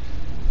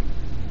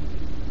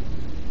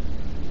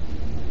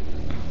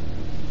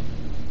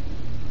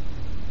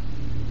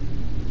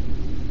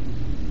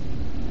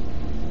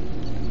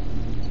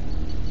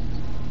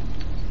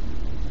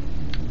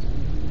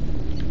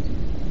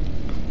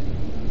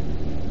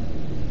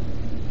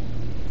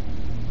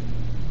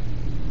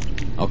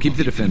 I'll keep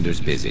the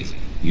defenders busy.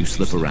 You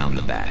slip around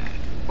the back.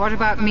 What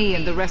about me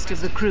and the rest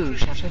of the crew,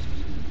 Shepard?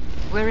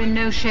 We're in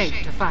no shape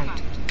to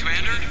fight.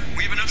 Commander,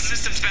 we have enough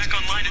systems back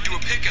online to do a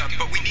pickup,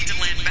 but we need to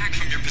land back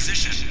from your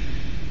position.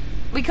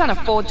 We can't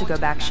afford to go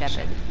back,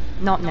 Shepard.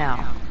 Not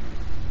now.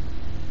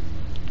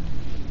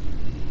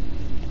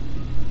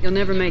 You'll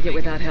never make it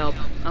without help.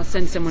 I'll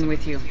send someone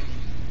with you.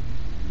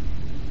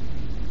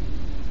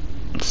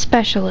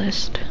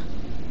 Specialist.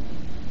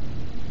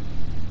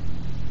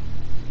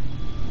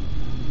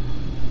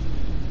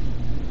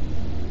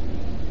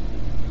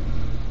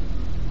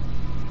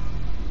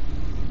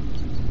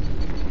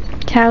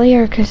 Tali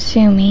or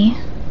Kasumi.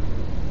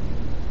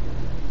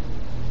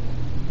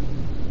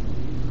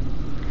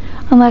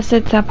 Unless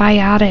it's a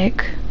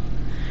biotic.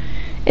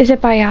 Is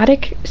it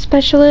biotic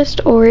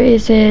specialist or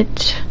is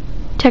it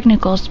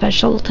technical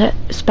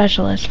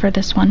specialist for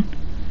this one?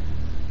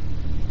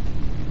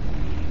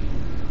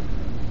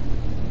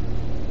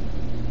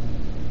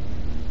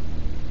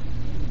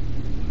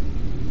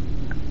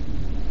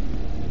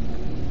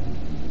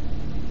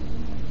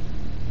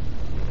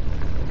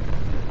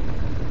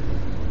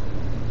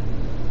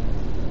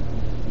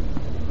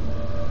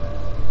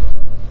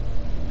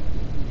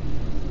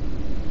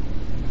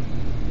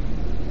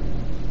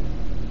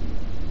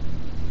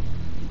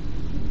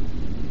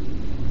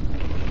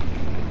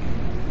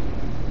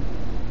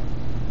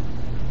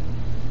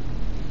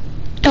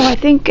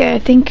 I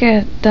think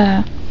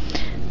the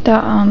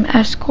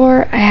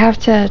escort, I have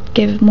to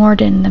give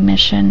Morden the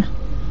mission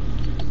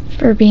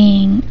for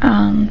being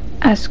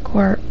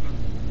escort.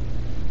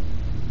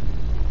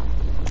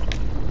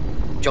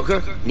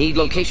 Joker, need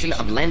location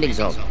of landing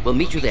zone. We'll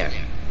meet you there.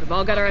 We've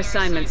all got our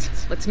assignments.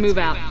 Let's move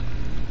out.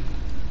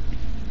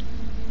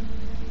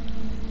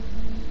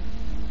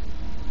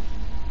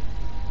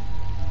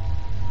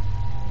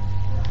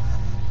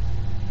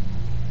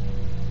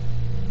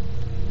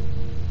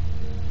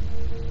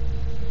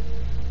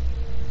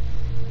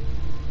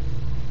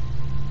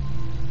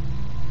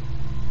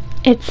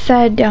 It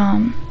said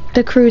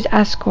the crew's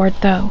escort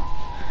though.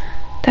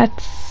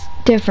 That's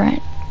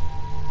different.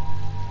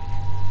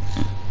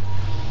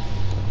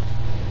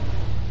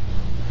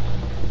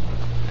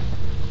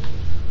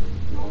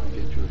 Go and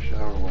get you a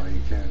shower while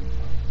you can.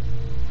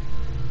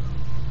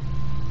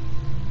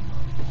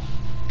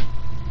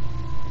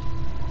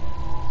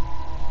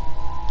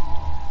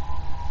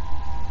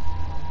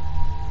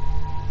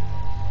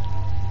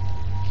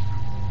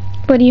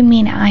 What do you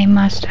mean I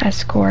must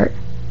escort?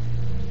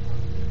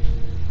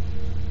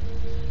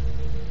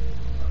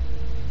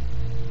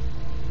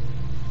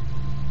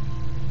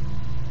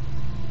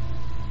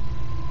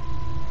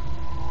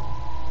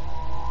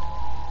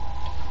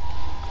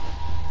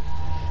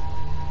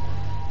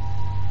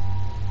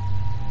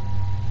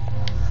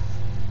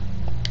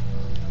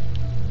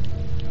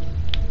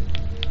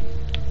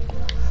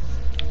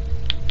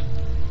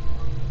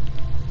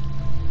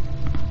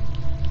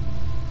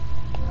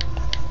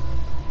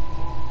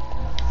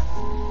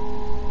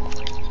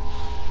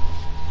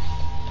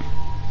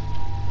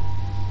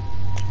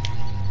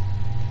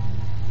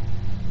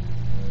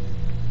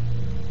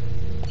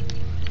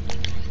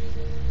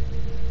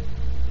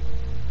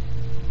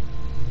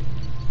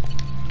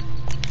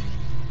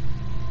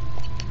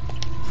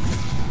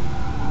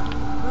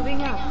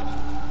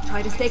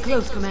 Try to stay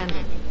close, Commander.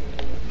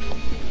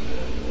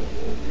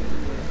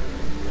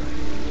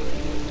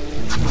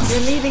 You're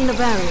leaving the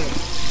barrier.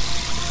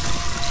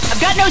 I've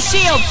got no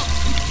shield!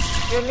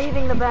 You're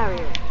leaving the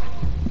barrier.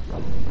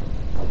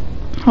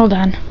 Hold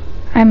on.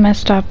 I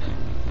messed up.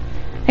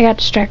 I got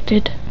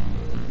distracted.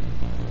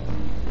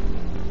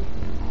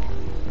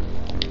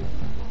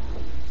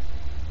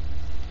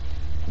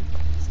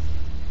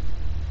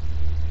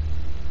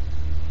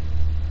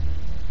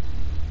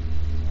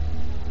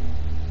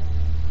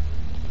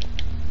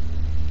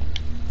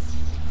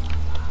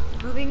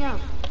 Moving out.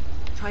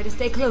 Try to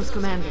stay close,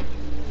 Commander.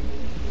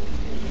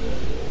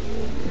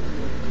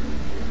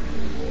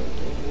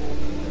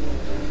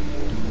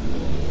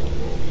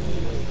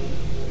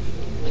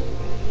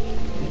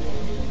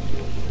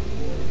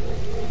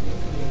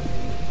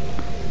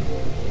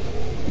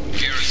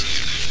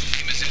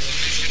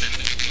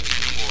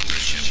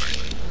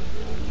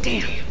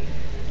 Damn.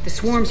 The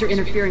swarms are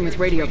interfering with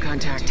radio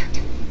contact.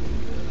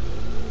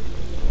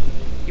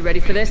 You ready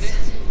for this?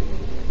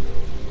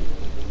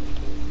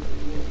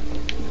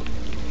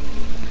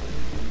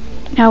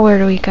 Now where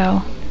do we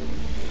go?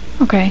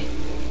 Okay.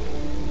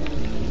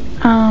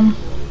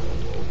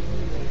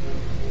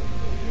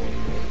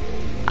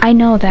 I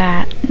know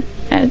that.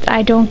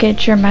 I don't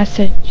get your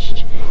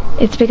message.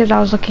 It's because I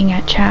was looking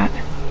at chat.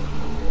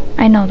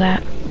 I know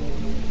that.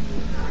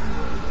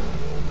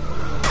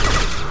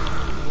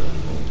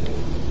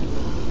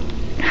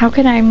 How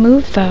can I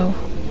move though?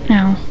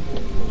 Now.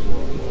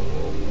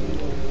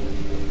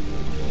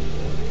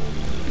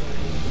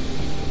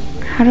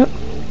 How to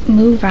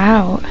move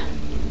out?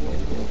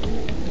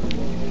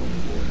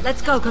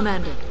 Let's go,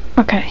 Commander.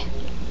 Okay.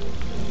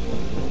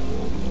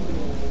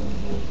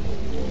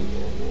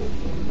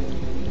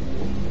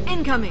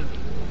 Incoming.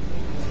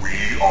 We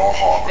are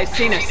hot. They've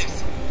seen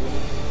us.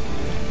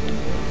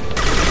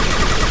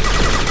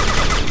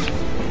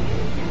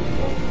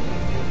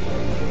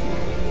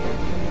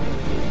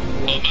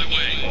 On my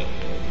way.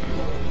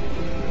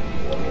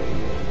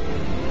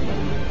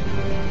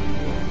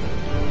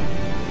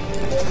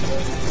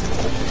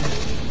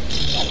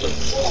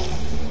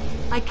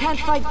 I can't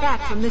fight back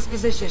from this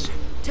position.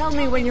 Tell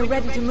me when you're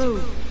ready to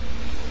move.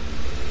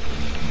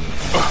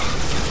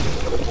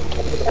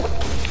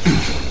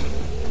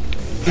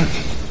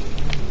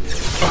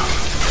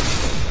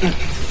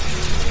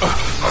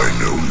 I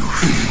know you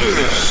feel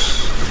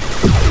this.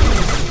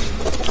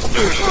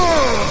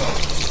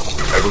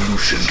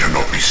 Evolution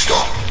cannot be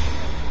stopped.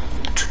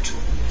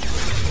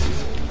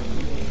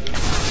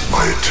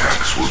 My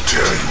attacks will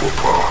tear you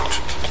apart.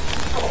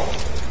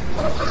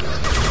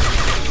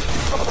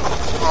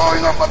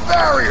 Throwing up a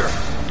barrier!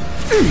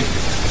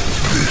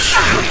 This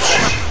hurts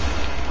you.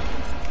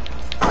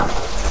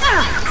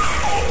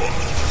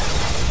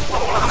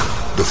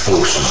 The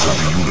forces of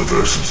the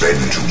universe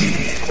bend to me.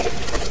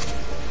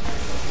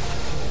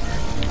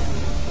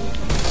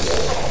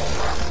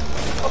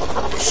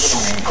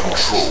 Assume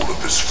control of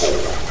this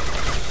form.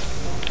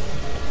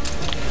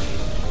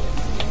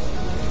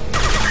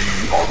 We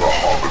are the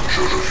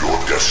harbinger of your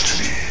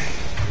destiny.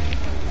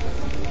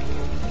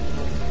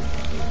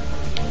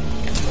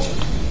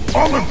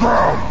 On the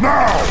ground,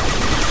 now!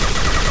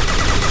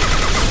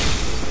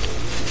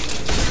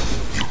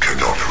 You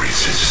cannot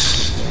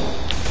resist.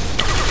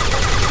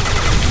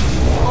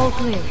 All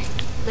clear.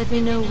 Let me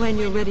know when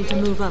you're ready to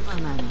move up,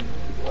 Commander.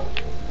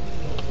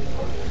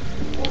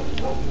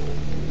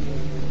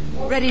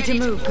 Ready to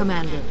move,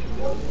 Commander.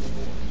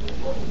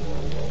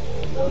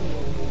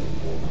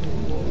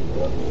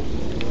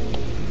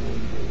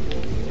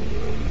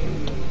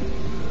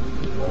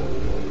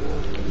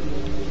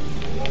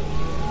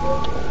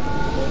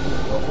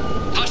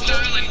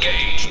 Hostile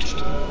engaged.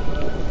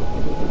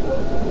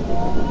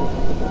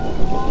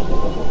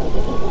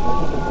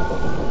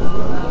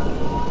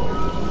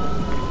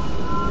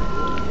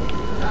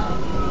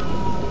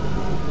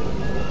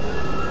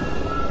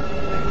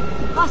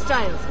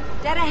 Hostiles,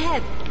 dead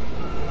ahead.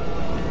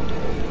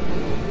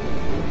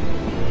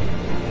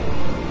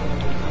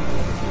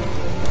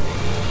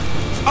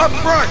 Up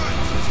front!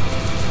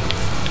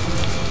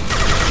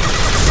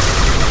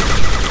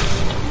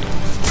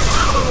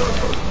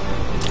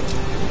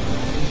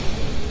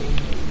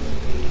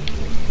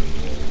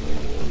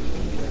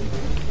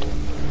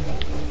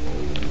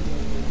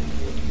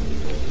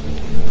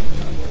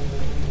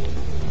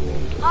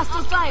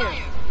 Hostile fire.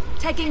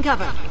 Taking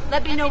cover.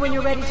 Let me know when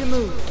you're ready to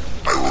move.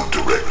 I will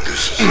direct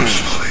this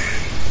personally.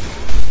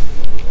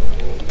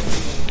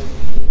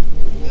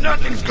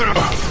 Nothing's gonna...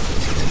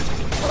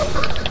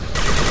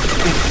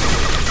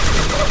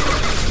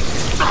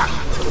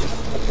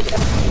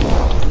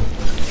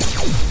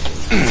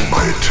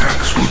 My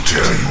attacks will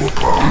tear you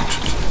apart.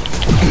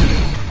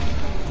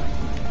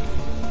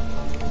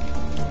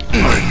 I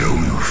know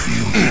you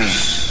feel this.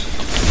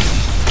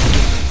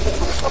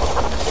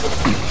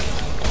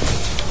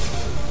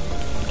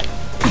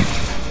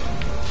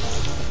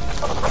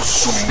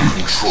 Assume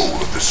control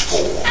of this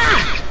form.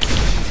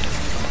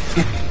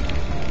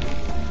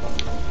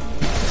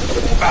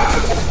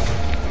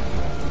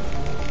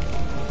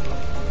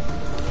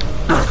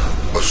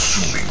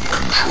 Assuming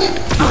control.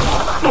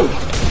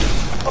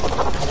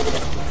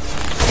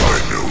 I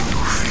know you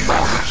feel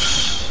this.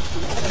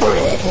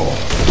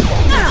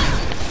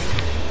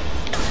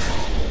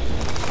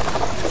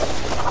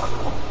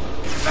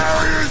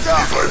 Barriers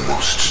up! If I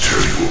must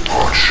tear you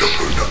apart,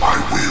 Shepard, I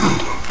will.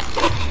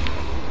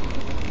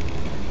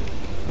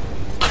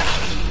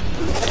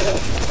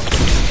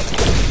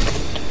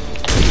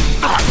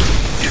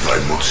 If I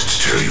must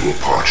tear you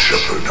apart,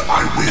 Shepard,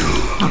 I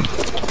will.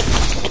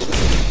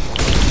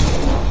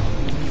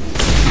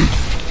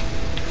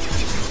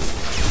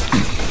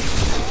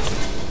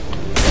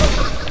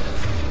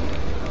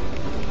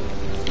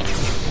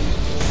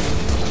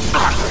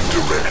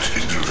 Direct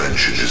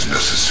intervention is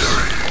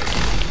necessary.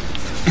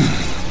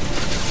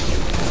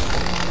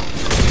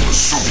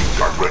 Assuming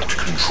direct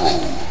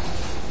control.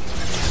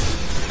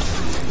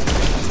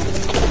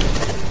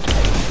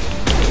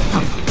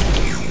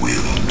 You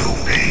will know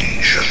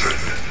pain, Shepard.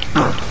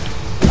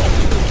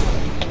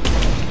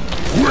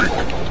 Wait!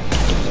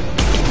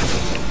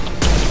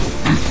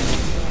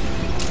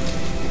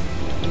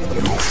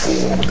 Your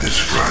form is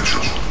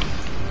fragile.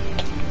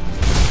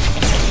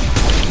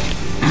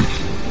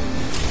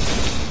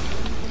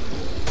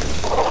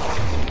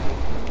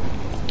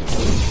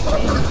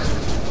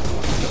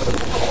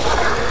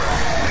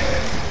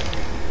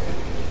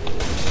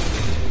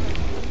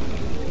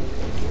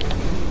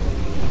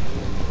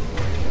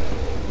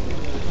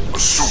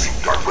 Assuming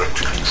direct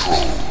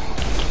control.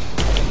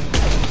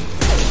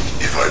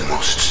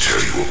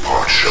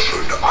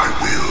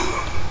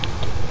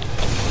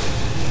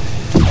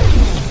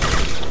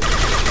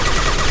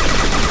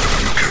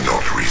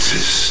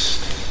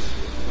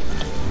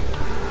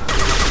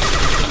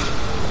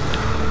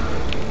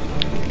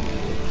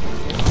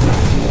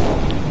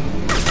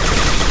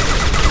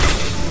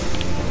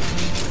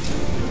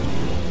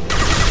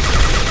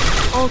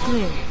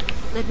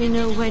 me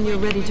know when you're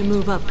ready to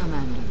move up,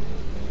 Commander.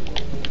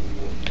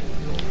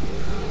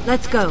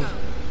 Let's go.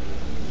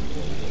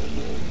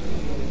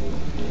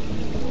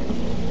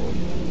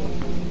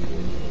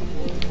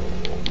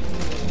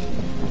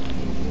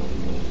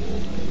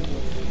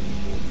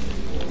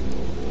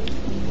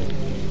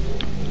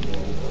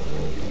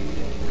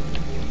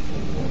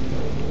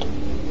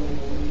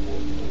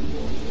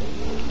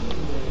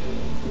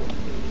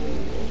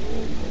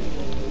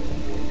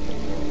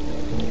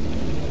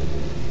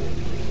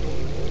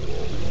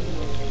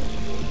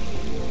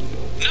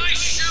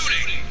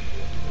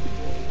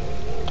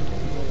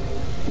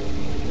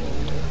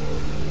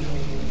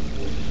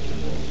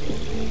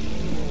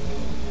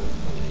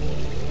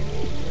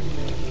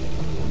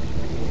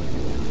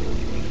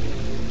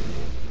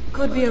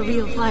 Could be a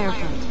real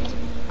firefight.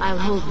 I'll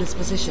hold this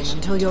position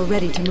until you're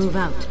ready to move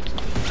out.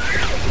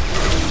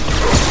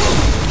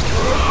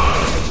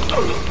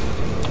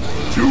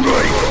 Too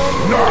late!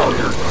 Now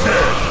you're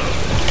dead!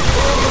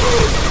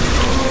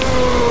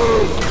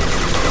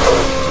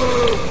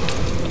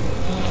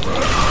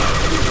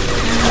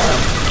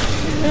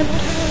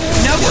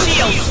 No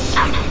shields!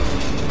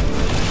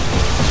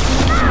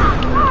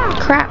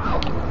 Crap.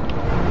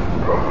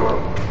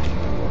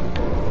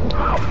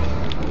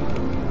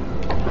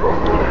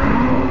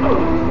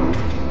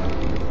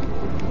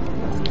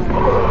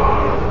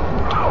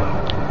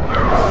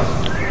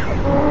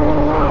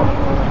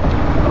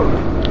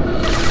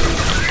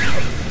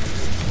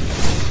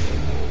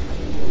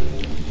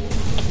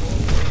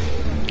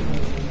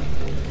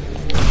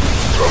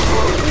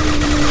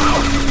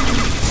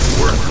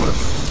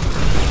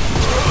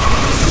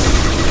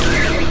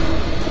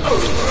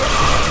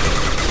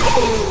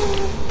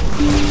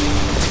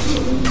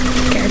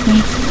 Scared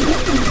me.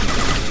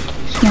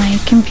 My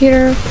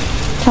computer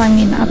telling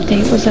me an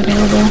update was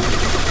available.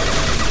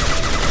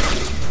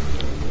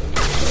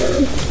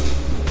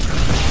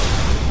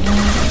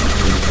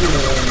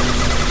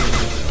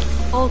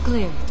 All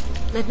clear.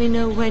 Let me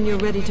know when you're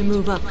ready to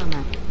move up,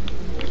 Commander.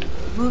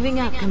 Moving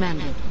out,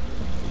 Commander.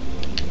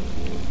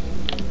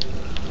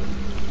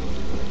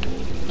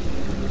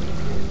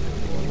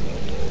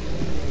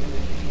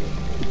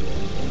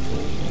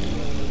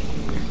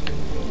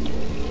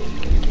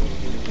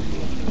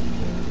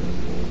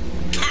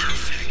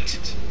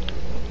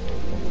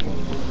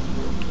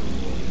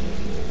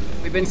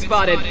 We've been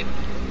spotted.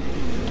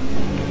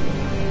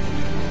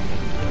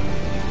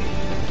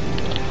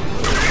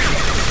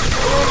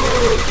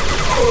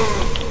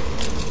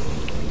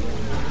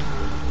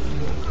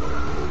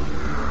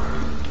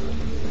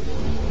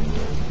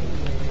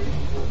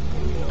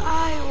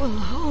 I will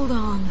hold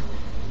on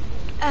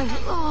as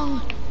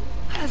long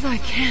as I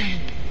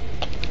can.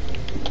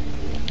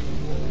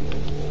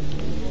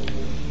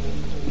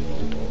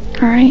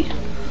 All right.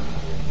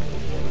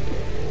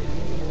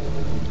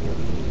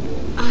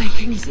 I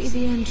can see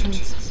the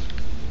entrance.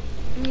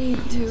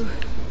 Need to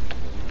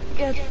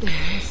get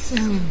there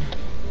soon.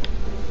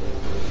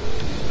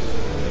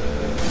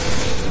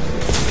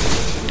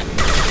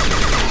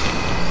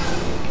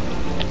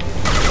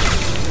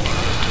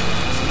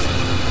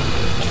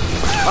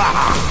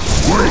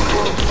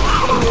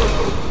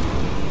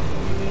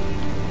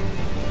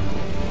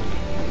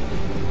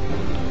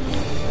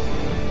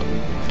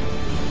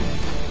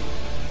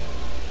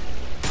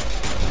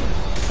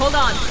 Hold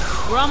on.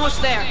 We're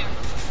almost there.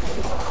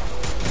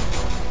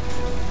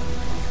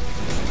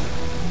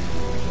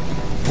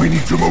 We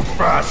need to move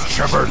fast,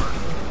 Shepard.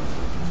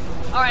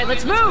 All right,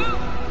 let's move.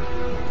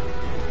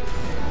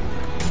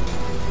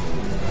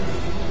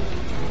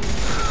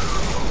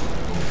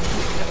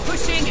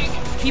 Pushing.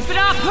 Keep it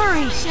up.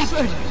 Hurry,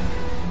 Shepard.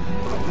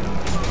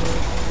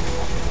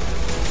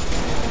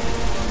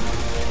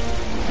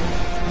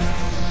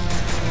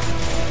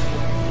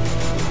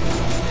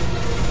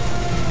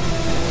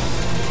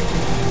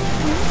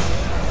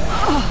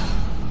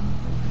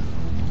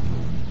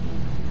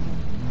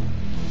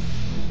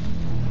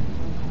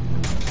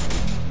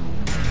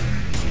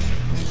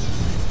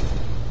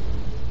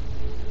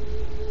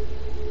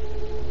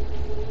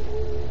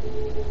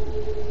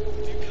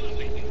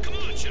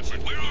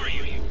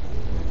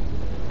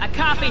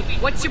 Copy.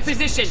 What's your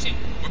position?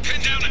 We're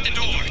pinned down at the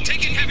door,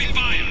 taking heavy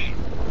fire.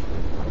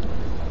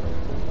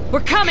 We're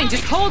coming.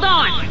 Just hold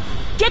on.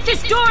 Get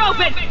this door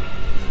open.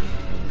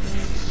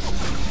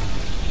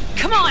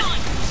 Come on.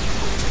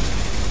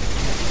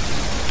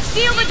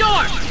 Seal the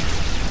door.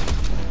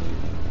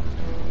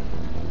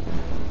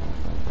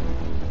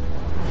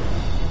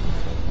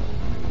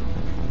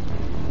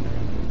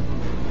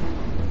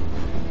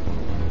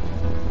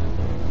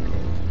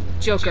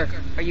 Joker,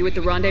 are you at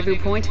the rendezvous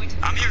point?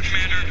 I'm here,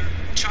 Commander.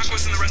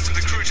 Chakwas and the rest of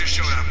the crew just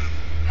showed up.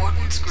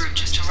 Morton's group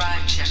just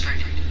arrived,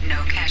 Shepard.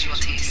 No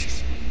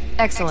casualties.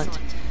 Excellent.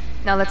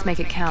 Now let's make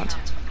it count.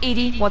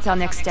 Edie, what's our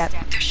next step?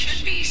 There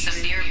should be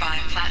some nearby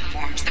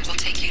platforms that will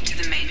take you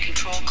to the main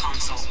control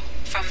console.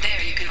 From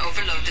there, you can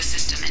overload the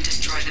system and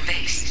destroy the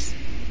base.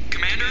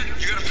 Commander,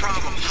 you got a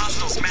problem.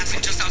 Hostiles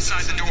massing just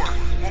outside the door.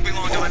 Won't be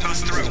long till I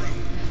bust through.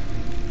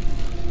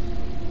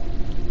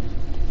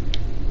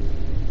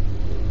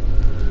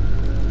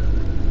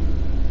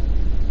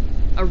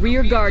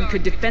 rear guard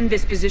could defend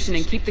this position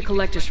and keep the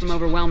collectors from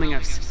overwhelming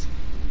us.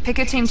 Pick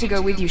a team to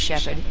go with you,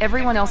 Shepard.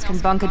 Everyone else can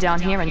bunker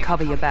down here and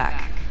cover your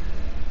back.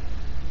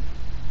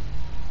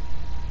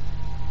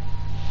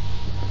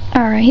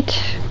 Alright.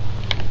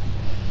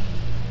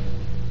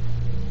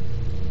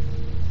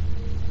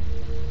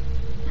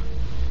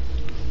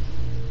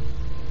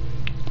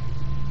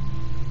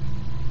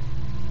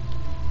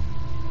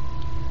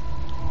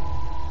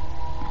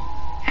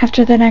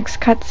 After the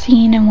next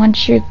cutscene, and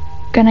once you're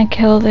gonna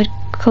kill the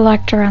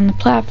collector on the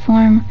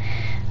platform,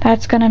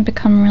 that's gonna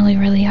become really,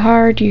 really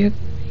hard. You're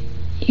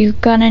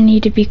gonna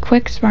need to be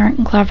quick, smart,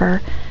 and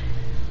clever.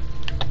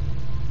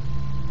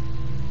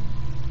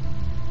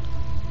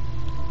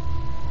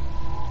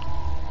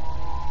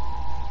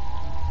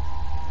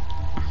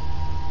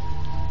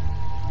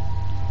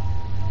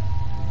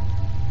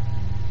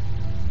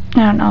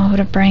 I don't know who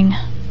to bring.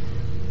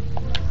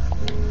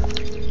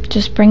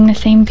 Just bring the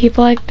same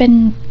people I've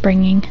been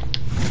bringing.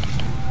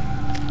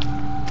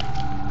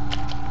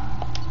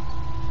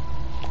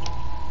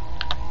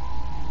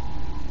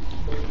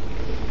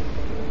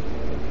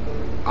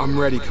 I'm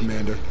ready,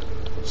 Commander.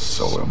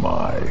 So am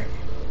I.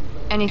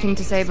 Anything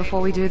to say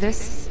before we do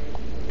this?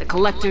 The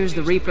Collectors,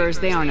 the Reapers,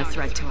 they aren't a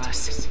threat to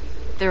us.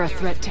 They're a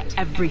threat to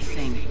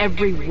everything,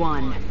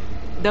 everyone.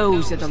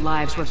 Those are the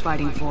lives we're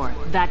fighting for.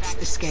 That's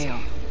the scale.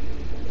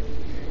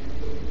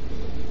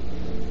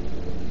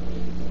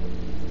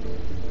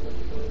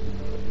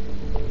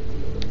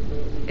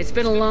 It's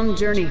been a long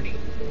journey,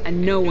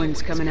 and no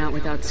one's coming out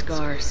without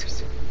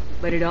scars.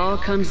 But it all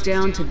comes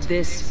down to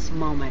this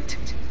moment.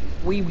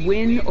 We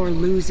win or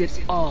lose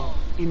it all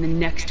in the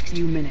next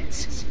few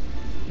minutes.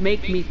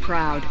 Make me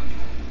proud.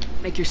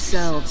 Make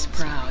yourselves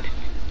proud.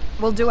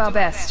 We'll do our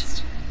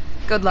best.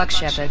 Good luck,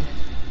 Shepard.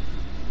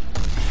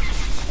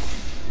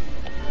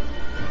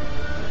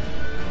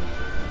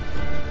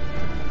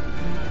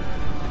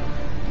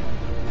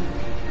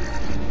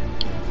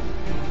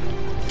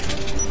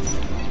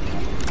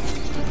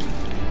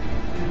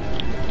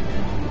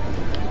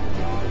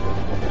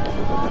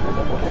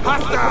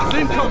 Hostiles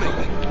incoming!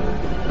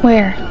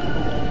 Where?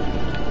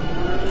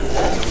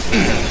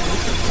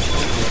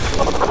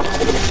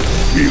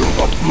 Feel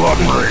the blood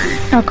rain.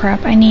 Oh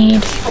crap, I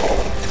need...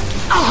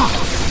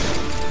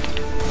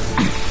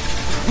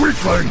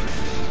 Weakling!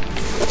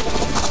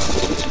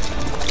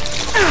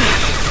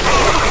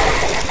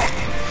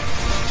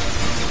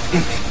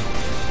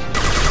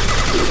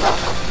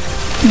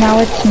 Now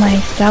it's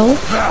myself?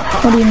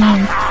 What do you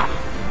mean?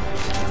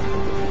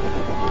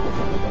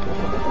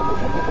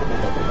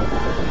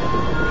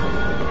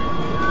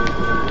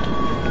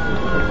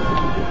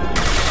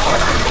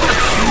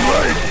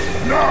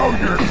 Now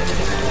you're...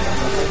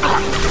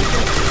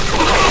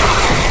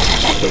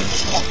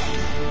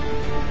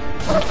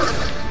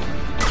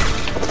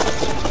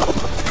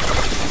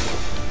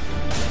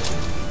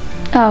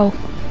 Oh,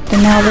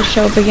 then now the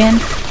show begin?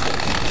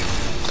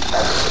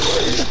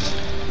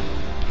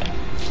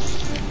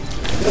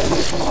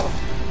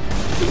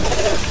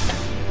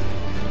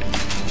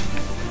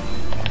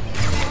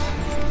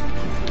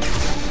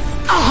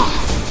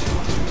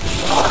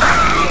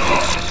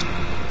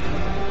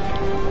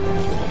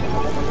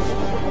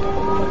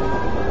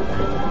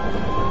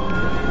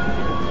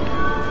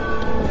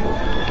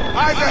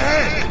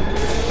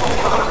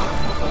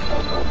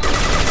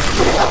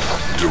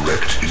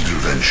 Direct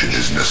intervention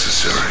is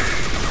necessary.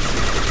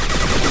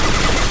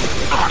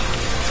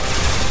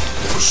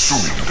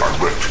 Assuming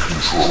direct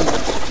control.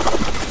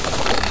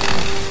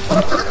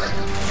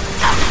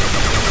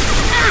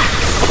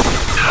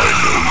 I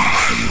know you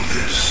feel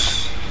this.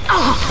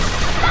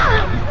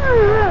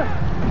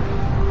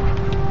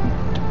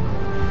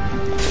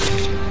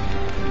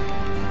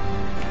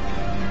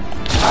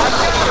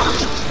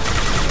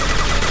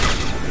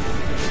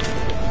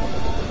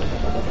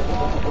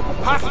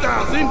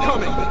 Hostiles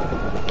incoming!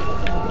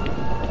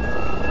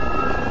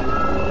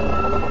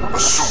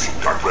 Assuming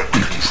direct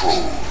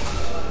control.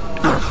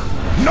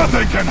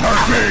 Nothing can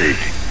hurt me!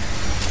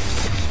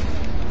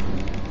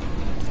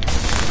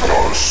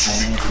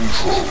 Assuming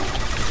control.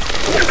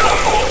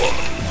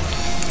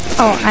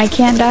 Oh, I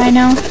can't die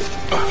now?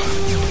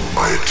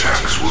 My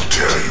attacks will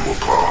tear you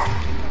apart.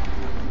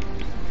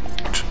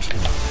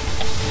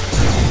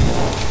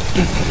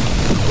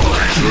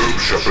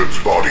 Preserve Shepard's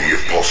body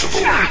if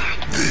possible.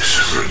 This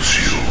hurts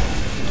you.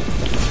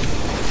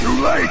 Too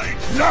late!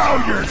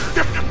 Now you're...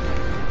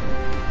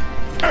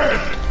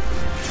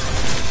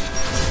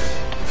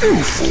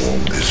 Your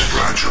form is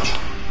fragile.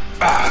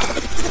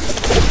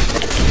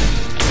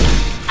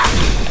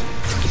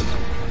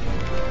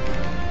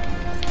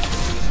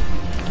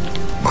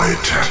 My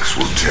attacks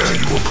will tear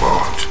you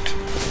apart.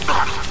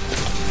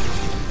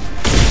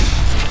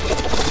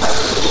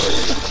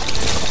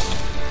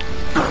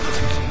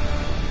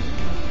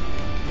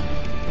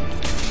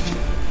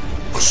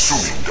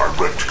 Assuming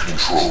direct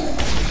control.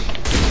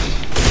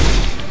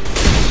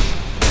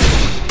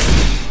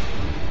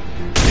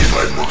 If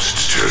I must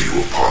tear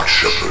you apart,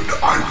 Shepard,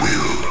 I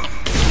will.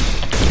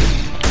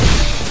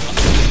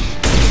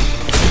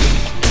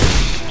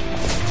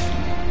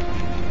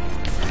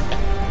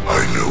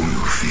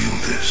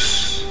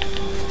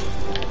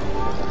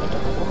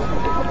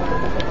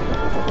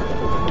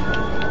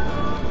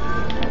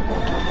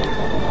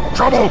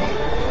 trouble!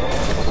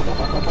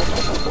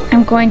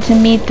 I'm going to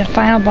meet the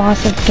final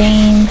boss of the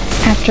game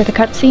after the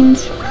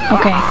cutscenes?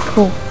 Okay,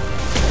 cool.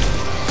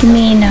 You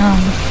mean,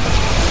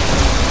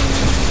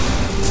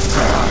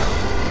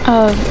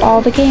 of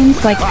all the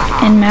games, like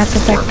in Mass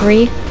Effect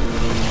 3?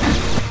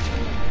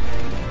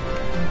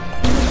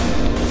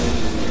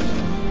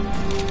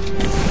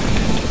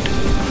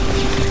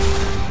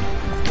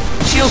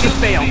 Shields have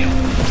failed.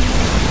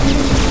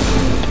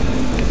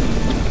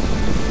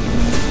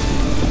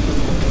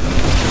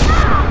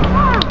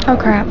 Oh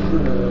crap.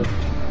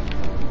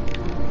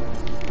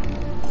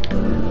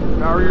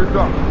 Power your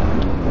duct.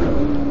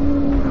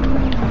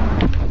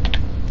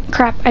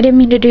 Crap, I didn't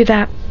mean to do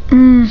that.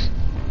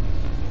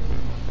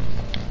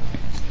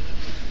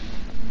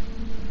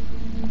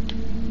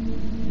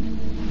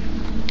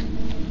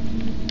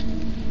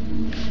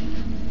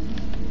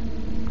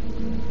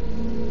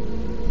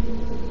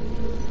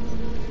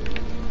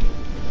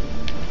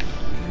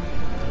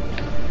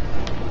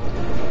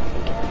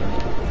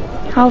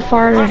 How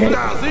far did it...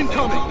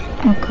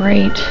 Oh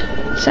great.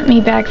 Sent me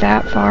back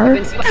that far.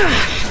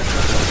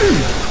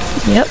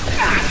 Yep.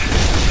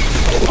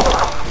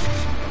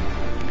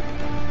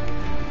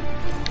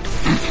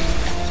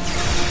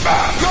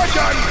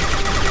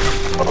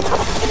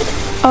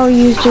 Oh,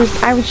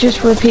 I was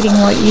just repeating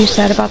what you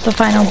said about the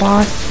final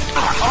boss.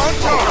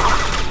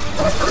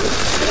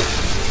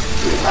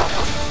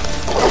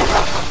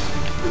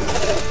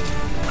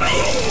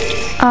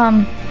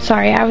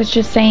 Sorry, I was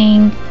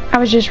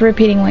just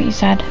repeating what you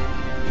said.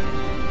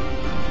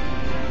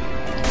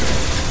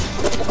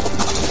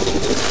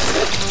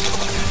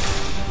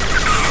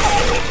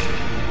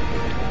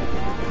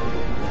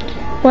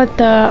 What,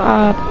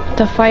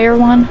 the fire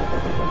one?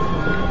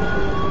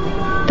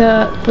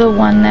 The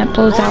one that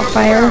blows out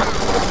fire?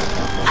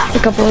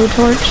 Like a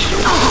blowtorch?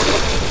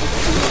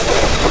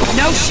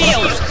 No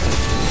shields!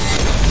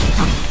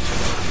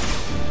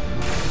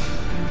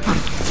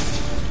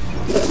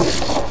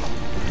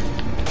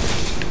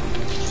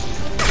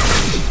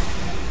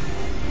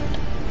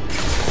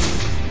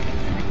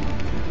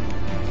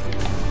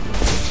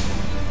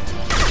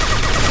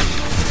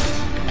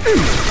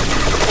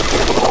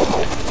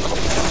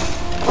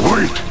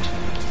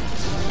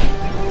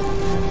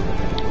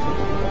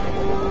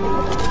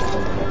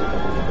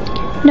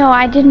 No,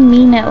 I didn't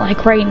mean it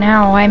like right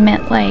now. I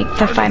meant like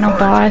the final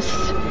boss.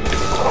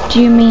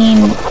 Do you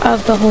mean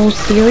of the whole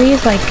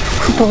series? Like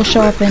they'll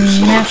show up in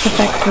Mass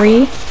Effect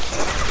 3?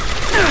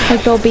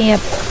 Like there'll be a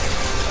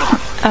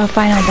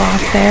final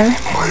boss there?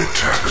 My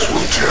attacks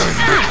will tear you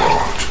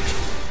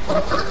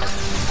apart.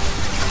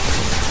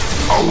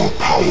 Our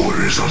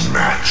power is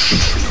unmatched.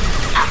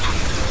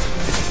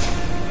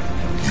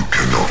 You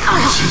cannot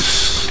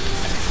resist.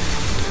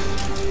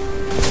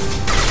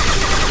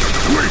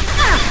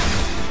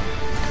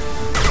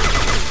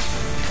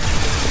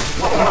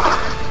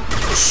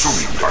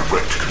 Assuming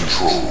direct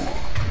control.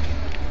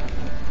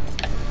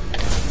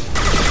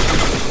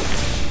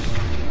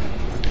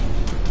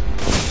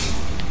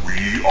 We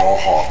are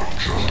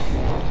Harbinger.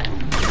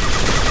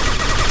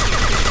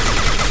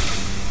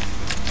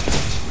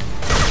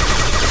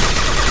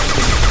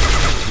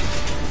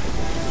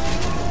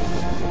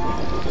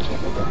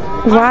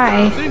 Why?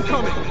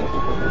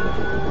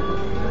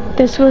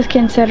 This was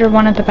considered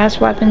one of the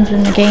best weapons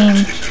in the game.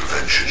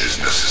 Intervention is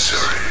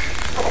necessary.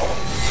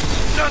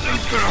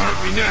 Nothing's gonna hurt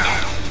me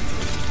now.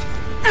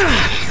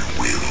 You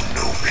will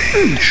know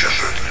pain,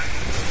 Shepard.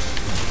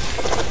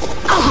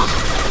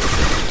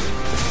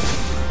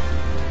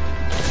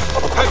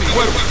 Heavy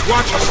weapons,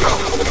 watch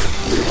yourself.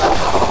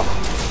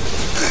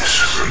 This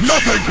hurts.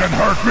 Nothing can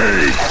hurt me.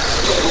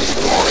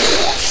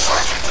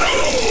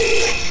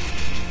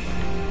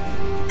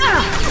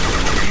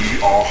 We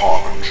are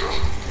Harbinger.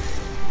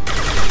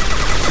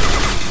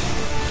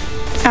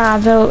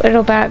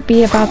 It'll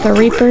be about the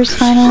Reapers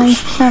finally.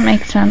 That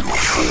makes sense.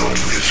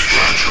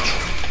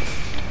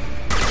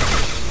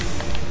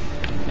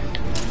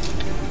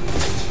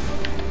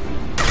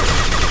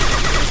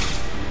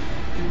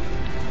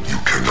 You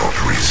cannot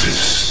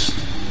resist.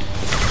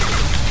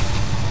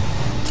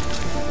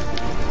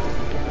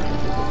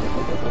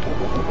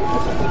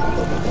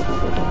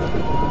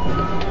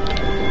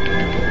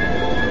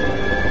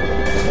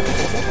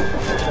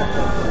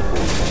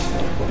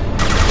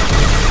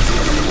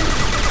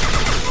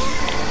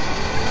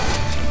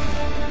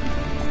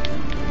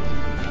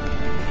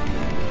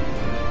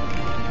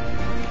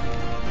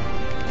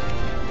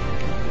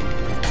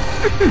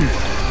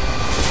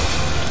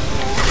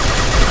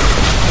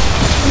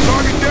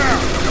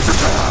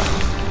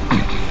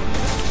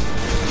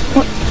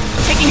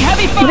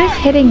 What is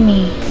hitting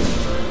me?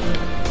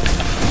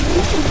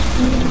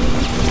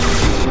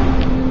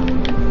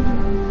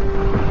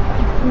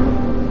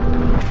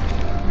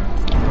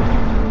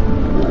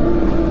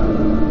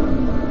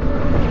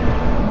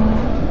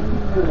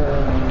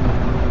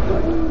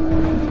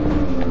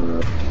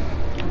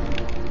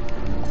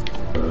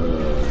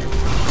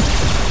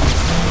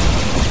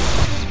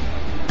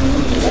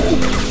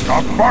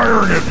 Stop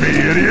firing at me,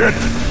 idiot!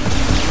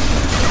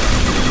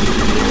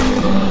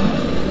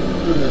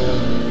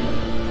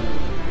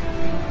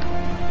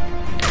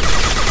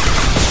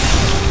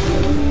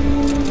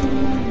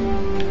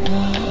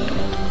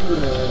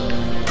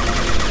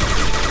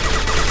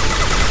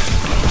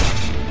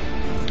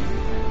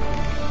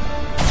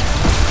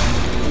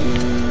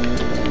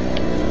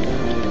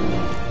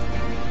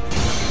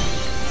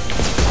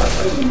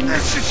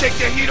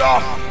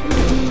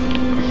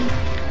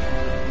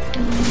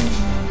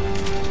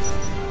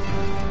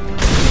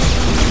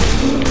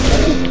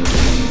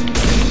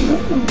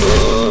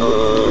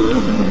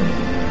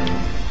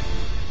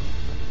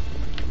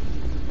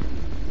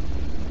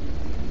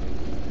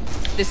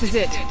 This is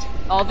it.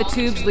 All the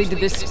tubes lead to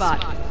this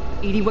spot.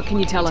 Edie, what can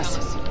you tell us?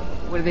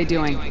 What are they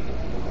doing?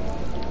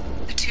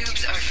 The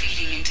tubes are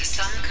feeding into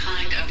some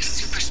kind of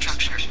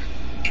superstructure.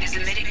 It is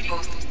emitting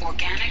both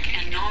organic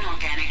and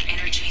non-organic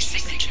energy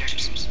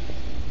signatures.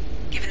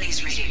 Given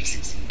these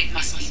readings, it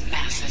must be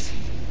massive.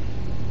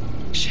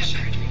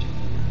 Shepard,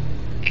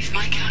 if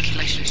my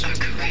calculations are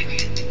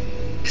correct,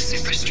 the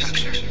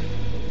superstructure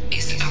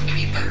is a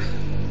Reaper.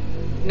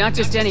 Not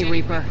just any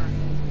Reaper.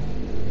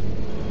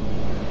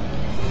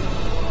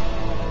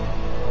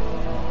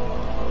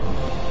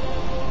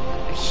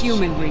 A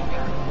human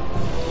Reaper.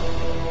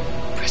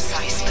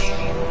 Precisely.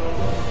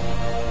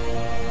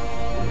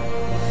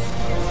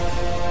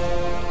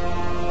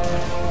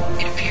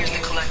 It appears the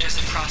Collectors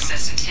have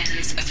processed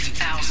tens of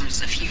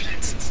thousands of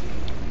humans.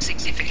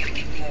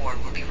 Significantly more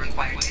will be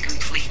required to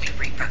complete the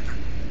Reaper.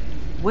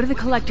 What do the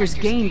Collectors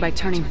gain by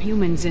turning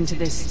humans into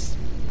this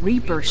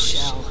Reaper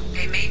shell?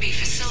 They may be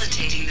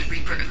facilitating the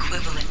Reaper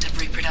equivalent of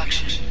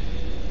reproduction.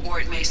 Or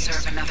it may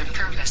serve another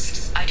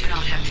purpose. I do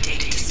not have the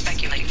data to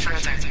speculate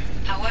further.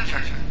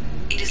 However,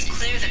 it is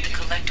clear that the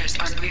Collectors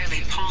are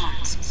merely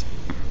pawns.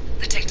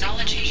 The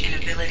technology and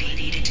ability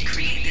needed to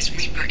create this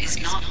Reaper is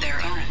not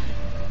their own.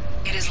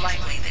 It is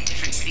likely that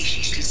different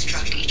species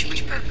construct each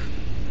Reaper.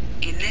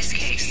 In this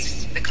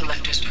case, the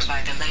Collectors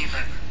provide the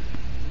labor.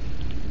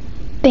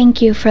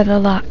 Thank you for the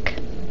luck.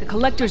 The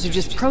Collectors are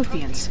just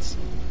Protheans.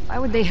 Why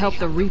would they help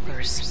the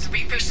Reapers? The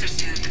Reapers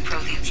subdued the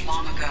Protheans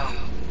long ago.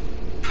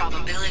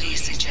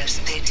 Probabilities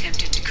suggest they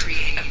attempted to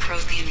create a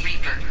Prothean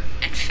Reaper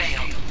and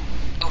failed.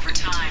 Over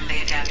time,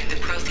 they adapted the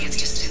Protheans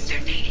to suit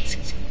their needs,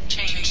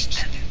 changed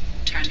them,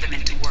 turned them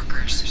into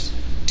workers,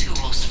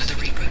 tools for the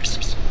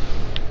Reapers.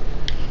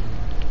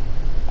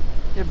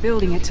 They're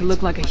building it to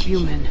look like a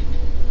human.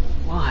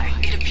 Why?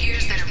 It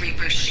appears that a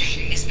Reaper's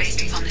shape is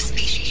based upon the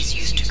species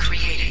used to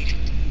create it.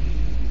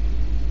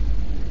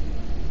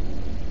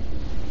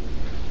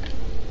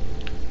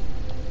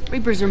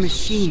 Reapers are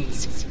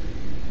machines.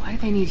 Why do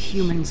they need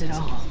humans at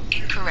all?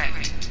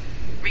 Incorrect.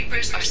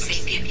 Reapers are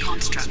sapient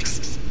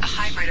constructs, a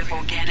hybrid of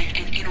organic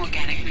and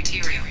inorganic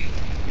material.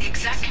 The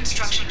exact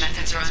construction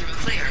methods are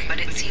unclear, but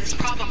it seems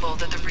probable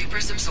that the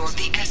Reapers absorb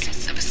the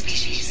essence of a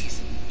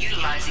species,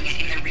 utilizing it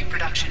in their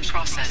reproduction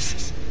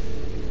process.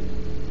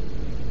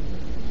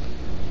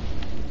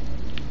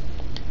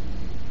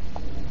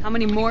 How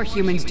many more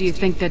humans do you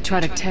think they'd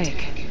try to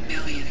take?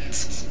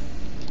 Millions.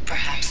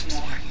 Perhaps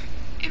more.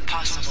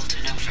 Impossible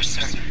to know for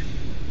certain.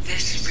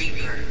 This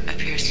Reaper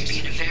appears to be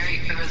in a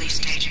very early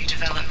stage of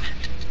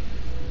development.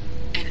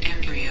 An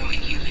embryo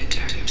in human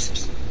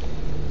terms.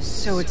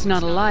 So it's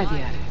not alive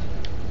yet.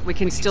 We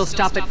can still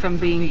stop it from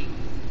being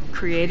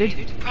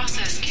created? The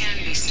process can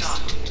be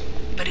stopped,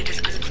 but it is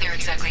unclear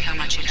exactly how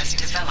much it has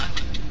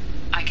developed.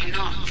 I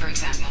cannot, for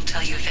example,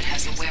 tell you if it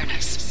has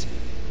awareness.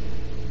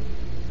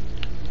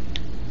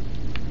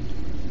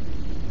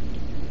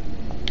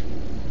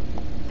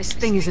 This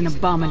thing is an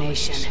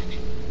abomination.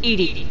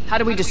 Edie, how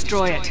do we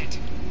destroy it?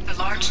 The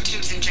large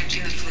tubes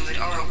injecting the fluid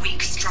are a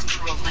weak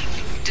structural link.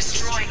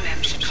 Destroying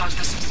them should cause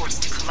the supports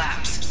to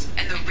collapse,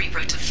 and the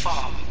Reaper to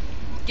fall.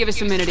 Give us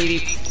a minute,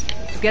 Edie.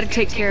 We've got to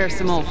take care of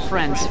some old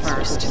friends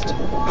first.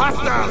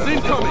 Hostiles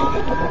incoming!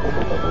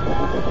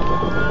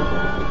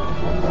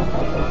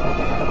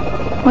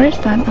 What is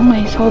that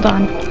noise? Hold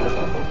on.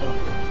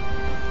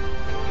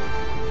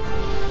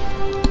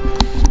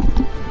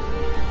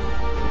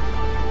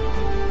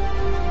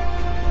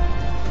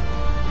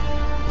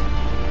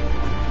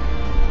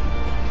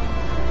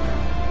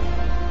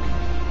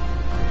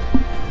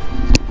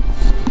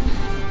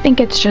 I think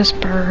it's just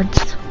birds.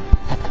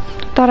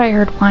 Thought I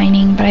heard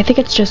whining, but I think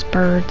it's just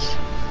birds.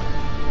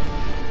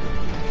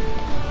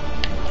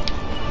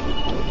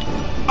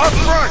 Up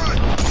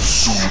front!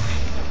 Soon,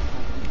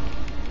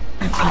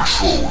 in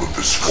control of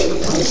this fall.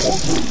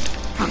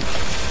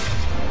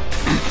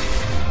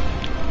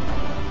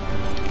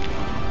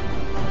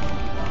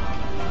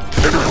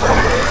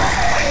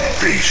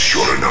 Face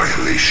your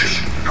annihilation.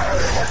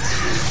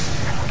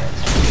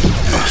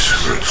 This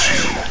hurts you.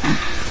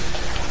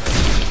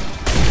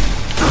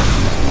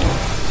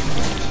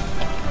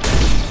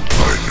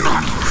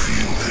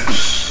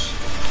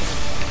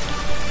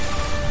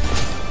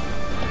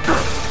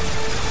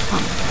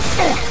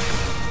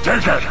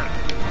 Take it!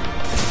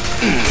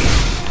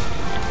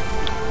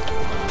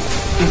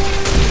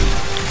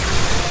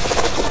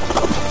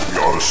 We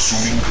are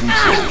assuming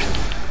control.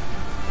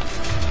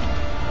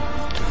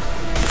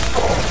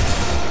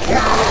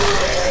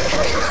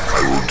 I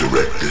will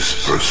direct this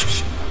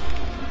first.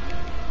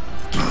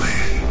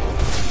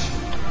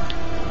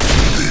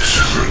 This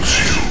hurts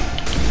you.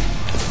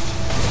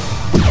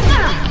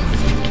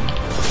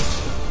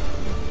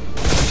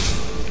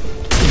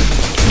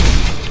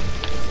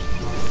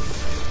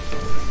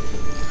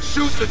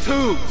 Shoot the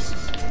tubes!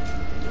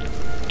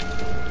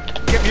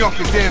 Get me me off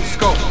the damn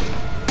scope.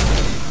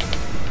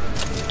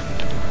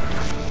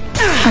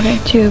 Okay,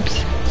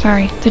 tubes.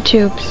 Sorry, the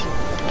tubes.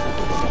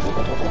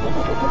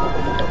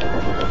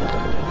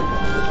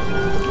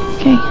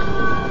 Okay.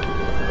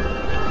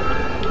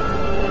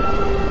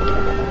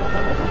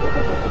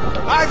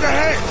 Eyes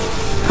ahead!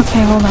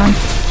 Okay, hold on.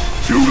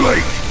 Too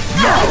late.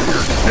 Now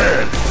you're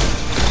dead.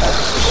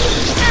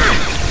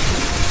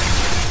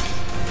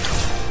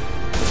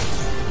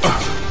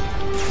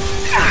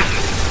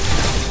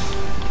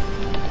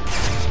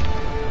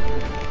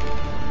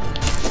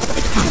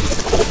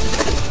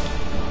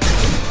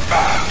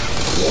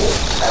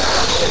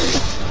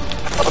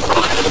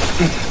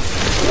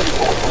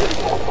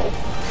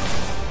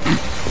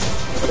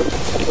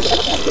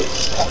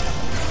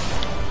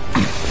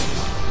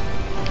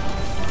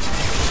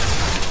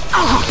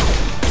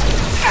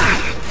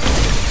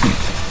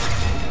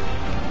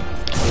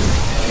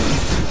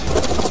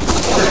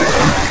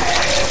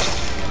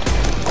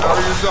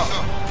 Barriers up.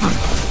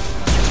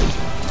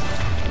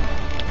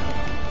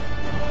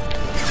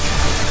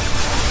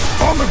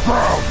 On the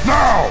ground,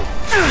 now!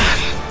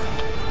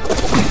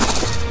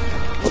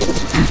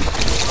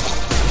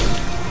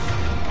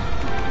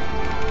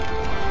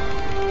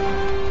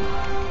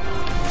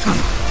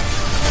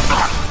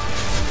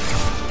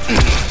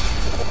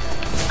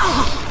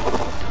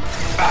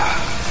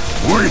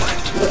 Wait!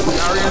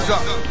 Barriers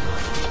up.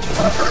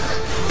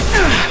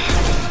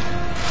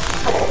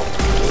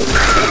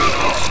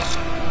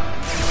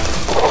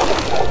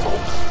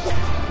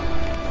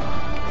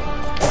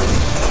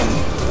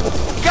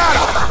 Got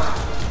him!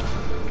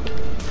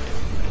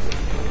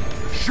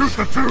 Shoot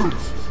the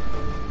tubes!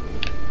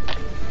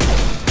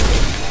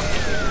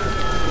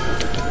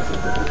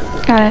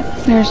 Got it.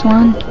 There's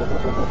one.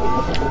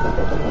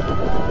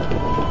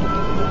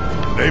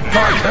 They've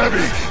got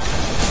heavy!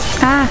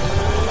 Ah!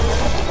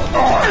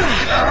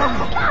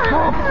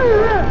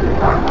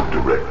 I will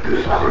direct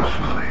this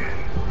personally.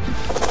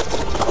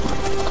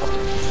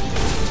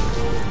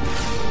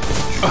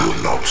 You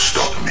will not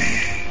stop me.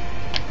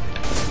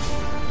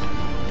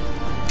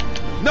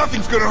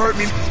 Nothing's gonna hurt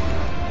me.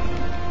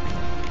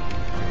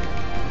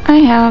 I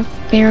have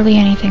barely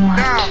anything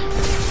left.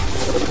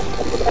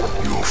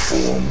 Your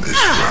form is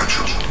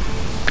fragile.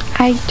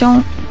 I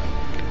don't...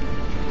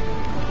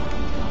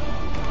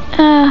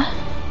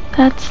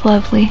 that's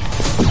lovely.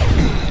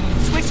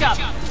 Switch up.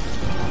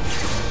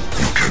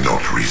 You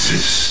cannot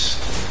resist.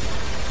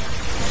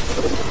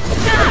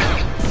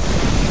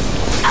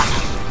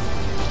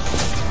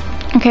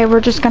 Okay,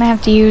 we're just gonna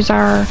have to use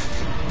our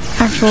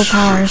actual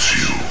powers.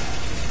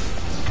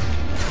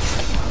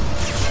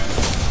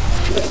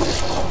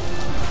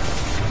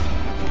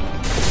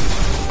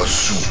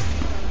 Assuming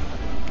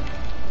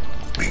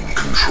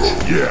control.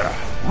 Yeah,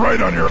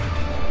 right on your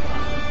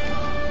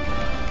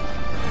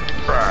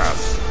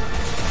ass.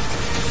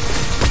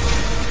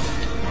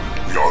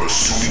 We are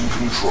assuming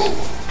control.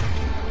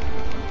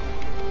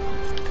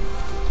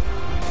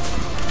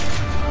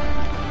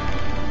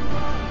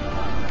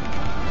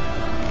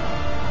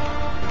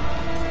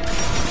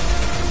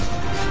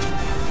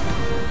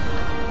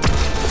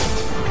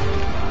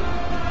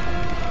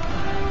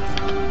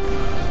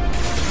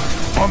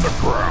 On the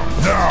ground,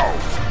 now!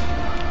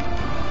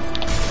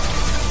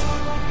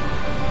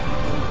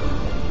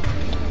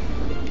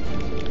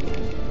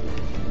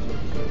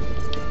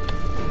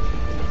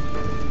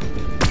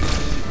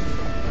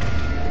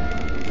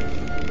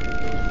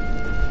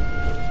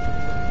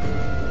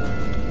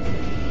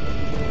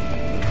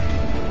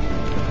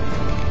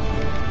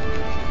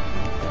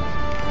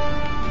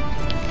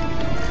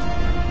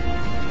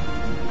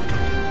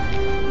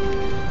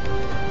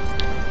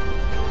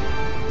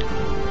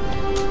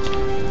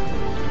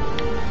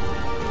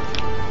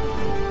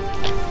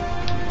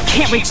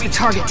 Can't reach the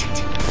target.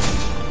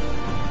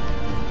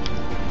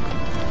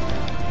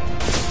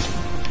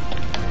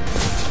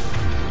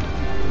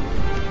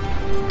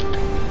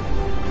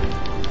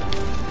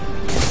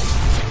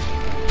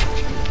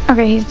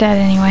 Okay, he's dead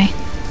anyway.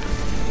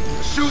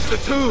 Shoot the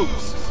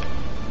tubes.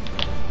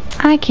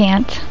 I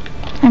can't.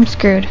 I'm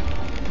screwed.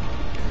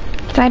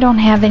 'Cause I don't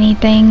have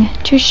anything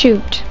to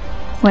shoot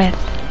with.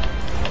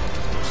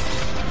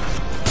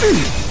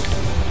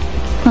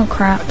 Oh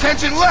crap.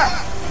 Attention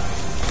left.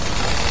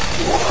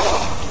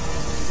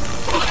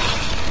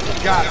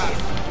 Got it.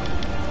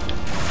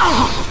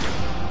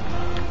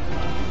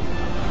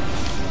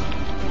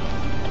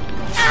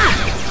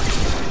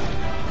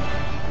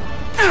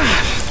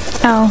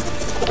 Oh,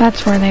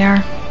 that's where they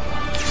are.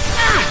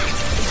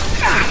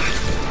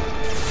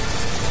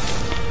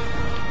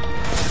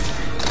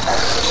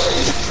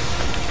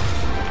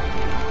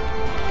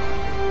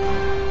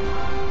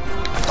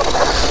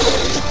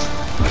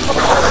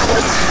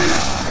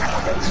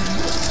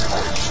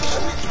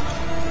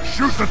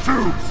 Shoot the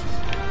tubes!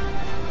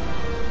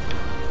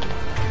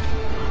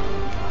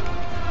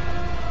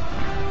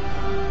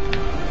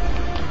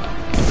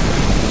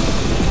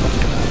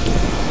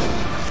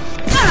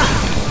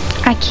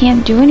 I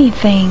can't do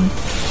anything.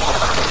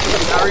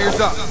 Barriers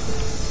up.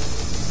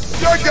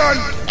 You're done.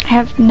 I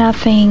have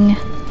nothing.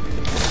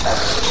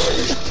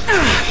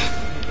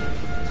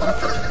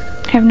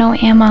 I have no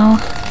ammo.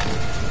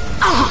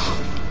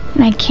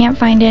 And I can't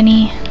find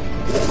any.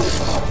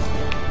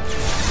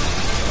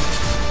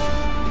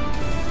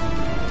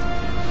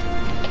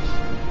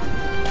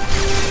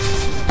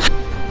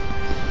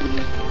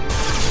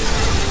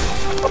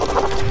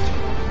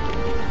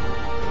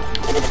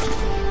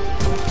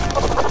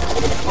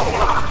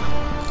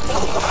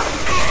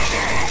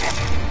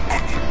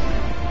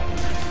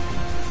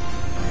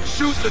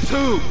 Shoot the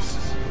tubes!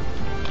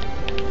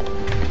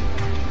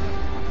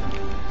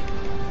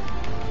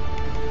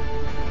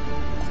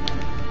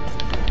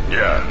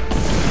 Yeah.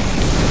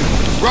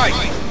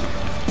 Right!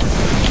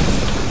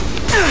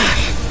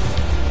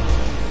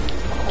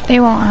 They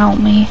won't help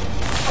me.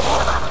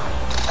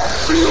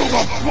 Feel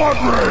the blood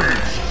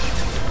rage!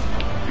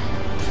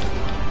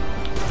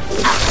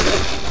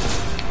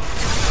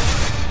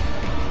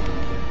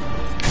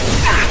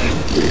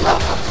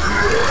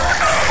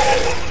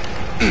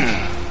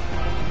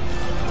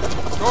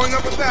 Going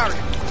up a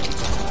barrier.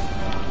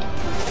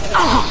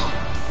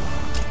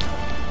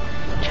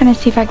 Trying to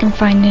see if I can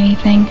find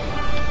anything.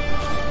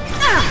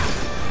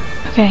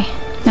 Okay,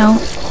 no.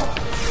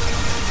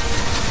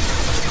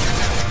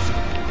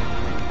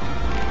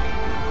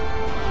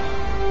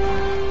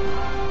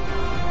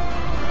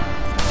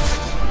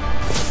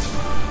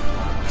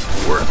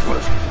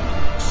 Worthless.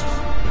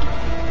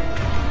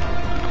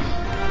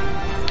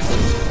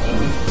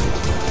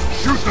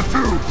 Shoot the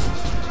tubes!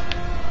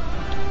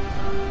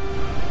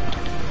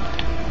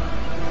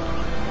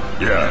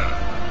 Yeah.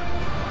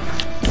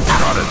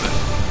 Got it.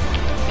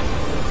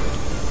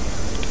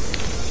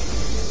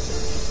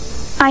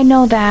 I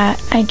know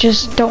that. I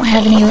just don't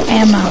have any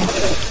ammo.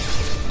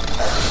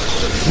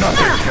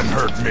 Nothing can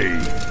hurt me.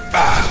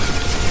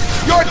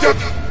 You're done!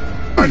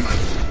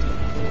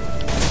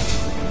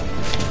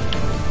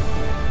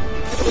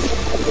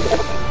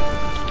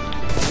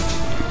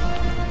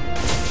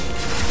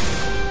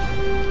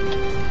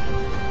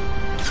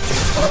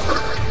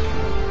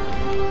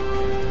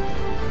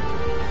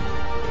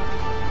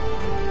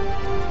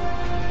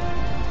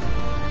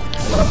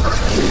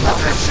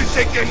 That should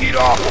take the heat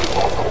off!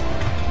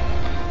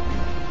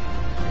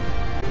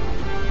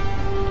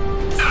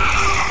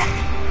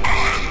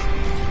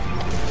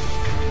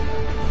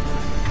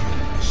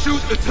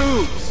 Shoot the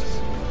tubes!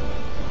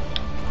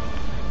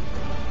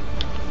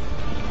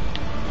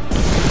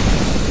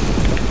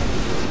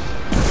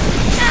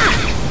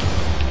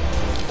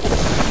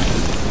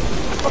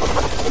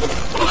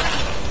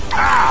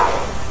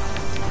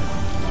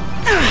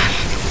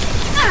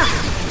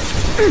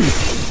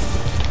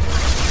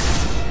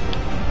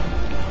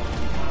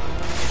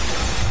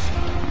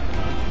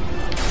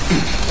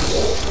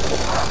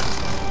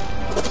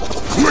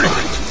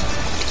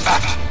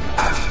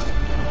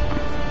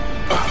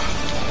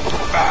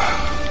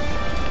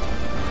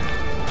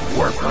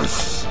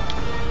 Worthless.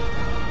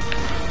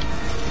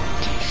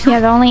 Yeah,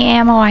 the only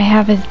ammo I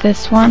have is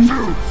this one.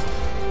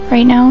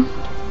 Right now.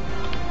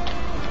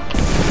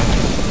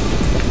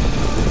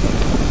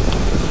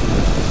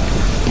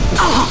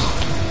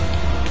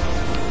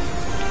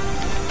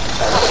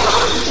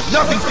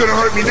 Nothing's gonna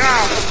hurt me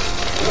now!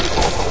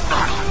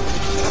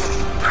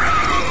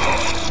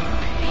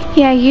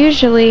 Yeah,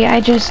 usually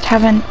I just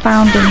haven't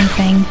found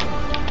anything.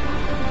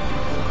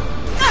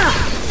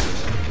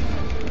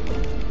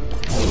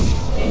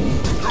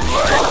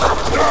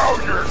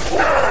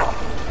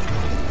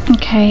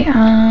 Okay,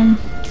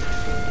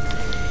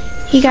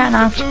 he got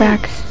knocked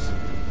back.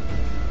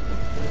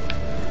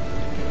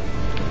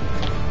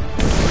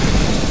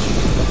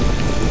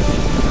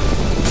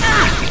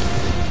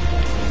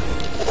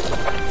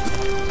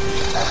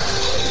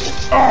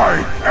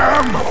 I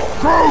am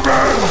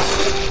Krogan!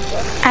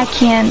 I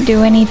can't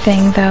do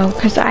anything though,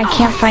 because I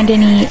can't find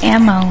any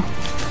ammo.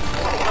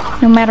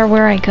 No matter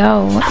where I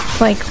go,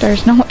 it's like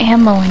there's no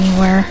ammo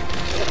anywhere.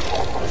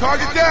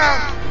 Target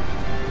down!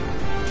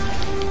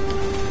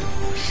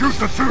 Shoot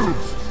the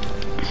tubes!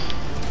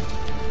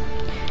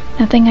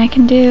 Nothing I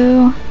can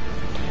do.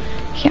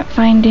 Can't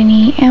find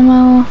any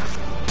ammo.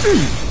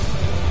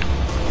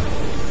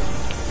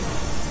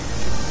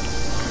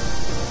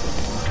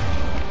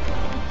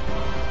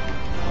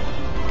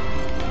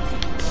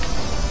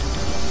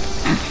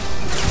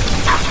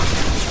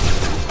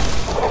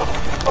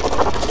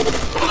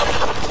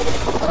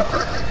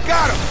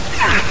 Got him!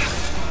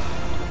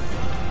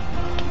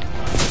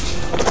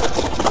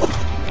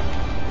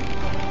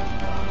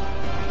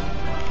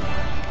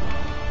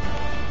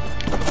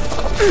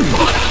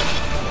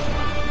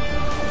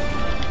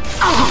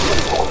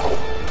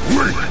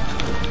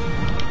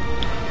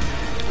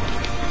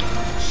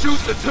 Shoot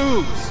the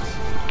tubes!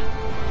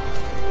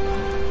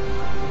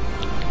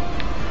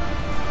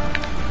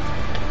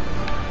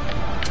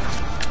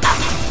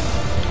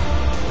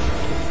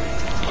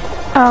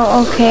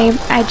 Oh, okay.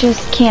 I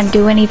just can't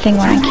do anything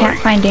when I can't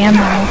find ammo.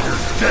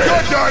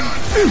 You're done!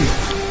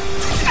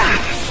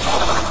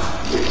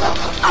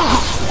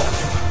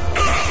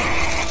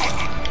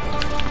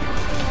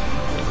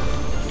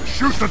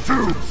 Shoot the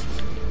tubes!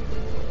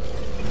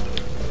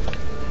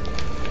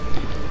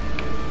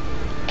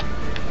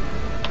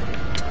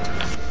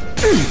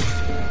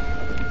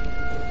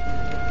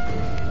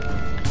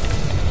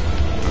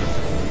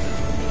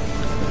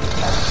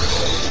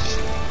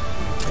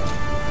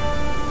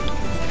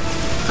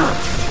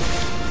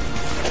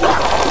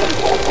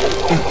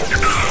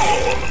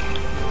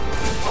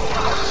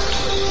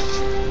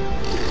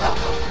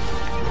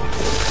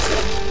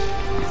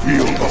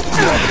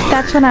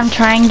 That's what I'm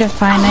trying to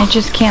find. I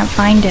just can't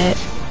find it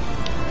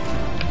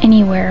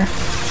anywhere.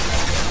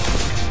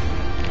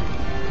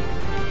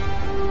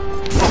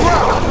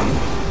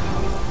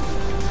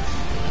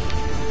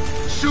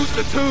 Shoot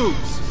the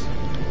tubes.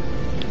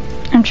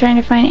 I'm trying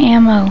to find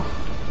ammo,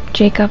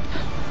 Jacob.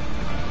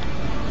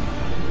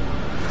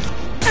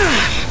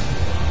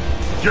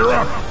 You're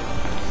up.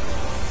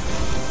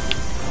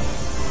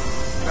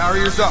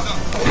 Barriers up.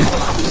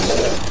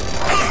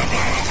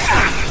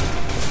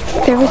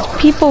 There was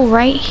people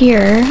right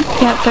here,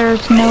 yet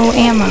there's no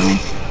ammo.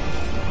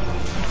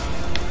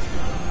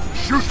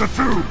 Shoot the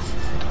tubes.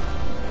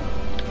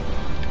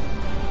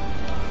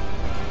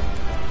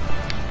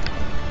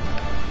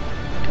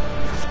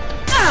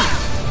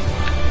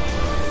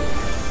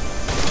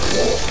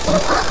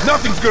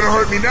 Nothing's gonna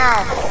hurt me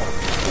now.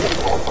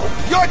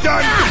 You're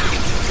done.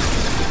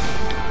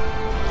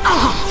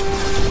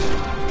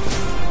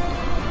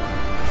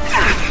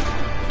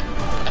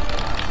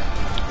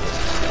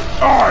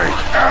 I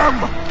am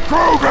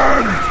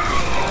Krogan!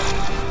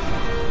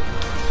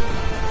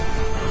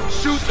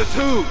 Shoot the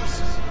tubes!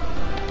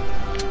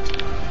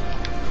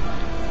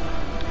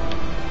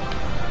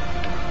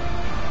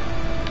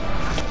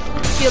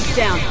 Shields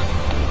down.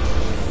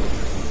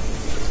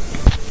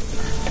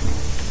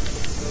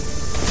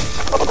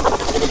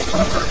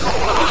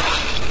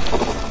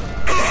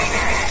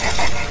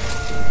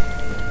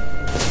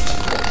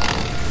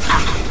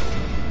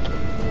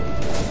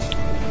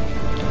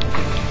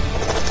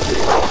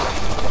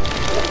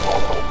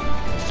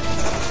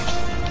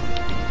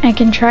 I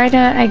can try to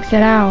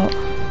exit out,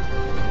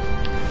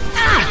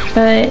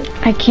 but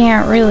I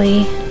can't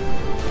really.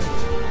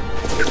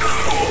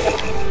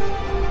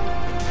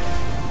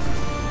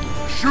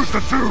 Shoot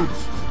the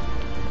tubes!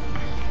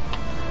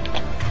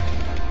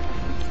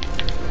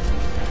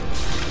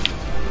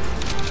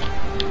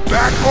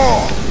 Back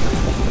off!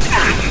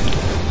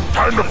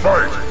 Time to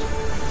fight!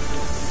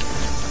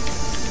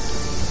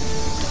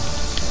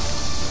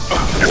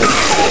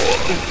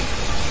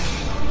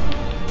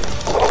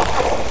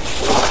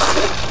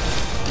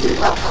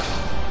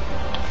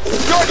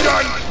 You're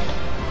done!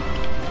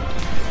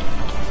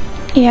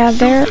 Yeah,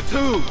 they're... Shoot the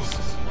tubes!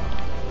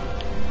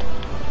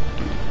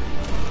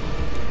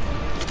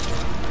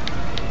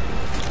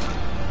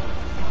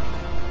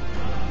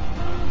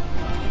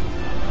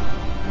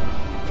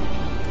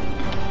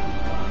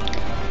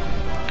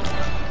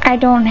 I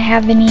don't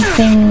have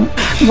anything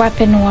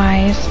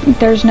weapon-wise.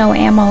 There's no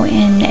ammo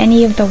in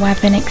any of the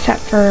weapon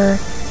except for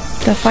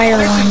the fire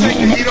one,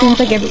 and it seems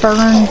like it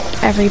burns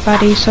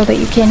everybody so that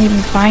you can't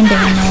even find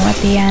ammo at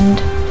the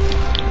end.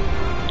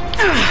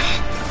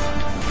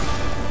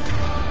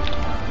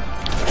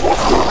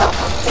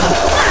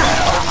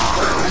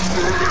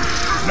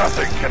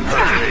 Nothing can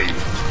hurt me.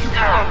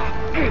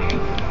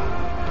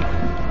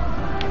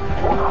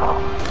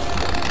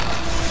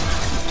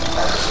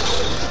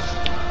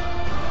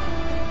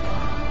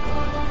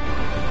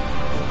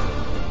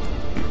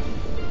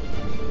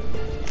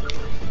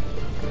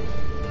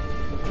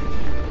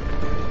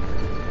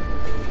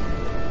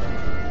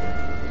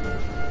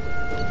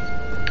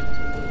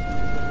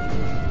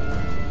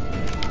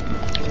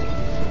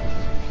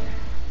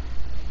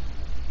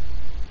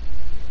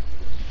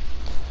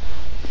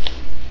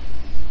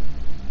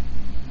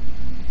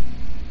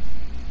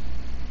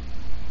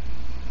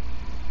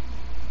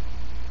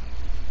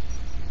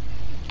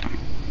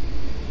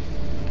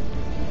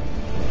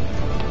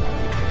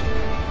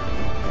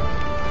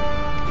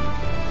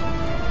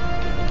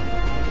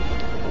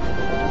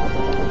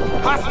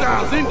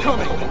 Hostiles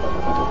incoming!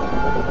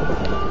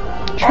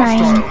 Try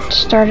and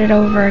start it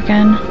over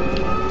again.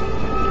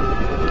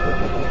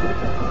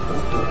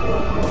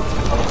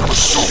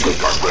 Assuming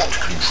direct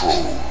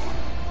control.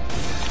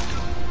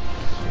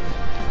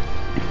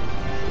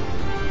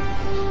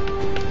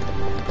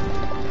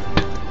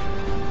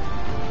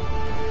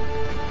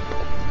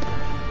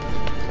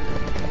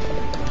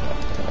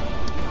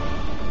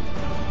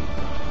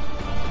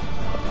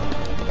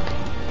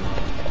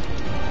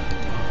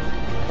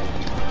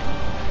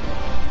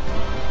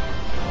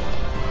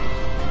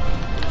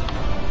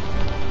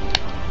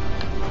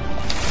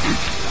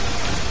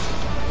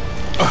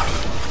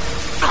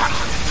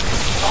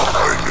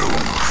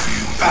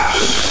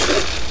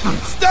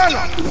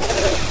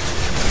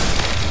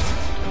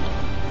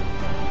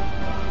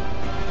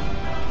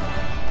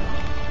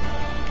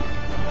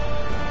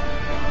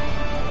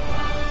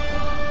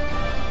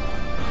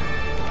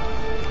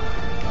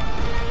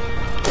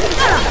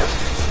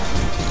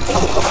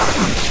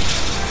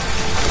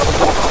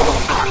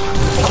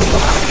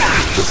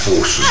 The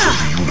forces of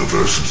the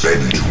universe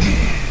bend to me.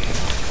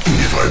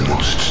 If I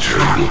must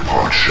tear you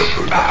apart,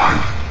 Shepard, I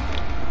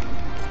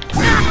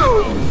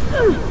will.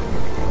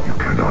 You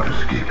cannot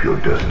escape your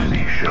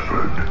destiny,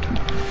 Shepard.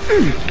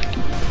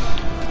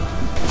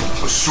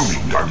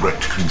 Assuming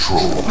direct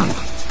control.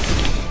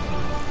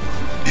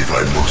 If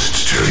I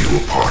must tear you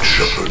apart,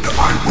 Shepard,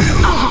 I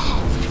will.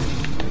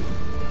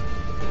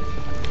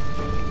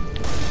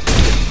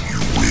 You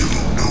will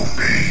know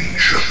pain,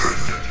 Shepard.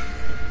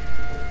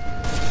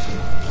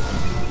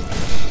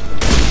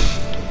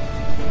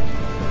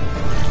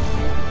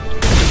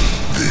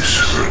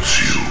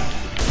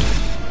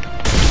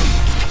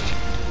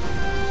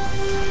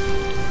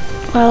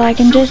 Well, I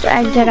can just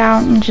exit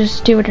out and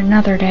just do it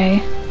another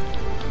day.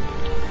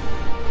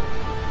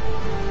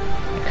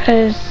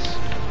 Cause,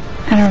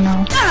 I don't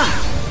know.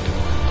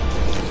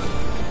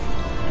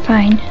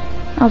 Fine.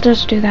 I'll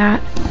just do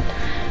that.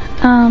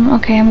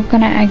 Okay, I'm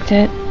gonna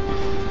exit.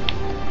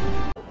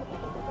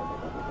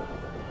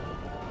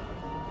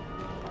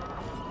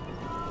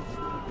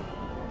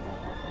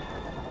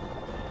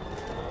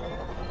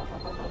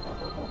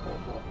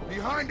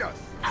 Behind us!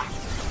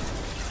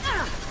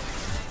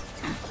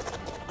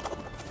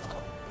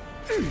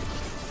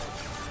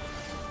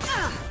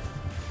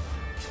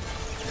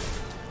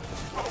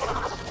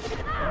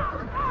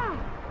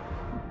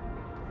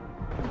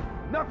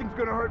 Nothing's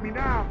gonna hurt me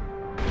now!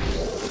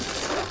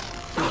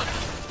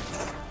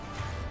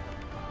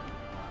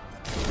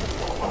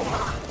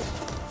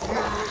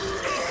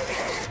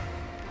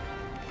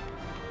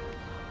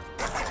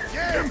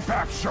 Yeah.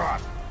 Impact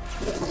shot!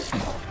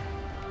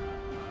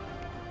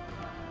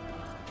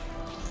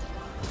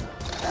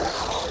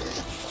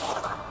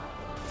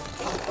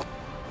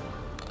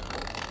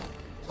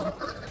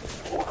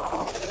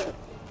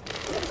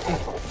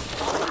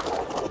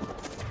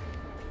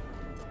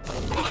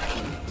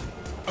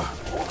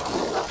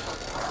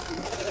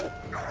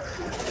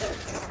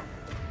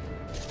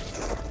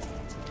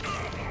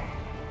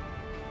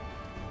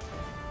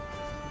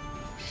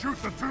 Shoot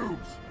the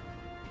tubes!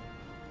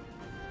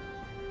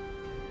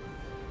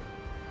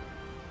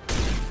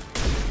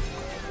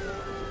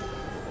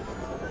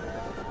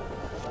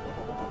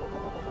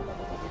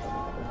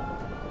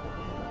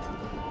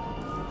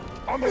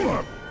 On the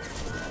left!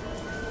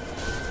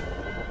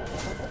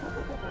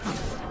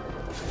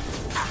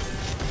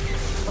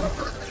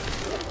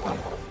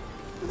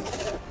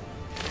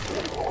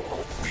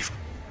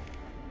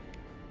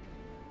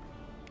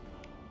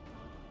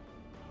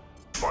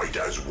 Fight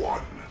as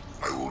one.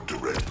 I will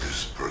direct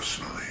this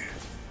personally.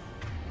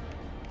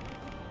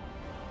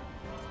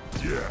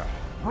 Yeah,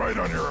 right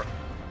on your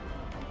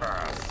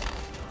ass.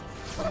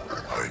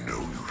 I know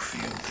you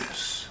feel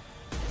this.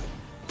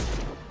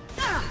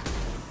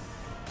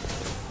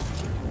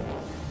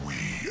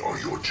 We are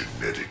your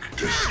genetic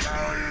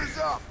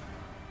destiny. Up.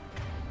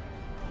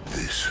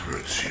 This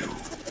hurts you.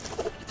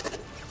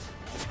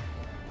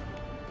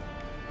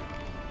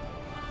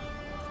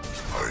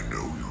 I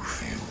know you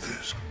feel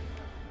this.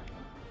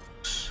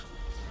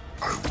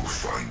 I will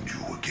find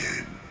you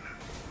again.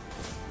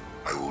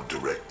 I will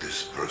direct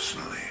this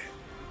personally.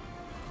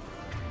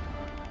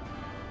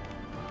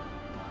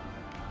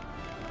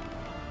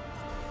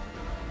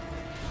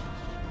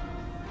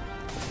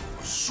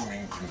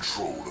 Assuming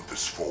control of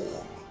this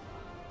form.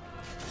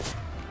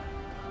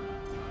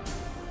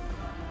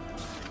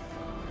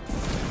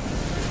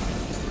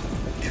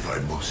 If I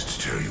must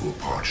tear you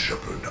apart,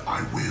 Shepard,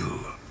 I will.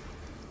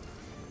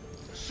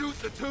 Shoot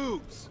the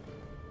tubes!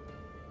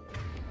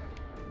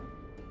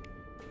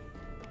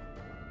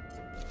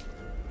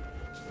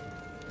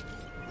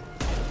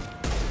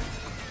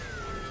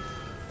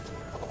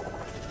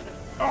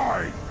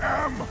 I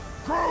am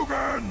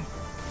Krogan!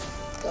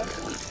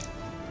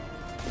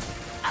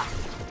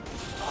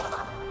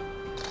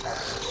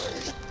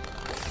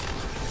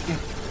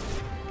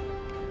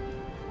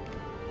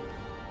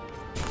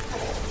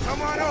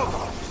 Come on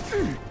over!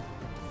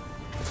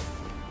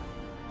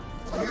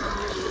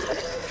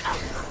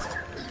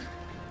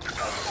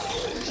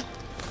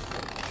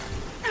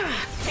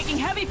 Taking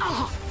heavy.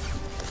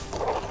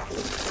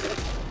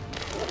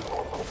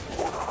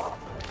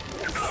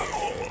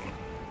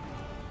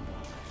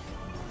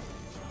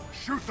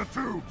 Shoot the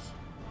tubes!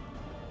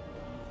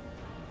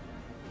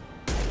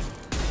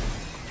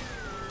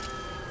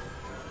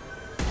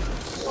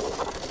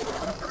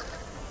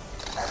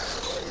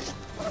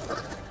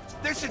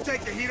 This should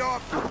take the heat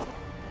off.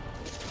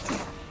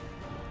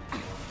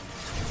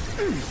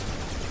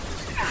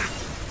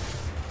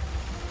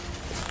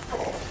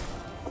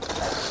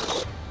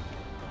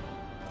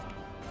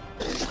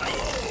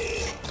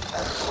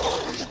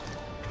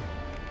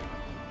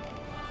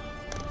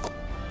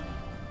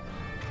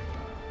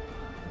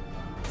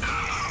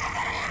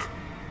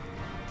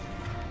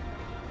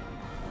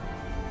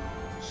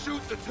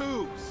 Shoot the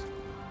tubes!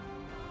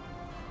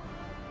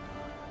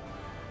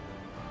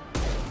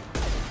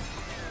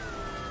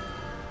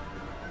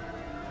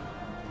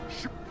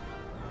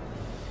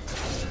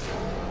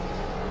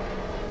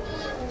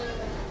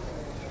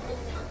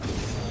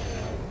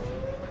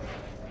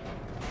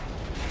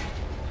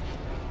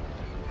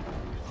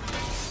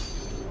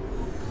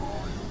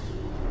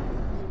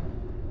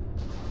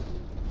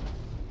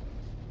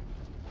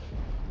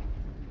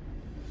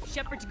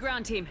 Shepard to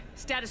ground team.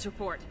 Status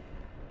report.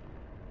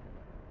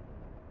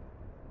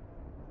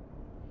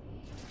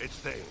 It's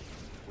Thane.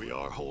 We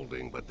are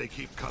holding, but they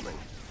keep coming.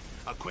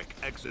 A quick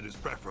exit is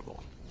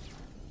preferable.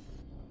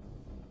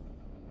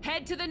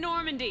 Head to the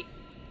Normandy!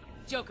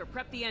 Joker,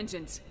 prep the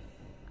engines.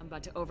 I'm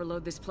about to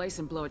overload this place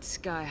and blow it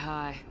sky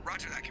high.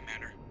 Roger that,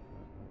 Commander.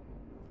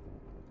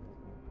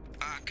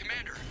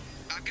 Commander,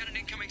 I've got an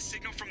incoming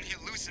signal from the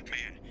Elusive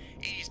Man.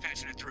 EDI's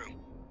patching it through.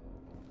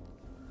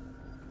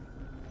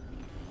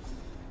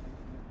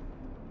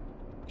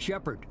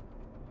 Shepard,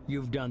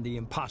 You've done the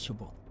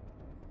impossible.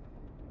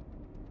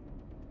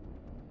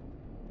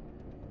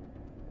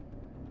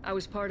 I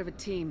was part of a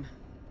team.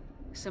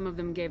 Some of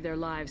them gave their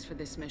lives for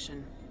this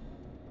mission.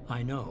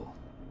 I know.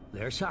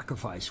 Their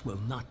sacrifice will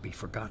not be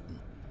forgotten.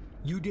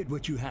 You did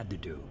what you had to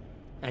do,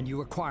 and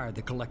you acquired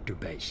the Collector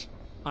base.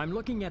 I'm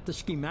looking at the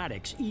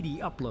schematics EDI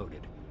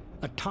uploaded.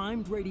 A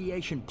timed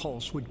radiation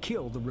pulse would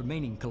kill the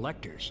remaining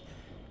Collectors,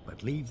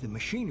 but leave the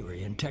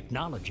machinery and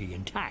technology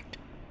intact.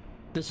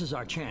 This is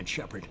our chance,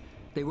 Shepard.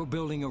 They were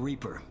building a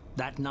Reaper.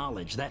 That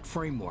knowledge, that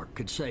framework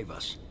could save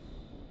us.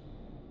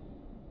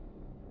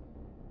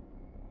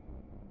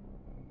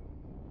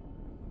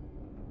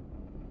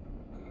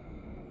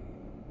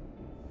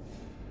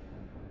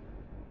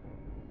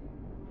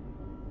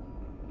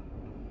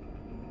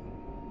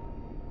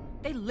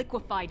 They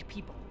liquefied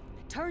people.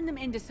 Turned them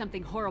into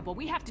something horrible.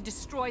 We have to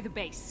destroy the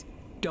base.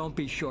 Don't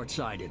be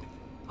short-sighted.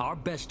 Our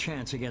best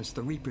chance against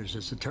the Reapers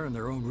is to turn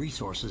their own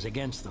resources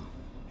against them.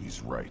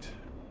 He's right.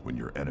 When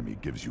your enemy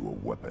gives you a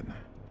weapon,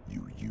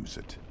 you use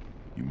it.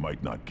 You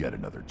might not get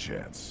another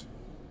chance.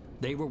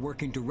 They were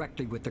working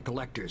directly with the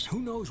Collectors. Who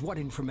knows what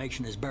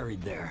information is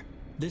buried there?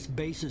 This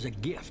base is a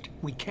gift.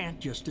 We can't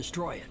just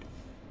destroy it.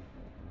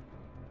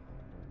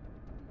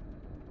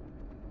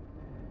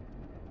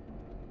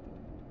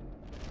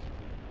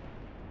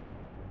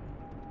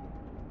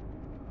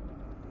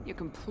 You're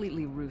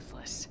completely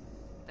ruthless.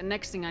 The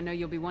next thing I know,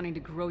 you'll be wanting to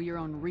grow your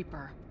own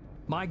Reaper.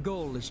 My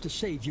goal is to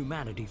save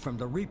humanity from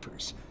the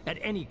Reapers, at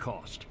any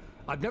cost.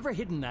 I've never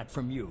hidden that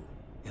from you.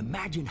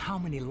 Imagine how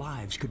many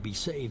lives could be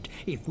saved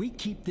if we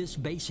keep this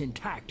base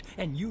intact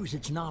and use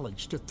its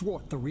knowledge to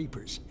thwart the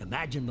Reapers.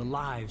 Imagine the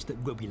lives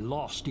that will be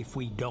lost if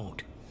we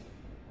don't.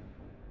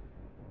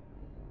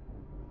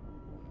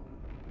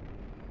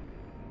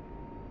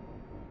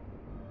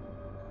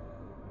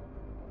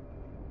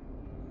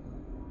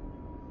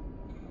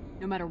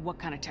 No matter what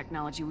kind of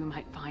technology we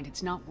might find,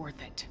 it's not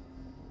worth it.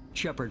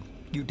 Shepard,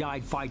 you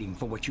died fighting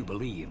for what you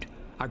believed.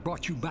 I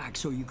brought you back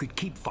so you could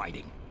keep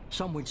fighting.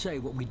 Some would say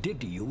what we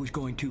did to you was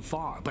going too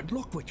far, but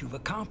look what you've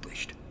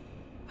accomplished.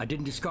 I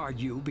didn't discard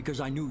you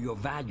because I knew your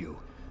value.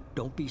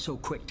 Don't be so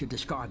quick to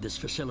discard this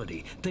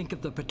facility. Think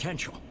of the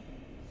potential.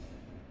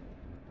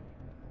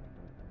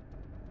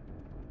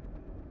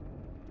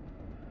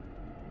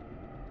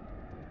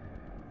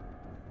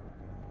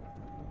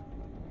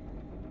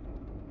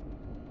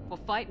 We'll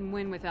fight and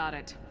win without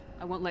it.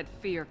 I won't let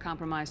fear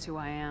compromise who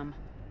I am.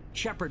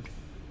 Shepard,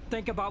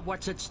 think about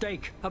what's at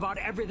stake, about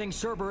everything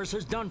Cerberus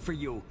has done for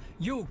you.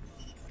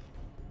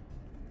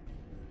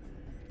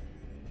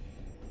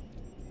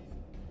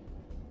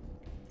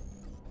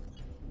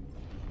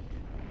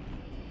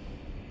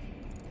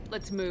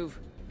 Let's move.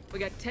 We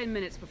got 10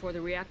 minutes before the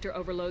reactor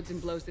overloads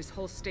and blows this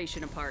whole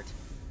station apart.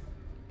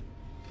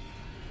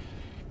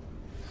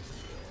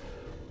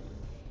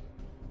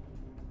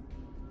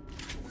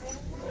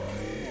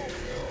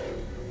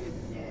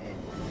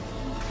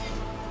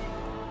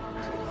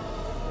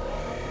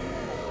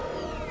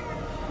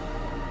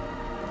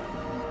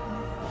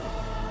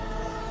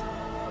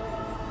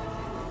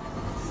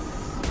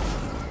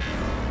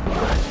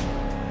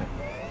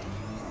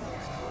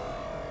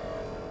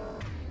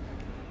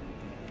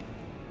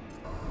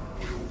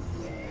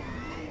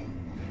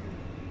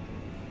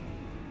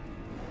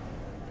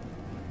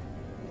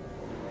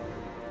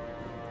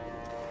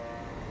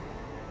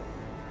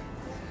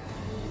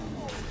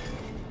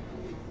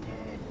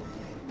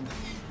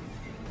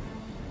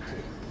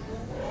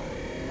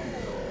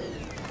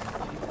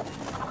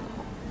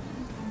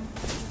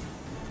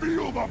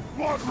 Feel the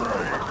blood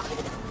rage!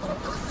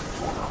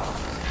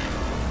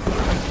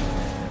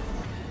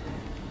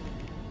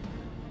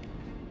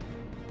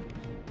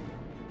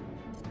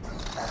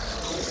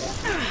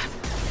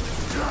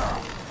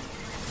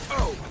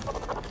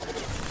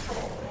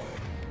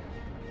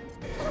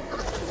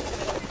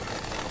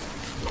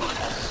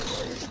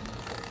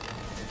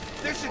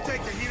 This should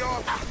take the heat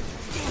off.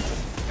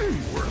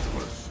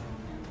 Worthless.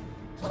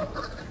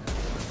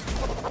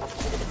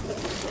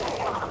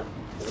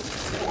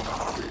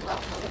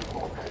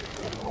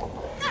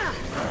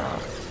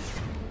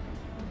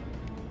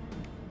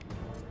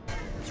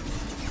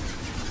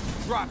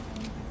 Drop.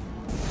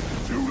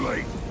 Too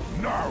late.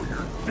 Now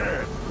you're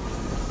dead.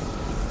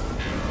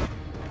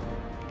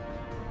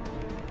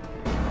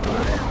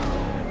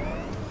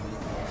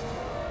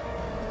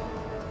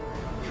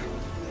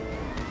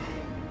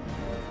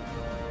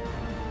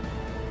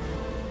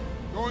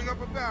 Going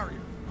up a barrier.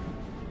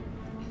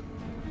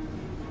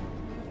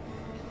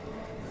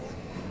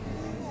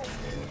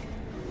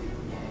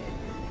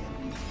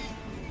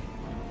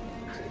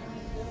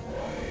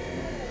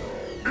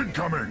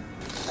 Incoming!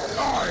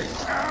 I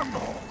am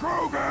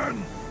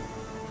Krogan!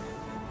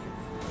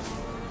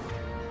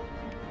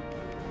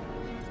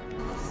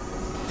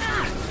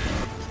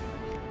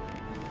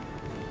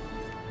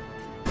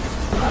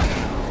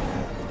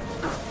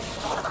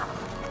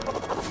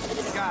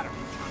 Got him.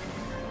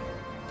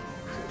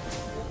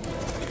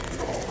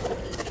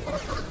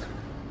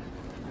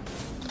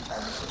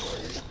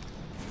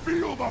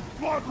 Feel the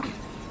blood!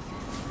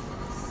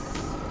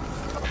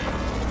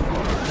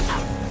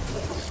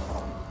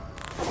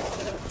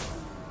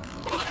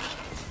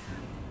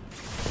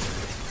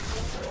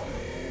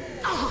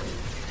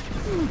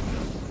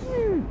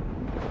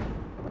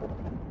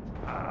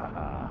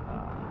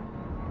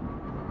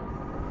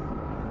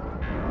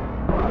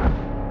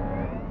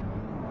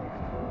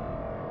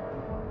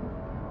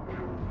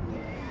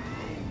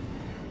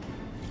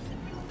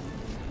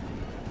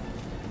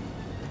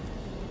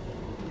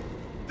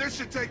 This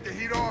should take the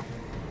heat off.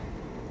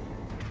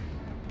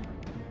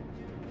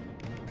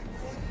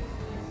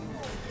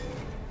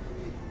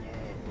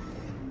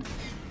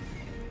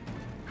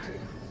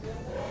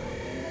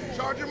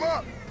 Charge him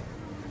up!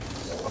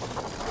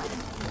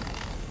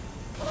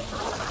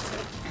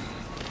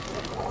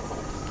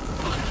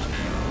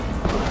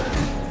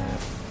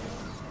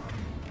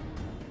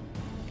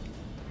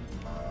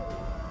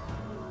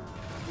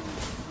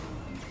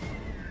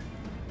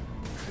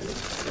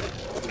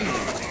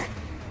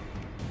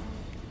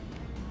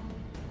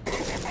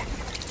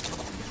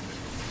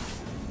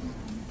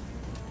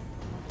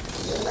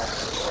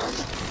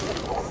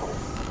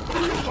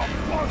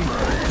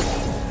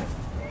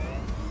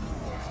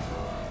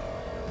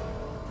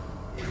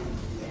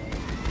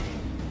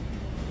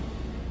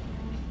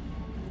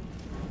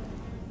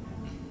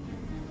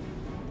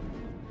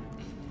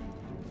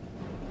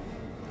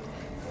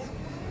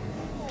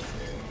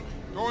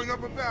 Going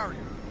up a barrier.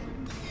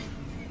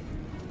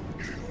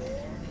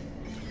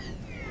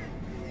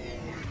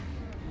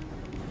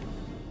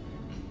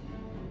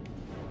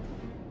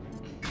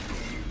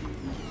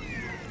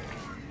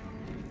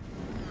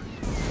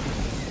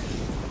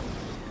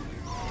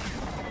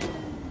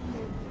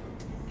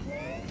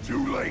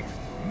 Too late.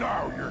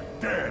 Now you're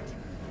dead.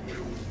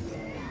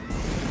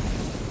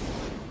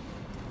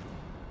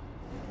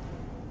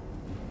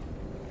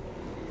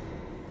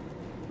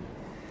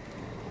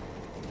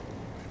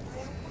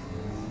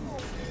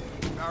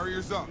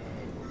 Barrier's up.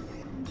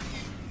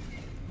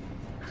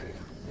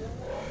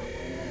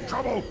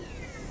 Trouble!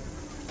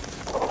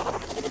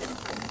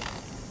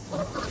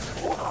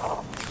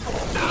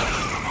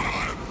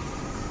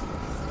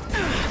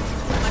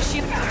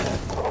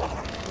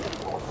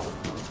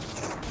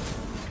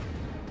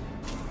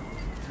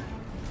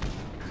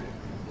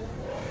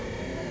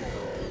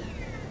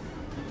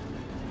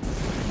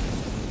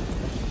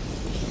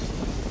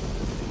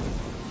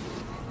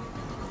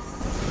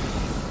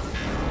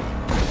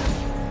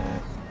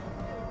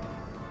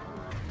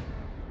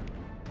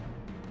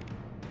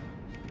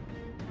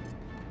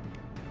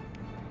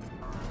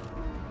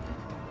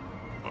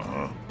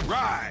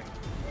 Right.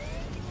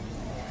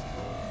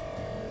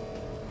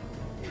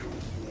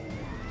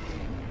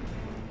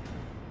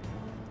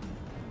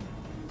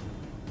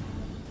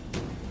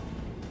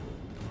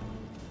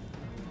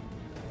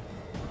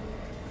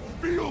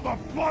 Feel the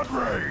blood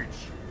rage!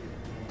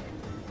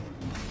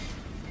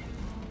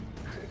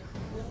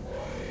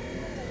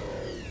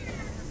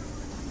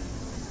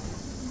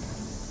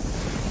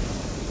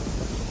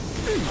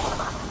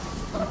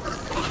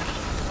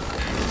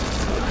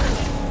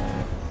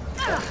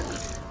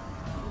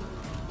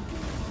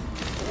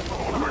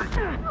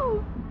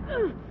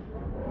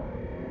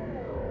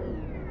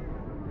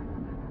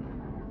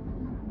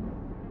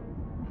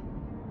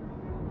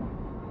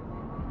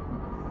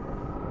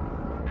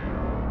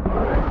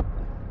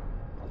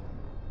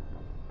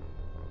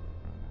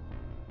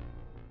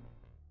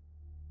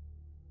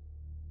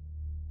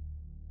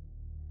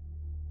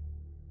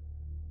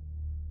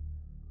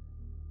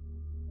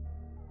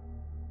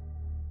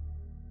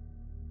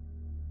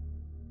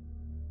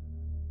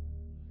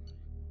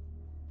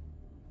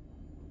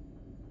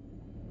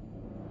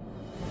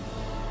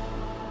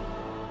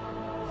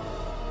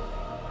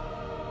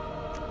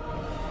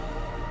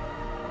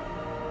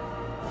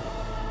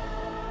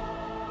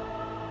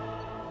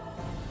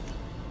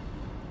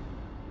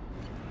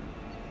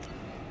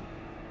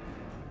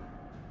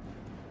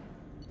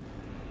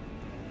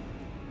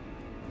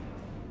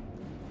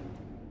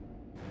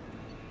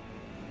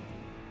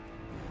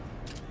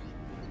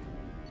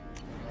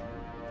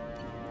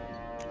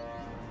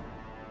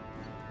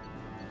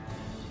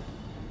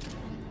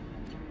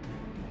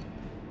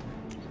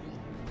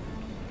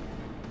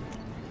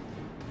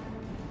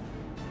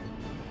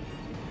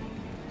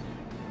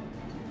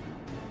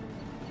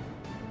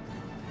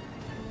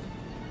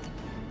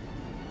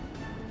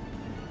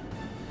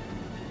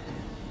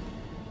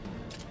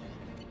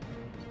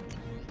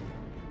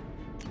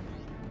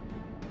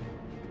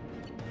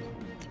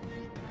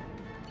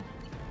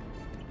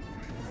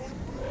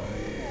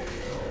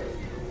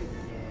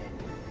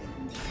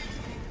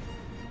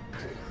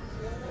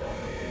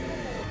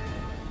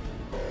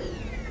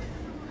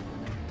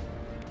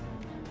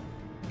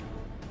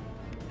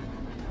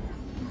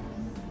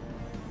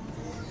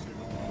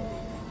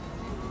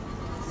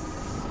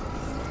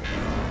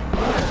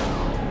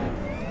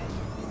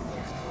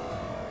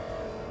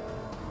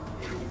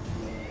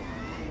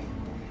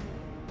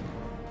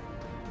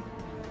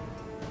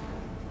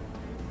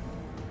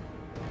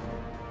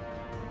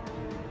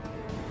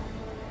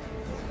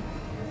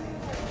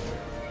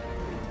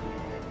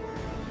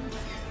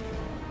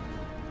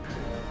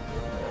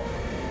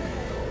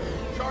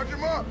 Charge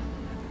him up!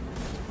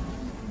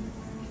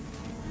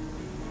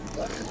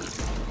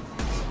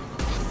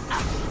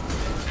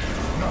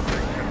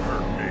 Nothing can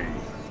hurt me.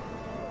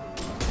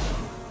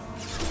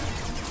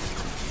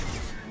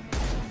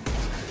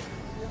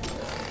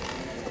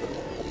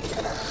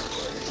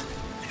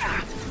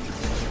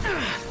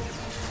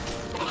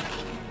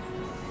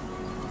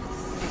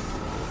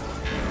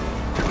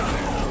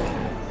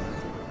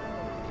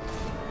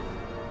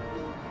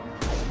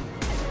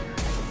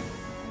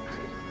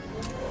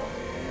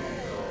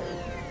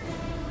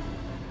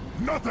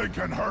 Nothing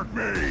can hurt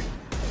me!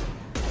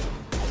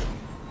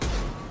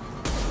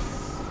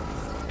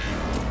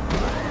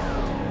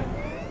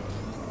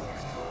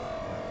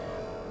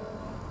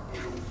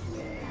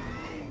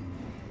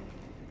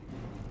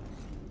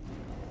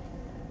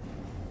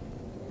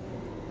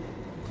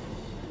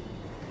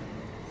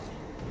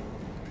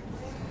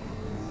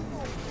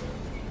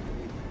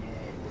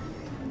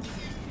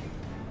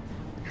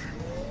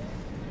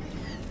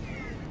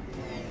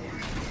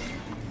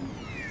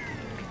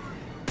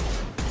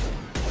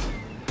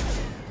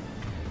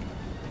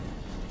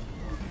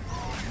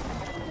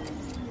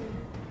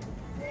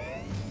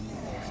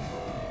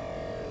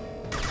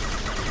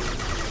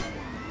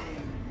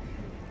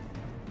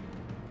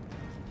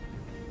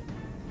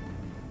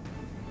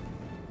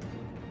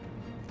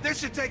 This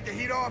should take the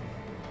heat off.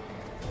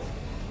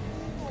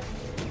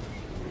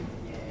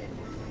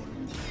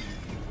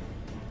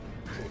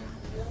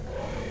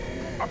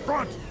 Up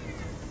front!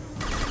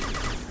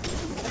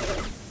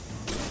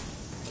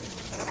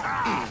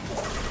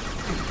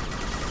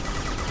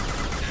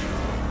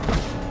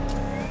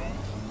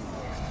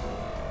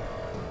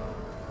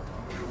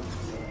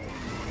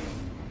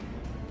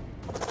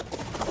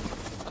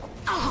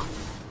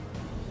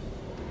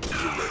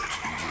 Direct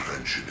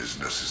intervention is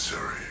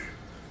necessary.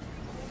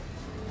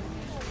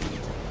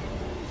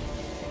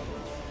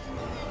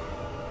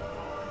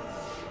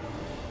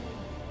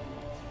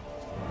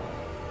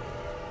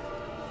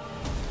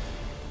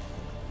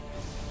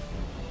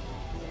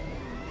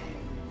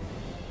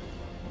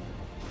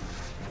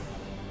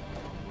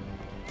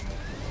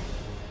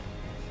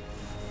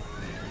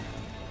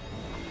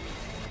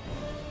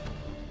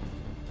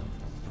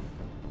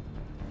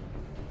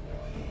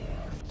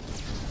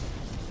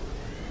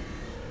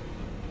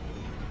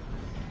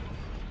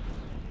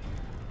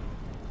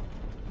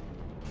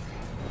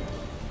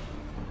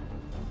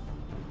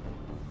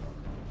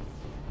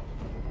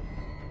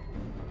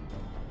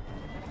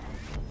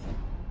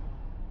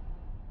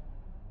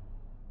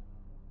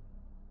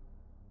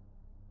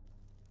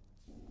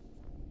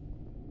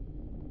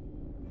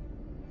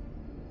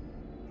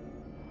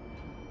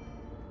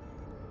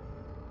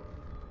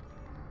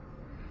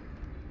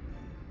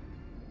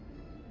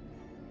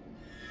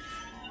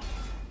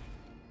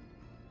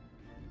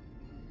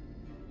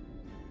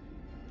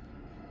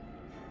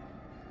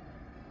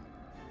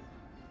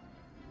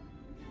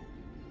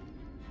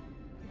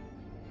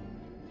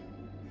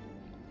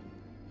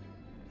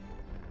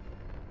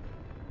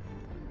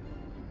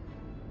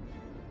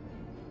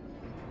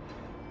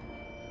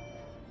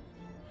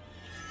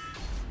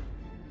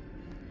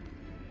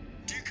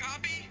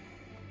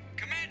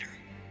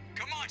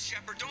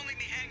 Shepard, don't leave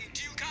me hanging.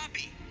 Do you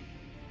copy?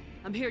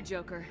 I'm here,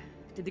 Joker.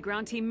 Did the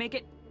ground team make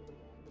it?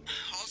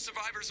 All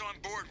survivors on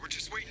board. We're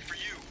just waiting for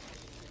you.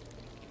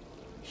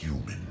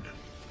 Human,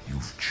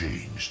 you've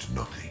changed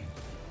nothing.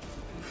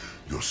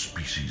 Your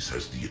species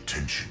has the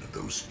attention of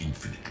those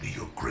infinitely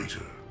or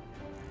greater.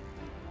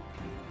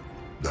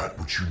 That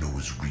which you know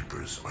as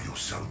Reapers are your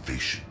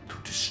salvation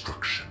through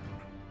destruction.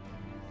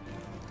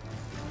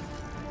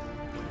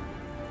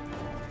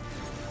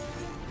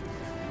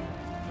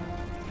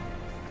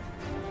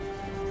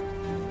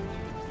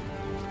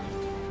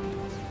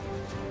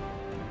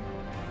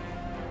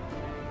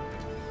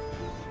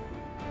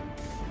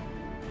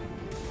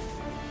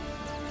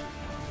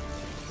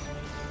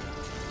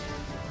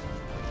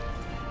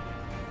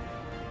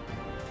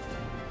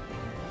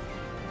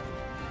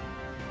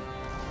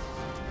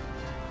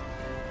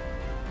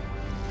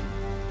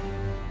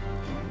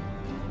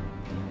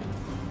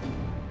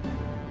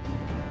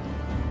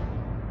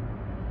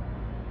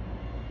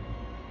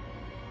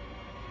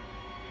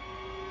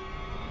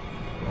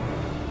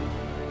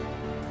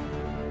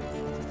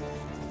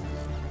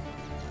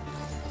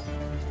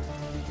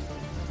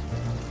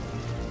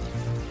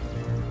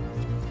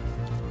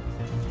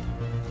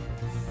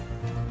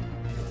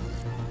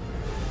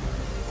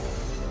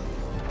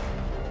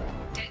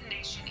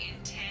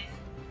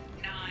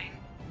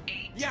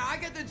 Yeah, I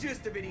get the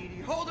gist of it,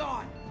 Edie. Hold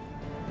on!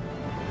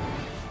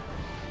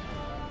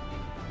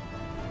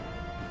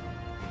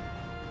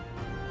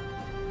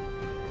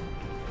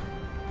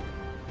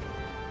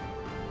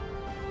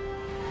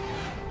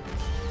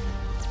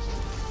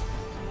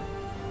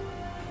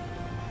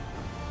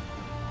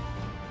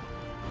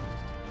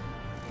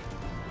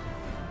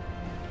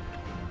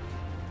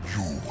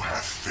 You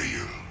have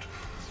failed.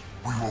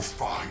 We will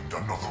find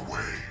another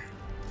way.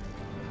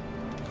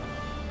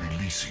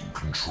 Releasing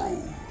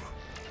control.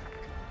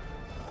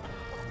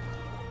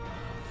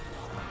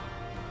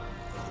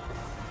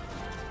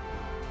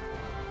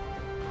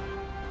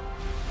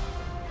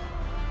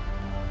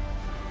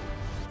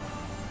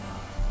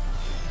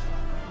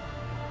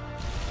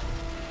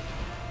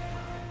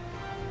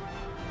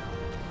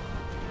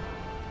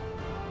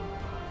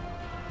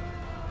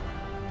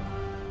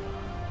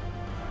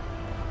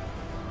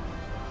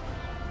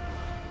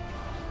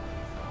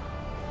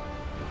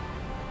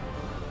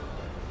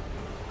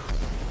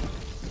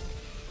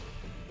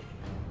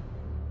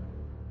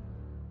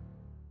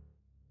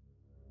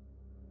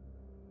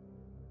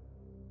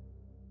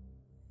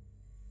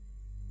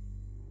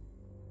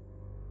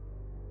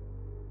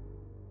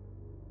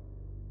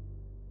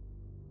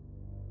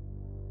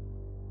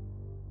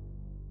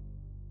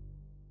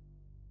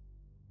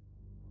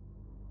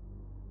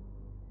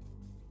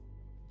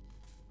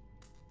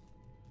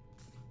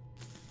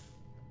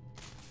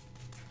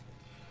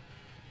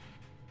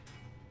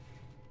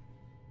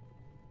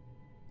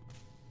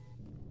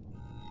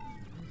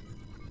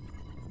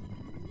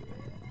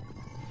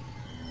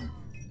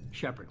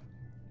 Shepard,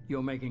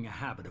 you're making a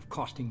habit of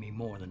costing me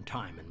more than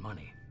time and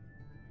money.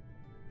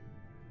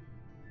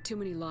 Too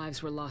many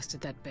lives were lost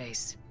at that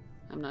base.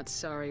 I'm not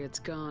sorry it's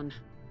gone.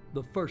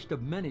 The first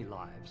of many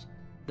lives.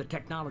 The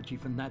technology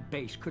from that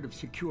base could have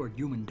secured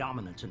human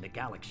dominance in the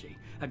galaxy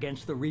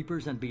against the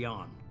Reapers and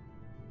beyond.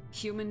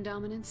 Human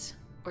dominance?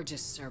 Or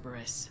just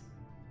Cerberus?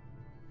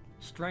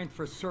 Strength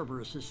for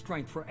Cerberus is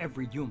strength for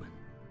every human.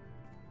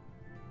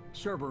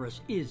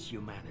 Cerberus is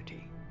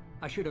humanity.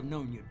 I should have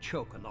known you'd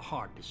choke on the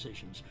hard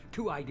decisions.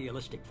 Too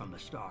idealistic from the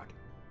start.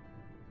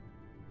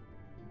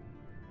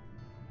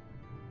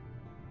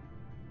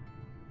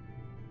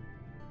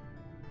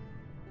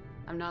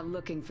 I'm not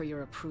looking for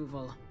your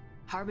approval.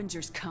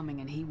 Harbinger's coming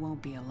and he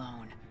won't be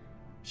alone.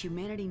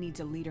 Humanity needs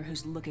a leader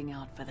who's looking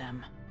out for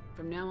them.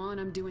 From now on,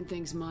 I'm doing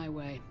things my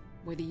way,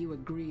 whether you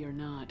agree or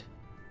not.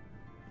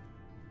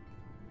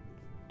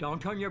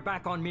 Don't turn your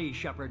back on me,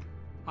 Shepard.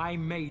 I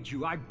made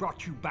you. I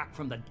brought you back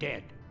from the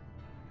dead.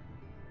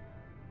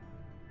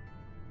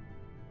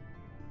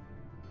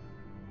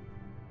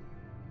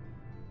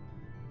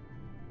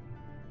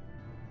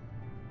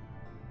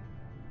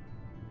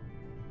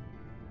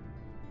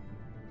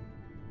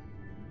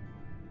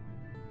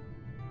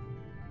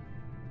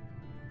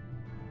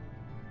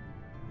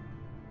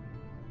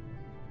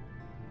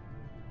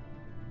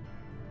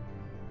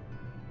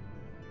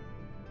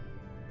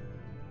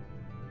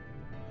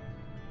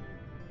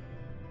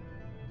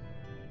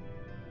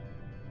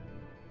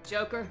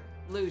 Joker,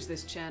 lose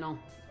this channel.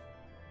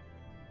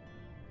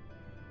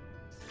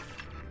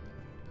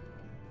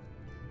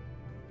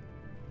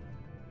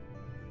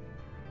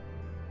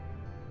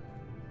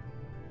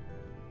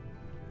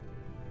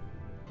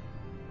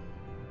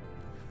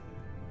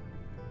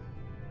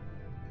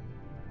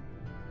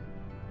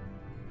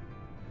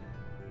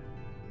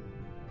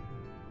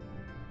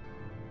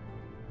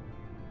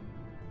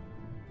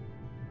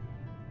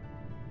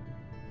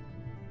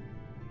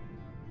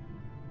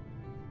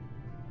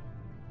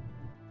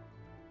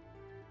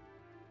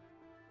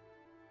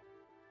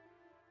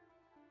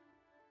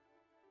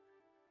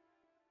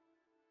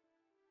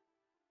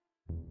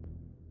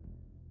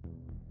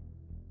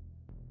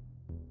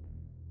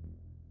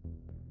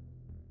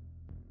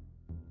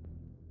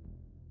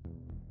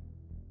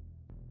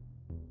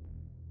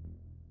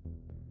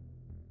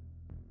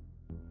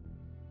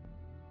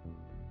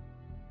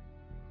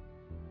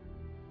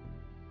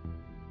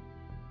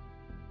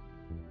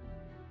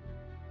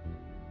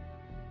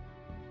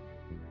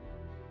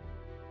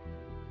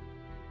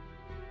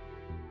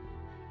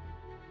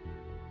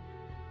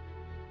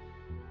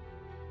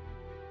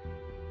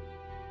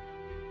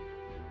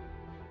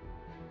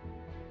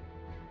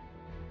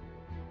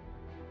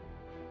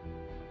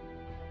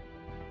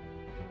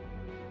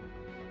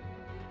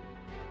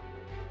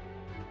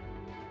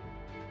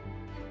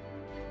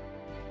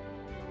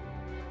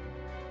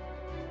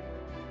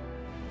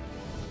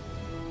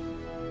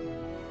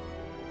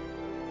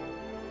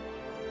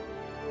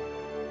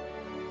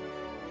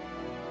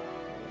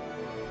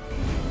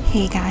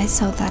 Hey guys,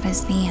 so that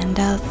is the end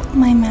of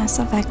my Mass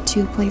Effect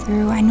 2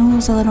 playthrough. I know it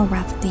was a little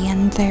rough at the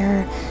end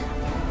there.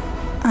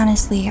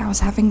 Honestly, I was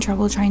having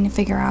trouble trying to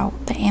figure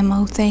out the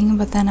ammo thing,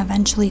 but then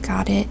eventually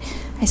got it.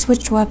 I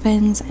switched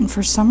weapons, and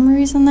for some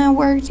reason that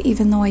worked,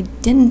 even though I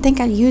didn't think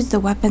I used the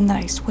weapon that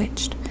I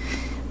switched.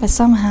 But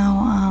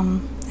somehow,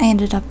 I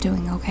ended up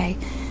doing okay.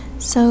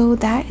 So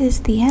that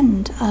is the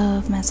end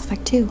of Mass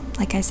Effect 2,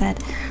 like I said.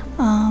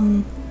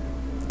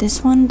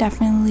 This one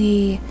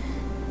definitely...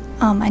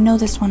 I know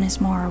this one is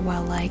more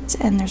well-liked,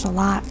 and there's a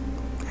lot.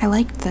 I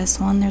liked this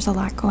one, there's a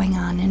lot going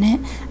on in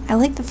it. I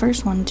like the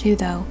first one too,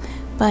 though,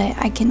 but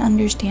I can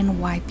understand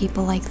why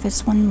people like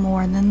this one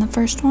more than the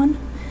first one.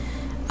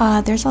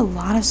 There's a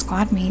lot of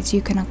squad mates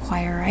you can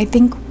acquire. I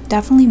think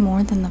definitely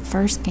more than the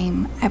first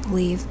game, I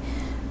believe.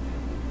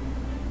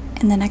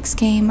 In the next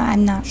game,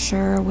 I'm not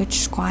sure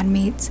which squad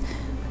mates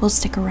will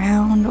stick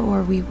around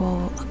or we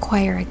will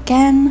acquire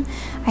again.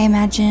 I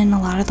imagine a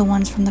lot of the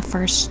ones from the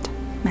first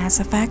Mass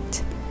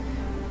Effect.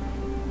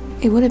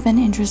 It would have been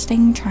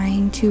interesting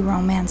trying to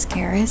romance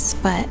Garrus,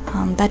 but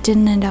that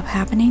didn't end up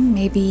happening.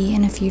 Maybe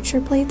in a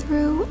future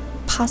playthrough,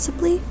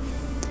 possibly.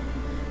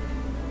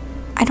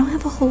 I don't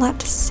have a whole lot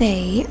to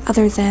say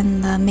other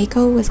than the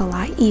Mako was a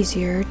lot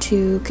easier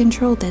to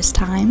control this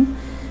time,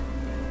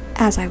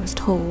 as I was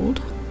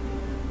told.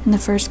 In the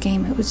first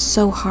game, it was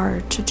so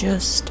hard to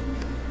just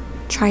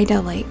try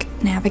to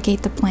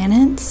navigate the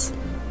planets.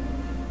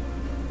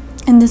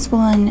 In this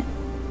one,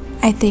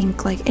 I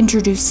think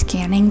introduced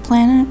scanning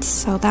planets,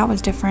 so that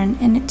was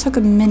different, and it took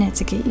a minute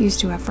to get used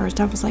to at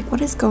first. I was like,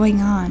 what is going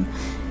on?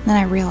 And then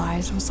I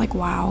realized, I was like,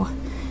 wow,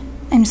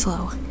 I'm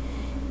slow.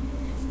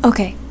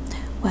 Okay,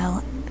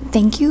 well,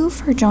 thank you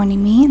for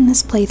joining me in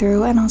this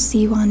playthrough, and I'll see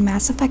you on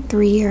Mass Effect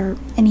 3 or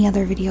any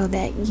other video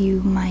that you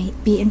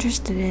might be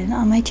interested in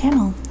on my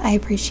channel. I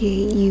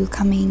appreciate you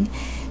coming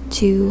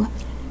to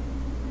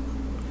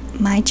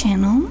my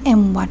channel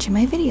and watching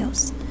my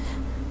videos.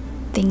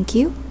 Thank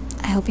you.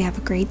 I hope you have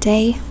a great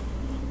day.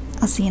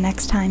 I'll see you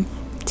next time.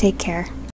 Take care.